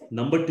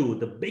 Number two,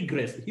 the big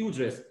risk, huge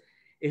risk,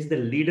 is the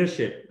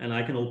leadership, and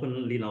I can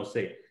openly now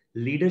say,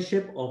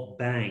 leadership of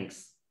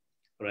banks,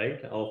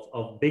 right,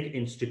 of big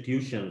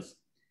institutions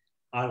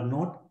are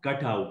not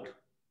cut out.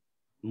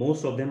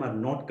 Most of them are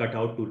not cut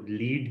out to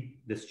lead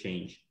this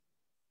change.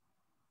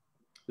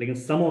 Like,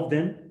 some of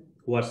them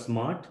who are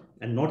smart,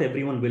 and not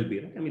everyone will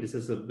be, right? I mean, this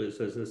is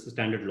a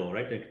standard law,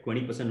 right? Like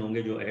 20%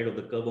 honge jo ahead of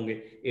the curve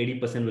honge,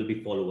 80% will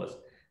be followers.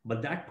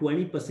 But that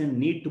 20%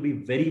 need to be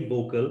very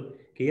vocal.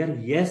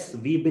 Yes,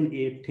 we've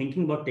been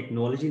thinking about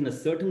technology in a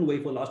certain way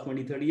for the last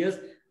 20, 30 years.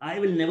 I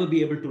will never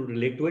be able to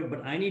relate to it,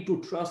 but I need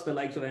to trust the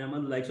likes of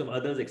Ahmed, the likes of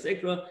others,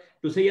 etc.,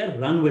 to say, yeah,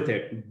 run with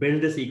it,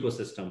 build this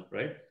ecosystem,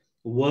 right?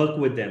 Work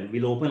with them.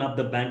 We'll open up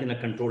the bank in a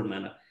controlled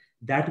manner.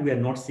 That we are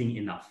not seeing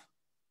enough.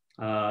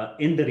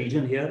 In the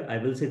region here, I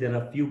will say there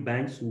are a few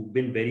banks who've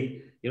been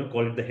very,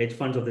 call it the hedge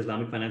funds of the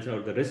Islamic finance,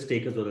 or the risk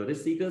takers or the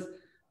risk seekers,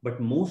 but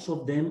most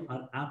of them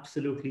are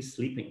absolutely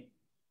sleeping,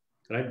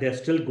 right? They're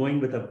still going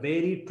with a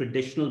very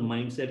traditional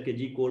mindset.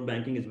 Core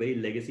banking is very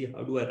legacy.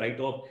 How do I write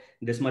off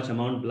this much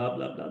amount? Blah,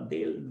 blah, blah.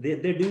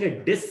 They're doing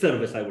a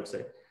disservice, I would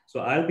say.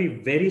 So I'll be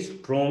very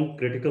strong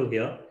critical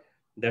here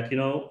that,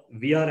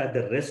 we are at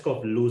the risk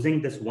of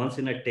losing this once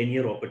in a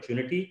 10-year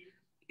opportunity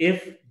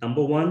if,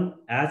 number one,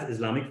 as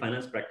Islamic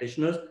finance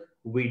practitioners,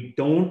 we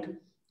don't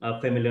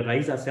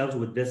familiarize ourselves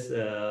with this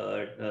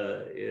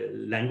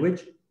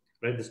language.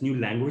 right? This new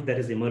language that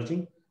is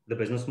emerging, the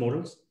business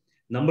models.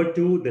 Number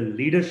two, the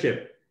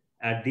leadership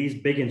at these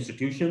big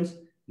institutions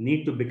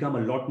need to become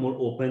a lot more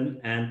open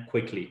and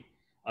quickly.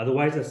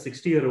 Otherwise, a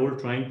 60-year-old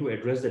trying to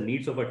address the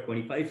needs of a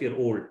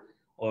 25-year-old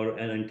or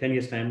in 10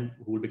 years' time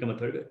who will become a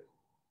third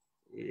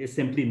is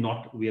simply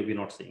not, we're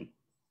not seeing.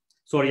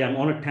 Sorry, I'm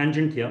on a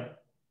tangent here.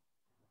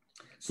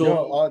 So,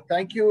 no,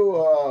 thank you,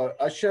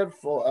 Ashar,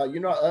 for,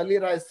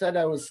 earlier I said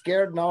I was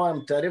scared, now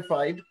I'm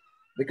terrified,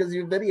 because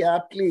you very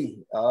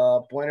aptly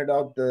pointed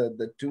out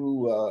the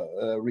two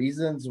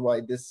reasons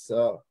why this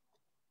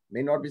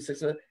may not be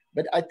successful.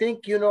 But I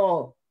think,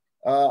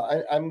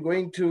 I'm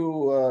going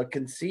to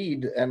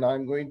concede, and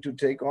I'm going to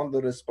take on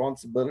the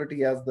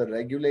responsibility as the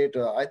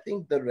regulator. I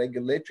think the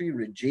regulatory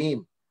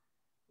regime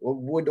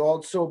would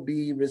also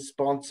be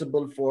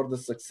responsible for the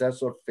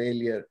success or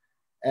failure.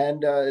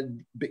 And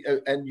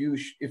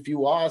if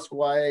you ask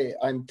why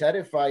I'm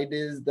terrified,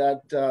 is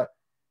that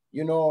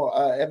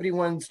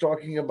everyone's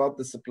talking about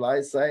the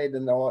supply side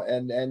and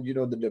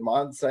the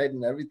demand side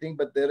and everything,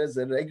 but there is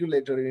a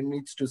regulator who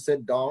needs to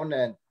sit down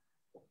and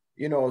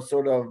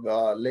sort of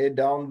lay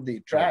down the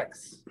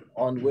tracks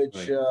on which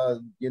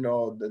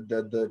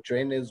the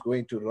train is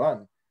going to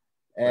run.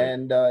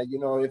 And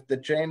if the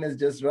train is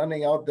just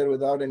running out there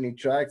without any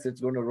tracks, it's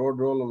going to road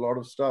roll a lot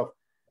of stuff.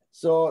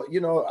 So,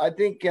 I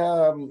think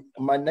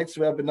my next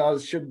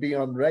webinar should be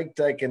on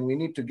RegTech, and we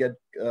need to get,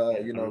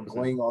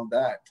 going on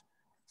that.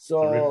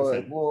 So,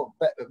 well,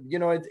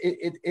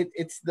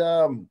 it's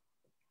the,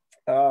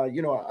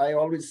 I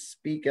always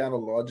speak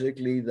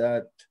analogically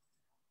that,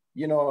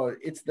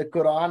 it's the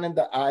Quran and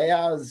the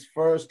ayahs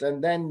first,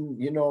 and then,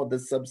 the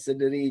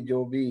subsidiary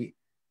jo bhi,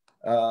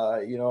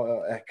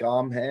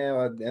 ahkam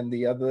hai, and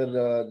the other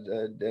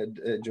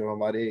jo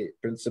hamare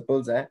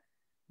principles hai.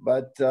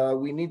 But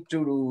we need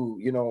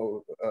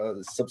to,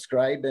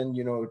 subscribe and,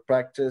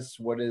 practice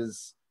what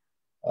is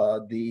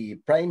the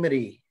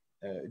primary,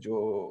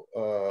 jo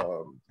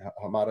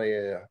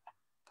hamare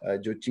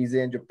jo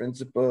cheezein, jo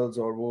principles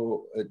or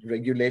wo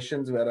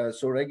regulations where.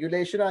 So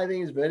regulation, I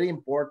think, is very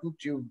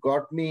important. You've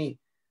got me,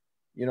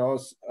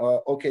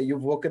 okay,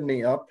 you've woken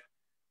me up.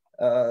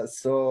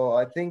 So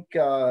I think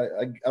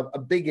a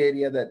big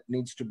area that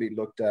needs to be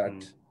looked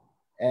at.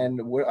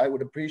 And I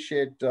would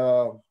appreciate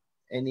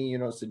any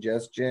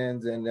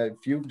suggestions, and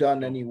if you've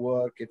done any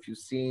work, if you've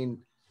seen.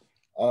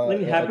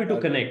 Happy to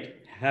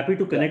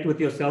connect with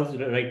yourselves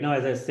right now.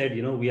 As I said,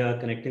 we are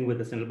connecting with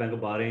the Central Bank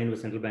of Bahrain,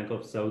 with Central Bank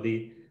of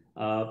Saudi,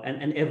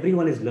 and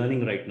everyone is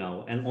learning right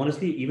now. And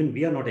honestly, even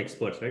we are not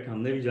experts, right?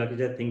 Humne bhi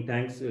jaake think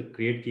tanks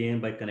create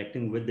kiye by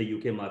connecting with the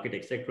UK market,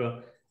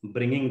 etc.,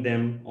 bringing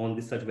them on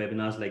such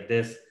webinars like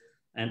this,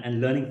 and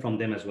learning from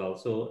them as well.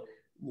 So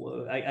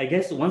I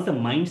guess once the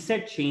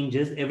mindset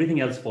changes,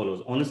 everything else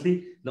follows.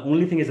 Honestly, the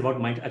only thing is about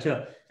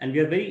mindset. And we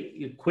are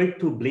very quick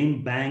to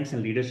blame banks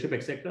and leadership,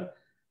 etc.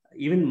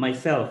 Even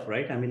myself,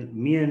 right? I mean,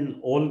 me and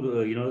all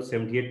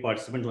 78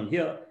 participants on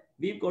here,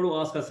 we've got to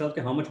ask ourselves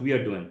how much we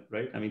are doing,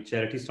 right? I mean,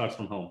 charity starts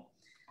from home.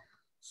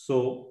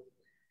 So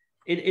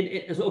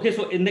okay.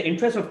 So in the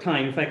interest of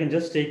time, if I can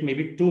just take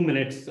maybe 2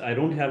 minutes, I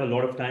don't have a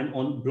lot of time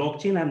on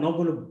blockchain. I'm not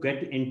going to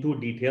get into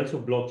details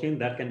of blockchain.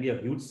 That can be a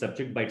huge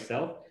subject by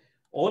itself.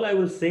 All I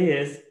will say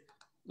is,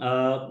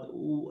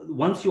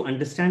 once you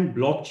understand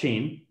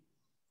blockchain,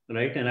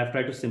 right, and I've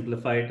tried to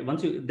simplify it,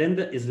 then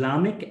the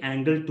Islamic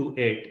angle to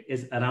it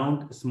is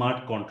around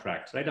smart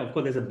contracts, right? Of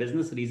course, there's a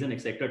business reason,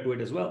 etc., to it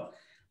as well,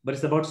 but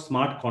it's about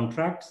smart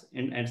contracts,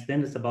 and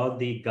then it's about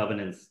the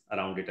governance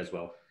around it as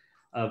well.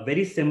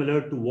 Very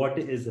similar to what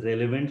is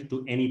relevant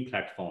to any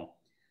platform,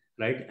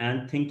 right?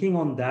 And thinking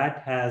on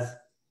that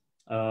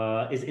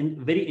is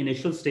in very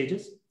initial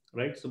stages,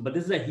 right? So, but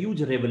this is a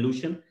huge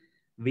revolution.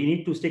 We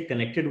need to stay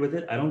connected with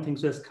it. I don't think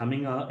so it's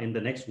coming in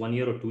the next 1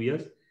 year or 2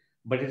 years,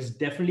 but it's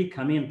definitely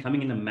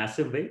coming in a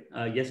massive way.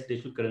 Yes,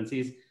 digital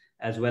currencies,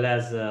 as well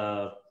as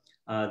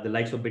the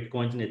likes of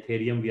Bitcoins and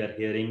Ethereum, we are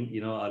hearing,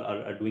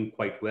 are doing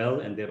quite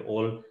well, and they're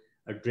all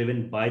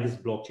driven by this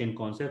blockchain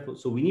concept.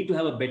 So we need to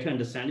have a better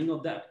understanding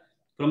of that.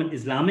 From an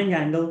Islamic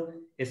angle,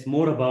 it's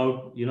more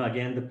about,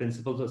 again, the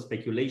principles of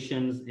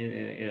speculations,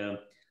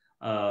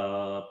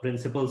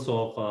 principles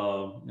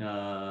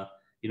of,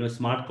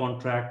 smart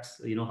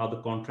contracts, how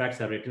the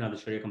contracts are written, are the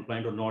Shariah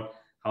compliant or not,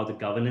 how the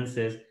governance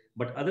is.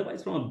 But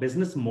otherwise, from a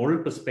business model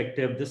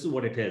perspective, this is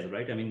what it is,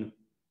 right? I mean,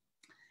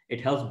 it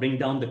helps bring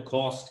down the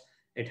cost.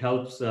 It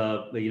helps,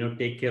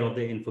 take care of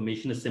the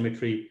information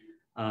asymmetry.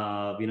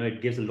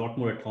 It gives a lot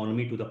more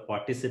autonomy to the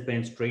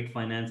participants. Trade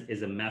finance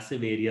is a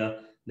massive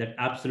area that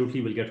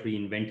absolutely will get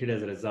reinvented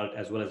as a result,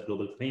 as well as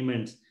global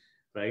payments,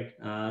 right?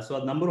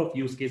 So a number of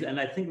use cases. And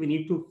I think we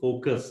need to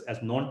focus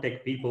as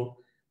non-tech people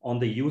on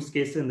the use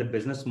cases and the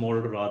business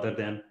model rather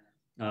than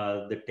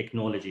the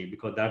technology,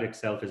 because that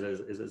itself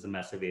is a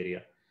massive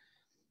area.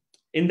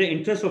 In the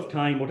interest of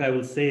time, what I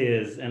will say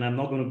is, and I'm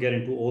not going to get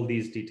into all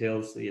these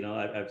details,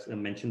 I've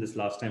mentioned this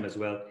last time as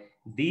well,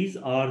 these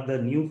are the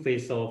new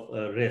face of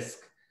risk,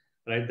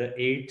 right? The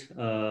 8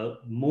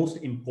 most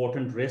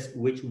important risks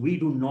which we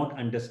do not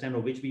understand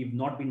or which we've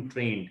not been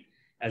trained.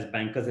 as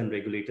bankers and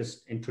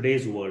regulators in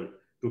today's world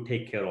to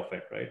take care of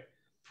it, right?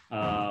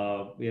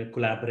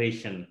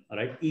 Collaboration,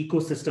 right?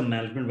 Ecosystem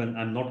management when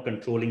I'm not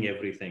controlling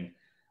everything.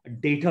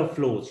 Data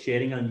flows,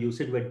 sharing and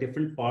usage where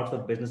different parts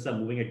of business are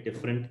moving at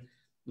different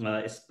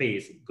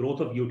space. Growth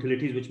of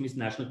utilities, which means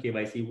national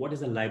KYC. What is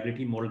the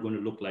liability model going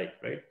to look like,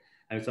 right?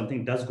 And if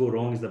something does go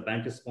wrong, is the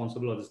bank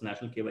responsible or this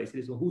national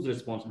KYC? So who's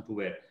responsible to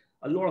where?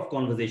 A lot of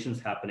conversations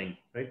happening,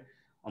 right,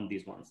 on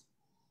these ones.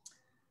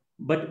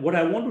 But what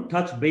I want to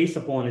touch base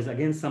upon is,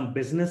 again, some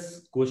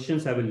business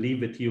questions I will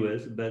leave with you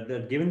is,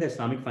 but given the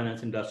Islamic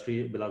finance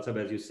industry, Bilal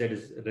Sahab, as you said,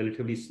 is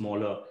relatively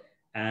smaller,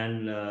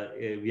 and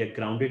we are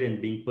grounded in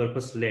being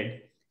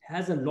purpose-led,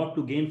 has a lot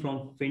to gain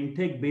from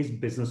fintech-based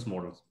business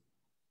models.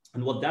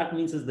 And what that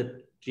means is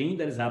the change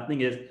that is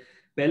happening is,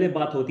 pehle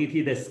baat hoti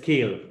thi the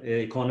scale,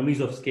 economies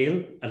of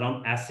scale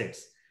around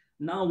assets.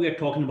 Now we are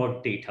talking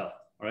about data,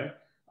 right?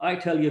 I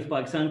tell you, if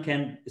Pakistan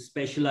can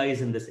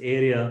specialize in this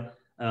area,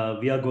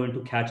 we are going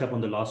to catch up on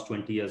the last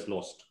 20 years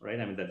lost, right?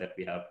 I mean, that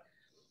we have.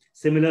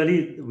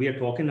 Similarly, we are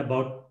talking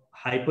about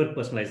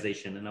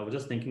hyper-personalization. And I was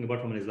just thinking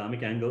about from an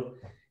Islamic angle,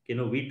 you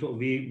know,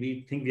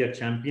 we think we are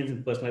champions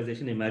in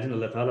personalization. Imagine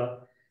Allah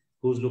Ta'ala,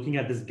 who's looking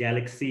at this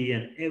galaxy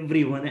and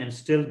everyone and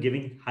still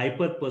giving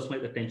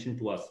hyper-personalized attention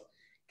to us.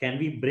 Can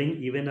we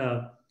bring even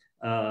a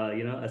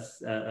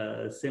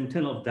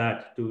symptom of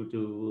that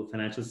to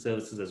financial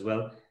services as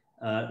well?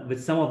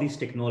 With some of these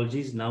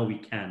technologies, now we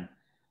can.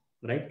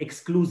 Right?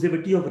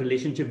 Exclusivity of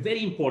relationship,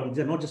 very important.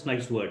 They're not just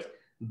nice words.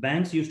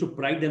 Banks used to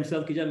pride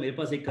themselves, ki mere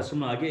paas ek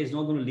customer aage is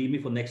not going to leave me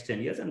for next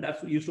 10 years. And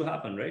that's what used to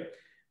happen, right?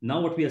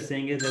 Now what we are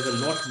saying is there's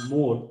a lot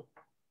more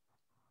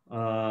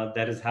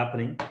that is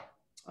happening,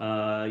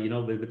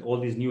 with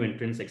all these new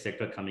entrants,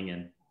 etc. coming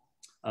in.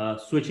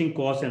 Switching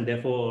costs and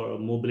therefore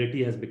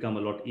mobility has become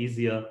a lot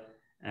easier,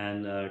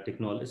 and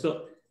technology.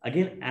 So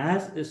again,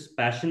 as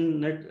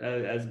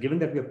given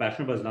that we are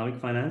passionate about Islamic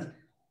finance,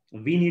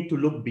 we need to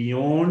look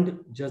beyond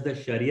just the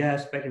Sharia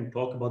aspect and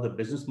talk about the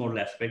business model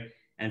aspect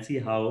and see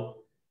how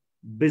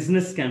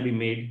business can be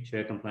made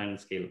Sharia compliant and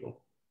scalable.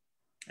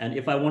 And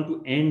if I want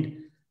to end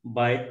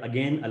by,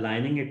 again,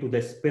 aligning it to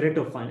the spirit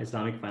of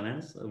Islamic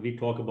finance, we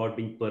talk about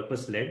being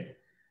purpose-led,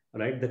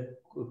 right? The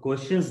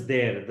questions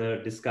there, the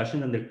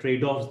discussion and the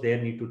trade-offs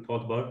there need to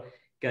talk about,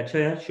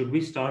 should we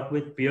start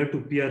with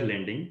peer-to-peer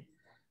lending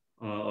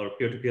or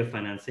peer-to-peer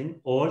financing,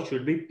 or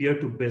should we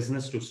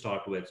peer-to-business to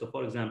start with? So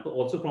for example,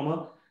 also from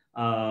a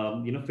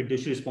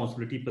fiduciary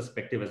responsibility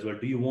perspective as well.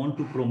 Do you want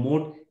to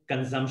promote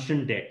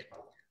consumption debt,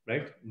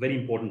 right? Very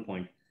important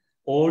point.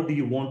 Or do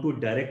you want to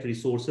direct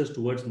resources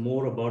towards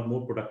more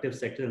productive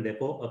sector and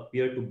therefore a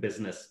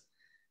peer-to-business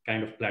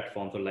kind of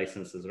platforms or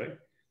licenses, right?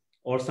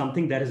 Or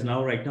something that is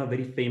now right now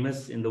very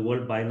famous in the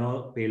world, buy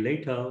now, pay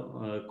later,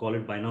 call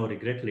it buy now,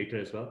 regret later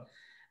as well,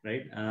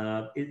 right?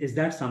 Is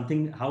that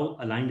something, how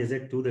aligned is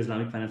it to the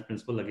Islamic finance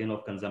principle, again,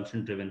 of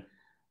consumption-driven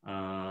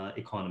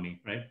economy,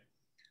 right?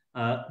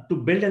 To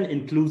build an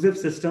inclusive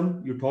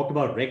system, you talked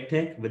about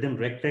RegTech. Within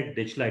RegTech,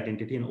 digital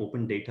identity and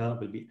open data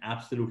will be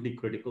absolutely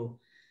critical.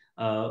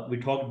 We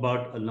talked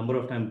about a number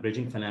of times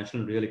bridging financial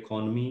and real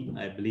economy.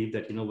 I believe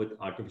that, with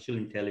artificial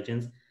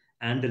intelligence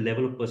and the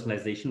level of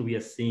personalization we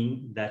are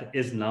seeing that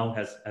is now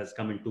has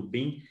come into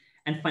being,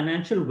 and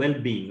financial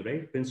well-being,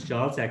 right? Prince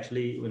Charles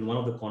actually, in one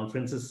of the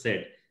conferences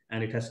said,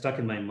 and it has stuck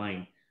in my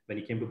mind when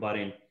he came to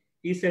Bahrain,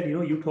 he said,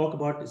 you talk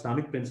about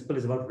Islamic principle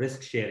is about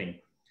risk sharing.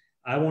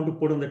 I want to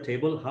put on the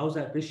table, how's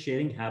that risk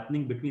sharing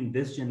happening between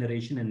this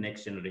generation and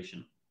next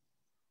generation,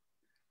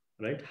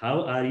 right?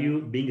 How are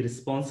you being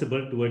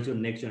responsible towards your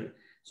next generation?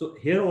 So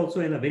here also,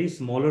 in a very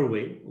smaller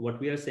way, what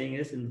we are saying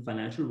is in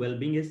financial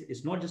well-being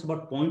it's not just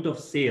about point of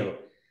sale,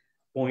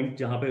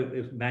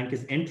 if bank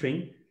is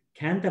entering,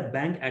 can the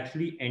bank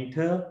actually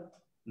enter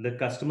the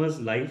customer's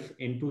life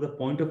into the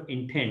point of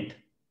intent?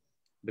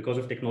 Because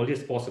of technology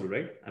is possible,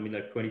 right? I mean,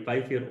 a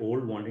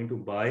 25-year-old wanting to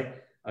buy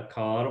a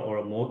car or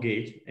a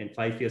mortgage in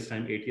 5 years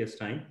time, 8 years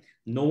time,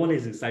 no one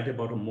is excited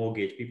about a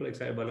mortgage. People are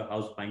excited about a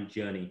house buying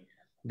journey.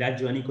 That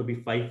journey could be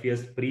 5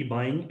 years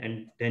pre-buying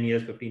and 10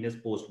 years, 15 years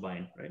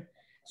post-buying, right?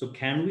 So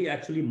can we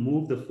actually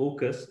move the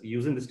focus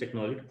using this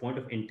technology to point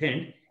of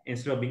intent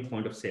instead of being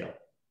point of sale?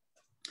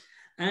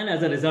 And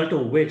as a result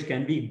of which,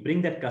 can we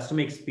bring that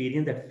customer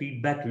experience, that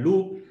feedback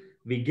loop?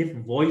 We give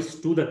voice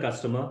to the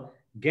customer,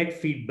 get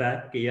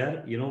feedback.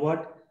 Yeah, you know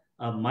what?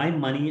 My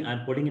money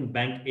I'm putting in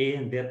bank A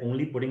and they're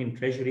only putting in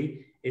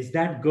treasury. Is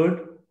that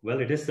good?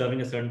 Well, it is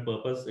serving a certain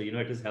purpose. It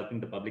is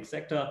helping the public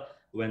sector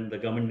when the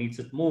government needs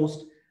it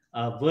most,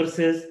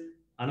 versus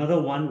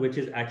another one, which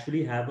is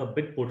actually have a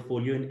big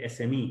portfolio in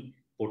SME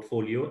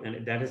portfolio,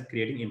 and that is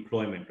creating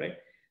employment, right?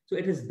 So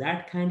it is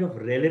that kind of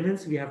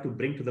relevance we have to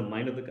bring to the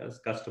mind of the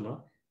customer.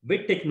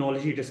 With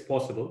technology, it is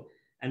possible.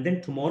 And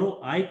then tomorrow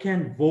I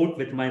can vote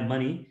with my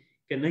money.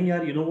 You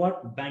know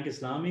what? Bank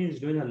Islami is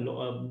doing a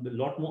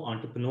lot more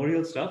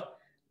entrepreneurial stuff,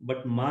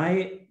 but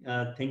my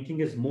thinking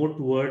is more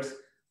towards,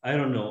 I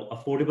don't know,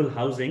 affordable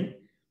housing.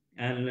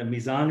 And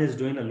Meezan is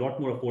doing a lot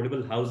more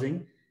affordable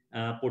housing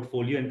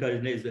portfolio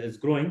and is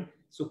growing.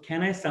 So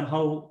can I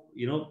somehow,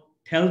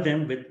 tell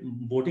them with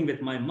voting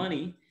with my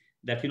money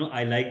that,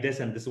 I like this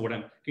and this is what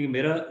I'm thinking. My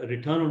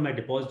return on my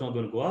deposit is not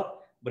going to go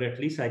up, but at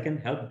least I can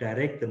help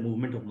direct the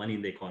movement of money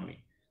in the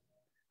economy.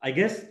 I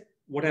guess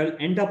what I'll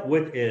end up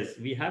with is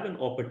we have an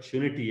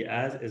opportunity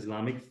as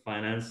Islamic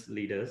finance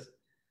leaders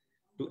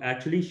to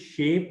actually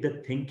shape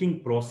the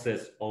thinking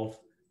process of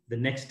the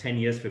next 10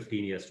 years,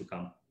 15 years to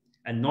come,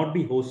 and not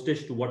be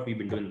hostage to what we've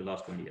been doing in the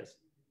last 20 years.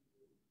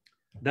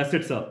 That's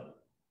it, sir.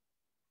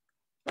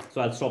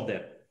 So I'll stop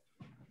there.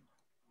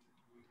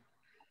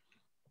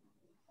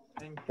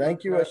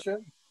 Thank you, Ashar.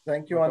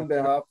 Thank you on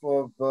behalf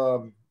of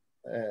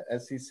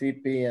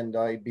SECP and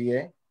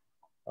IBA.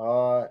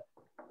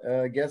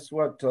 Guess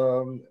what?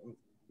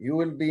 You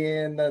will be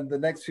in the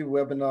next few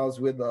webinars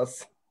with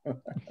us.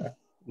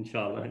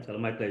 Inshallah, inshallah.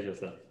 My pleasure,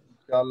 sir.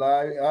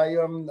 Inshallah. I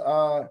am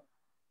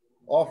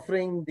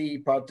offering the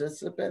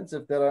participants,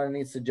 if there are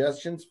any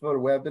suggestions for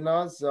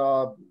webinars,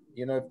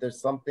 if there's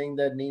something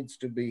that needs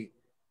to be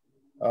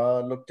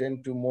looked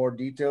into more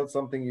detail,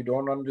 something you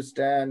don't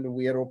understand,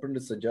 we are open to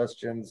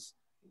suggestions,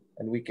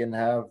 and we can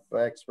have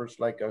experts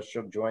like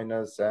Ashar join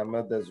us,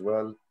 Ahmed as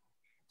well.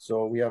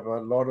 So we have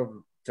a lot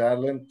of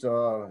talent,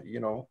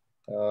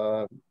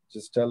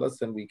 just tell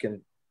us and we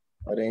can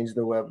arrange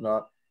the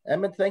webinar.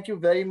 Ahmed, thank you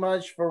very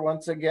much for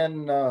once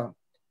again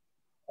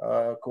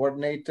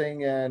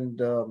coordinating and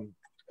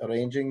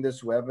arranging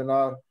this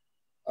webinar.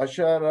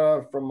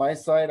 Ashar, from my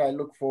side, I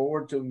look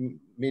forward to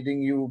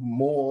meeting you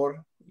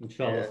more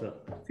Inshallah, sir.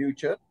 In the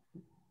future.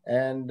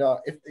 And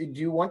do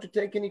you want to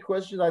take any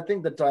questions? I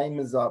think the time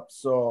is up.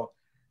 So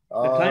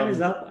the time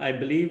is up. I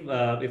believe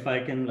if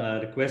I can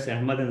request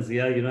Ahmed and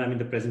Zia,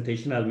 the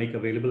presentation I'll make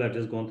available. I've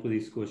just gone through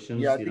these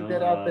questions. Yeah, I think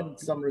there have been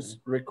some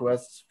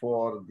requests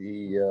for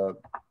the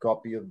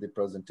copy of the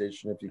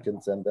presentation, if you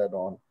can send that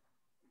on.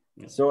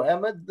 Yeah. So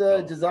Ahmed,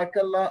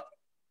 Jazakallah.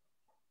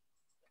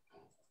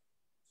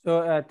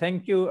 So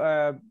thank you,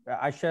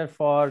 Ashar,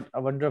 for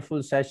a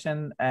wonderful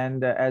session.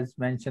 And as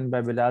mentioned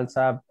by Bilal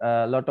Saab,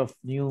 a lot of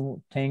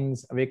new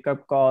things,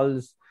 wake-up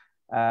calls,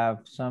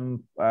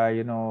 some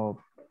more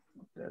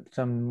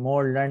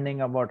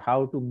learning about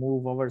how to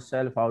move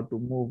ourselves, how to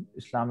move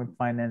Islamic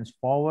finance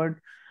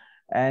forward.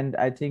 And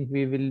I think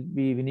we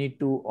need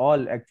to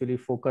all actually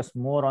focus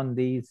more on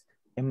these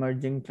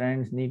emerging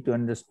trends, need to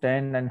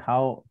understand and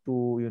how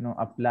to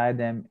apply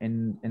them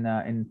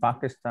in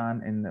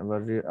Pakistan, in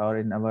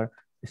our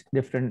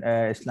different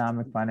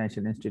Islamic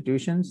financial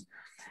institutions.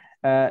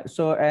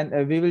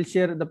 And we will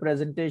share the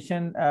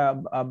presentation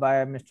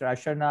by Mr.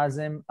 Ashar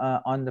Nazim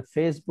on the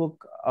Facebook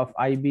of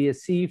IBA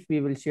CEIF.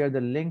 We will share the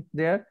link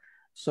there,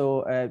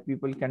 so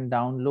people can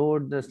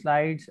download the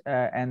slides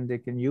and they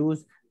can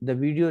use. The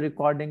video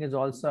recording is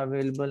also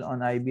available on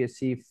IBA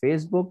CEIF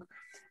Facebook.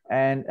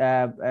 And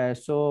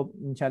so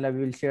inshallah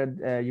we will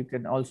share, you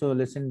can also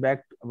listen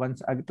back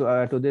once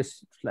to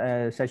this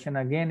session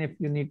again if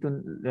you need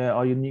to,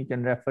 or you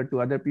can refer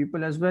to other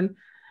people as well.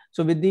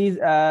 So with these,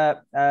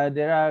 there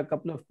are a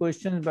couple of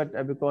questions, but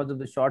because of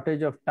the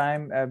shortage of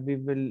time,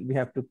 we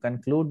have to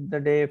conclude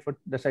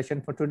the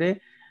session for today.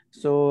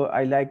 So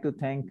I like to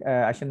thank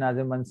Ashar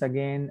Nazim once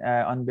again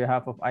on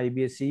behalf of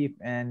IBA CEIF,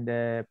 and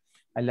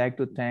I like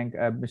to thank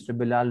Mr.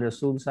 Bilal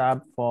Rasul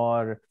Saab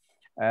for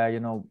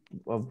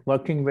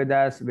working with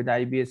us with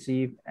IBA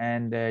CEIF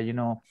and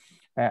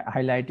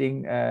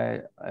highlighting,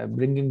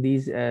 bringing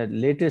these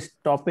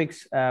latest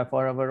topics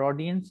for our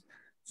audience.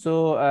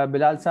 So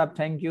Bilal Saab,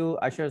 thank you.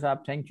 Ashar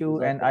Saab, thank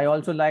you. And I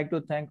also like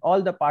to thank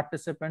all the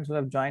participants who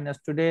have joined us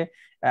today.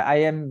 I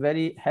am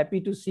very happy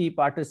to see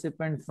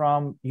participants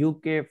from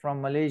UK,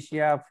 from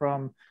Malaysia,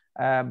 from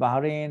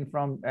Bahrain,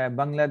 from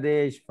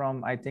Bangladesh,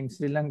 from I think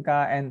Sri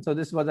Lanka. And so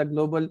this was a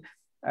global,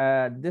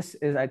 this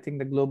is I think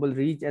the global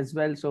reach as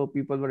well. So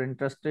people were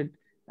interested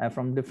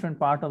from different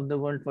parts of the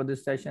world for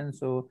this session.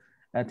 So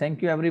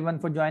thank you everyone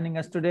for joining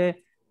us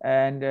today.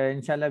 And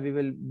inshallah, we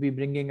will be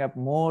bringing up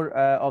more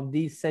of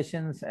these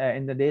sessions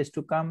in the days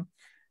to come.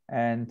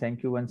 And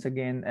thank you once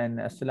again. And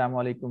assalamu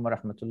alaikum wa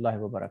rahmatullahi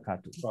wa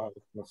barakatuh.